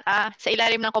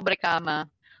ilalim ng kobrekama.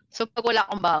 So pag wala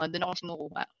akong baon, doon ako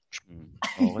sumukuha.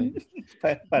 Okay.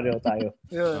 Pareho tayo.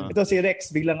 Ito si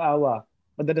Rex, biglang awa.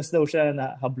 Madalas daw siya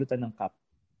na hablutan ng cup.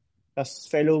 Tapos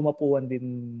fellow mapuan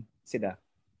din sila.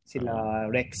 Sila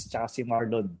Rex tsaka si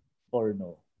Marlon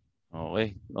Porno.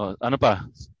 Okay. Ano pa?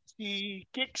 Si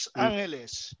Kix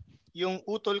Angeles. Yung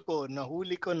utol ko,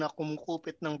 nahuli ko na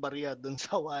kumukupit ng barya doon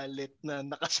sa wallet na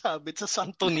nakasabit sa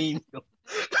Santo Niño.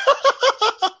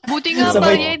 Buti nga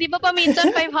barya, di ba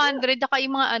paminsan 500 tsaka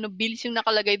yung mga bills yung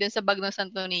nakalagay doon sa bag ng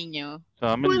Santo Niño?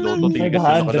 Sa amin, lotto ticket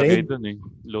yung nakalagay doon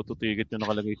Lotto ticket yung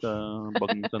nakalagay sa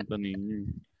bag ng Santo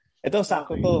Niño. Ito,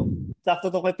 sakto to.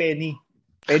 Sakto to kay Penny.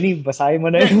 Penny, basahin mo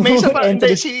na yun. May isa pa,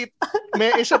 may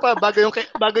isa pa, bago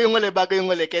yung uli,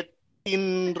 kay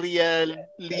Tin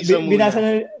Realism muna.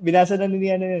 Binasa na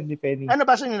ni Penny. Ano,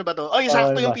 basa niyo na ba to?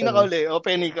 Sakto yung pinakauli.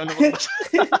 Penny, ano ko basa?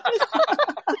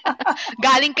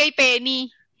 Galing kay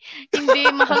Penny. Hindi,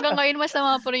 hanggang ngayon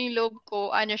masama pa rin yung loob ko.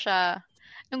 Ano siya,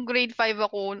 nung grade 5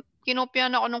 ako,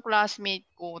 kinopyahan ako ng classmate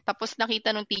ko. Tapos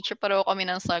nakita nung teacher, pareho kami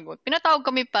ng sagot. Pinatawag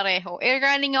kami pareho.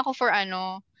 Running ako for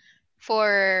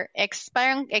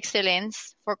parang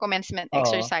excellence for commencement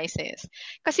exercises.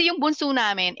 Kasi yung bunso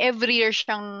namin, every year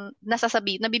siyang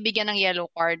nabibigyan ng yellow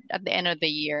card at the end of the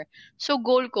year. So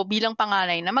goal ko bilang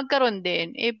panganay na magkaroon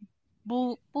din.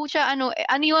 Buong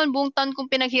taon kong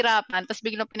pinaghirapan, tapos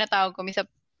biglang pinatawag kami sa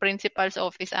principal's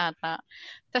office ata.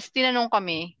 Tapos tinanong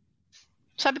kami,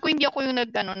 sabi ko hindi ako yung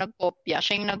nagkopya,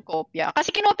 siya yung nagkopya.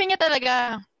 Kasi kinopya niya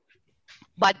talaga.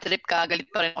 Bad trip ka, galit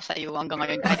pa rin ako sa iyo hanggang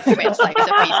ngayon kahit website sa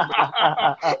Facebook.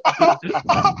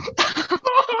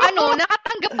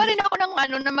 Nakatanggap pa rin ako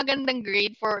ng magandang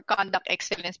grade for conduct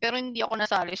excellence pero hindi ako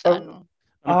nasali sa Ano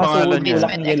pangalan niya?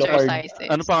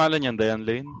 Exercises. Ano pangalan niya? Diane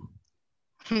Lane?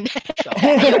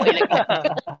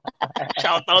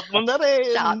 Shout out mo na rin.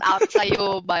 Shout out sa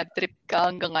iyo, bad trip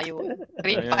ka hanggang ngayon.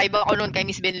 Grade 5 ako noon kay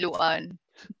Miss Benluan.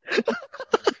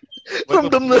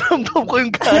 Ramdam ko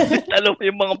yung galit. Alam ko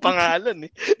yung mga pangalan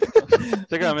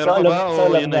Teka, meron pa ba?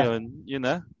 Yun na yun? Yun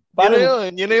na?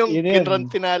 Yun na yung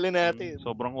grand finale natin.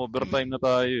 Sobrang overtime na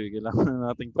tayo. Kailangan na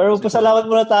natin. Pero pasalamat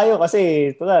muna tayo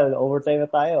kasi overtime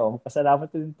na tayo. Pasalamat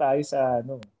din tayo sa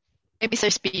Mr.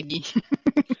 Speedy.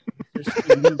 Mr.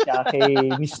 Speedy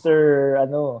kay Mr.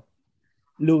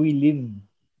 Louis Lim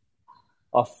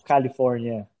of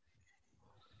California.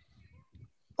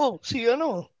 Si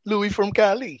Louis from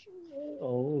Cali.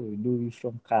 Louis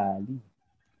from Cali.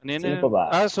 Sino pa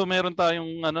ba? So meron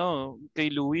tayong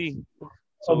kay Louis.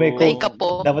 So may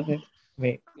Kapo. Dapat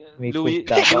may Louis.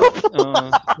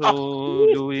 So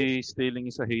Louis, stealing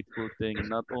is a hateful thing.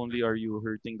 Not only are you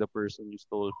hurting the person you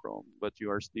stole from, but you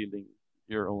are stealing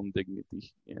your own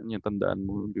dignity. Yan yung tandaan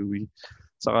mo, Louis.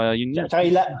 Saka yun yan.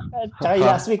 Tsaka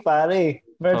last week, pare.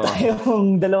 Meron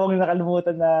tayong dalawang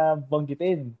nakalimutan na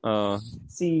banggitin.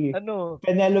 Si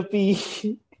Penelope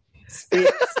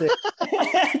Spitz.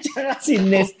 Tsaka si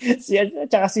Ness.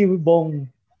 Tsaka si Bong.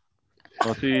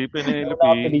 Si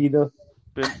Penelope.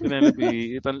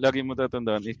 Lagi mo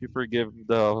tatandaan, if you forgive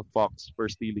the fox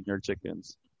for stealing your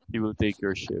chickens, he will take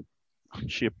your ship.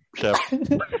 Chef.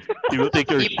 He will take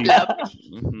your sheep.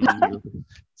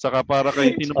 Saka para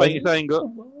kay sino pa yung isa, Ingo?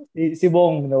 Si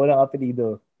Bong na walang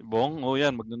apelido. Si Bong?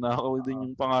 Yan. Magnanakaw din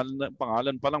yung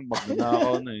pangalan pa lang.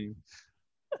 Magnanakaw na eh.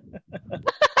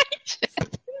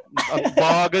 Ang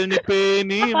bagal ni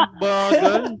Penny. Ang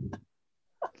bagal.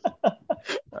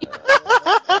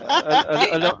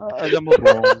 Alam mo,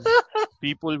 Bong,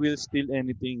 people will steal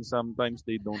anything. Sometimes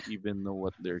they don't even know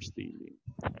what they're stealing.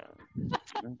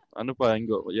 Ano pa,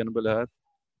 Ingo? Yan ba lahat?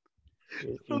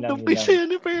 Ang pisa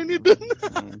yan pa yan doon.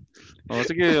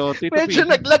 Sige, Tito P. Medyo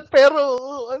naglag pero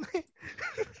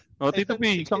Tito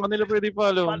P, saan ka nila pwede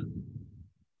follow?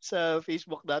 Sa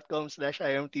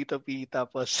facebook.com/IamTitoP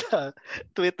tapos sa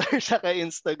Twitter saka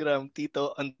Instagram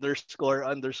Tito__P.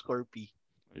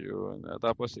 Ayun.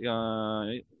 Tapos,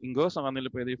 Ingo, saan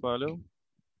kanila pwede i-follow?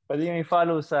 Pwede nyo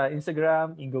i-follow sa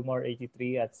Instagram,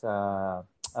 Ingomore83, at sa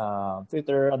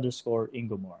Twitter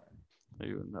 _Ingomore.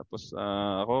 Ayun. Tapos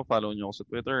ako, follow nyo ako sa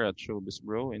Twitter at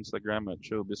ShowbizBro, Instagram at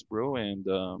ShowbizBro, and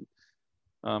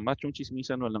Machong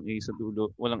Chismisan, walang A sa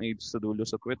dulo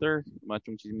sa Twitter.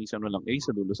 Machong Chismisan, walang A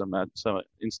sa dulo sa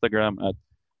Instagram, at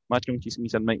Machong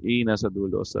Chismisan, may A na sa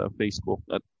dulo sa Facebook.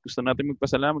 At gusto natin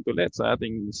magpasalamat ulit sa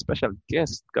ating special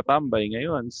guest katambay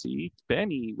ngayon, si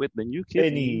Penny with the new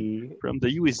kidney from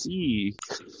the USC.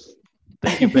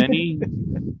 Thank you, Penny.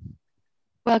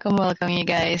 Welcome, you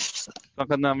guys.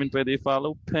 Saan ka namin pwede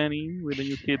i-follow, Penny with the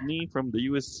new kidney from the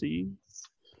USC?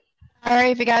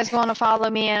 Alright, if you guys want to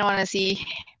follow me and want to see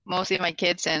mostly my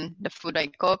kids and the food I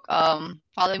cook,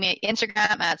 follow me on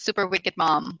Instagram at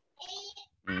SuperWickedMom.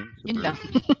 Yun lang.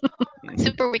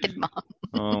 Super Wicked Mom.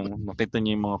 Makita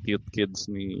niyo yung mga cute kids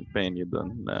ni Penny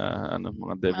doon na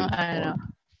mga devil spawn.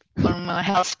 Mga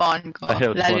hell spawn ko.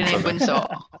 Lalo na yung bunso.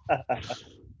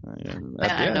 Ayan.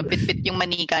 Pit-pit yung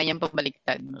manika niyang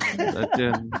pabaliktad. At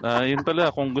yun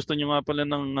pala, kung gusto niyo nga pala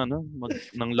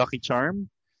ng Lucky Charm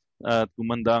at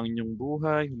gumanda ang inyong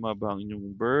buhay, humaba ang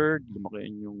inyong bird, lumaki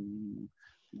ang inyong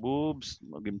boobs,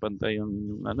 maging pantay ang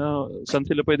inyong saan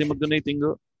sila pwede mag-donate,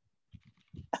 Ingo?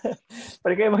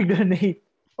 Pwede kayo mag-donate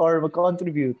or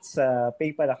mag-contribute sa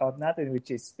PayPal account natin, which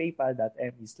is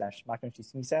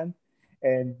paypal.me/machongchismisan.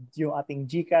 And yung ating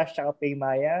GCash at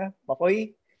Paymaya,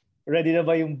 Makoy, ready na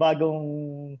ba yung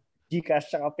bagong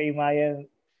GCash at Paymaya?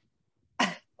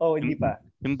 Hindi pa.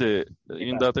 Hindi.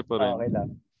 Yung dati pa rin. Okay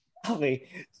lang. Okay.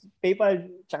 PayPal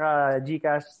at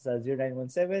GCash sa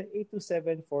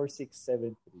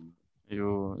 0917-827-4673.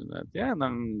 Yun. At yan,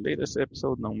 ang latest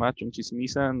episode ng Machong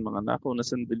Chismisan, mga nakaw na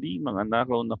sandali, mga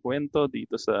nakaw na kwento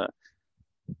dito sa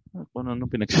ano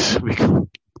pinagsasabi ko.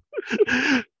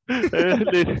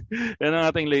 Yan ang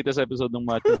ating latest episode ng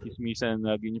Machong Chismisan.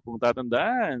 Lagi niyo pong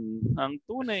tatandaan, ang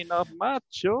tunay na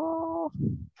macho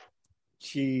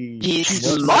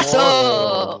Chismoso!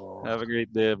 Have a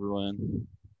great day, everyone.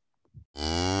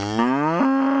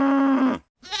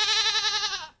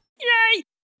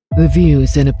 The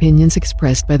views and opinions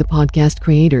expressed by the podcast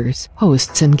creators,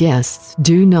 hosts, and guests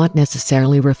do not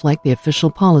necessarily reflect the official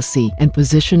policy and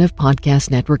position of Podcast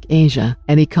Network Asia.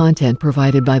 Any content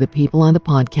provided by the people on the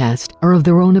podcast are of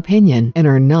their own opinion and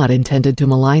are not intended to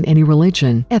malign any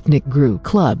religion, ethnic group,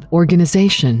 club,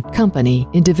 organization, company,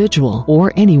 individual,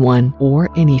 or anyone or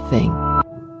anything.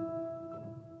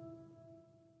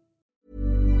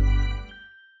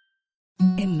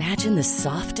 Imagine the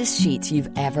softest sheets you've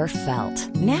ever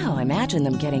felt. Now imagine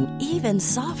them getting even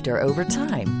softer over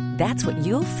time. That's what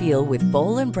you'll feel with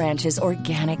Boll & Branch's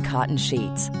organic cotton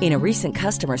sheets. In a recent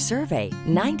customer survey,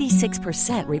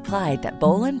 96% replied that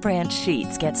Boll & Branch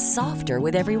sheets get softer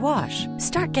with every wash.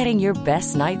 Start getting your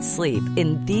best night's sleep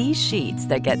in these sheets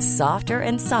that get softer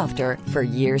and softer for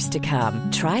years to come.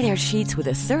 Try their sheets with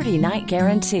a 30-night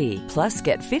guarantee. Plus,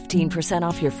 get 15%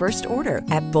 off your first order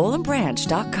at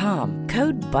bollandbranch.com.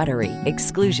 Code BUTTERY.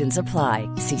 Exclusions apply.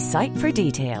 See site for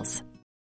details.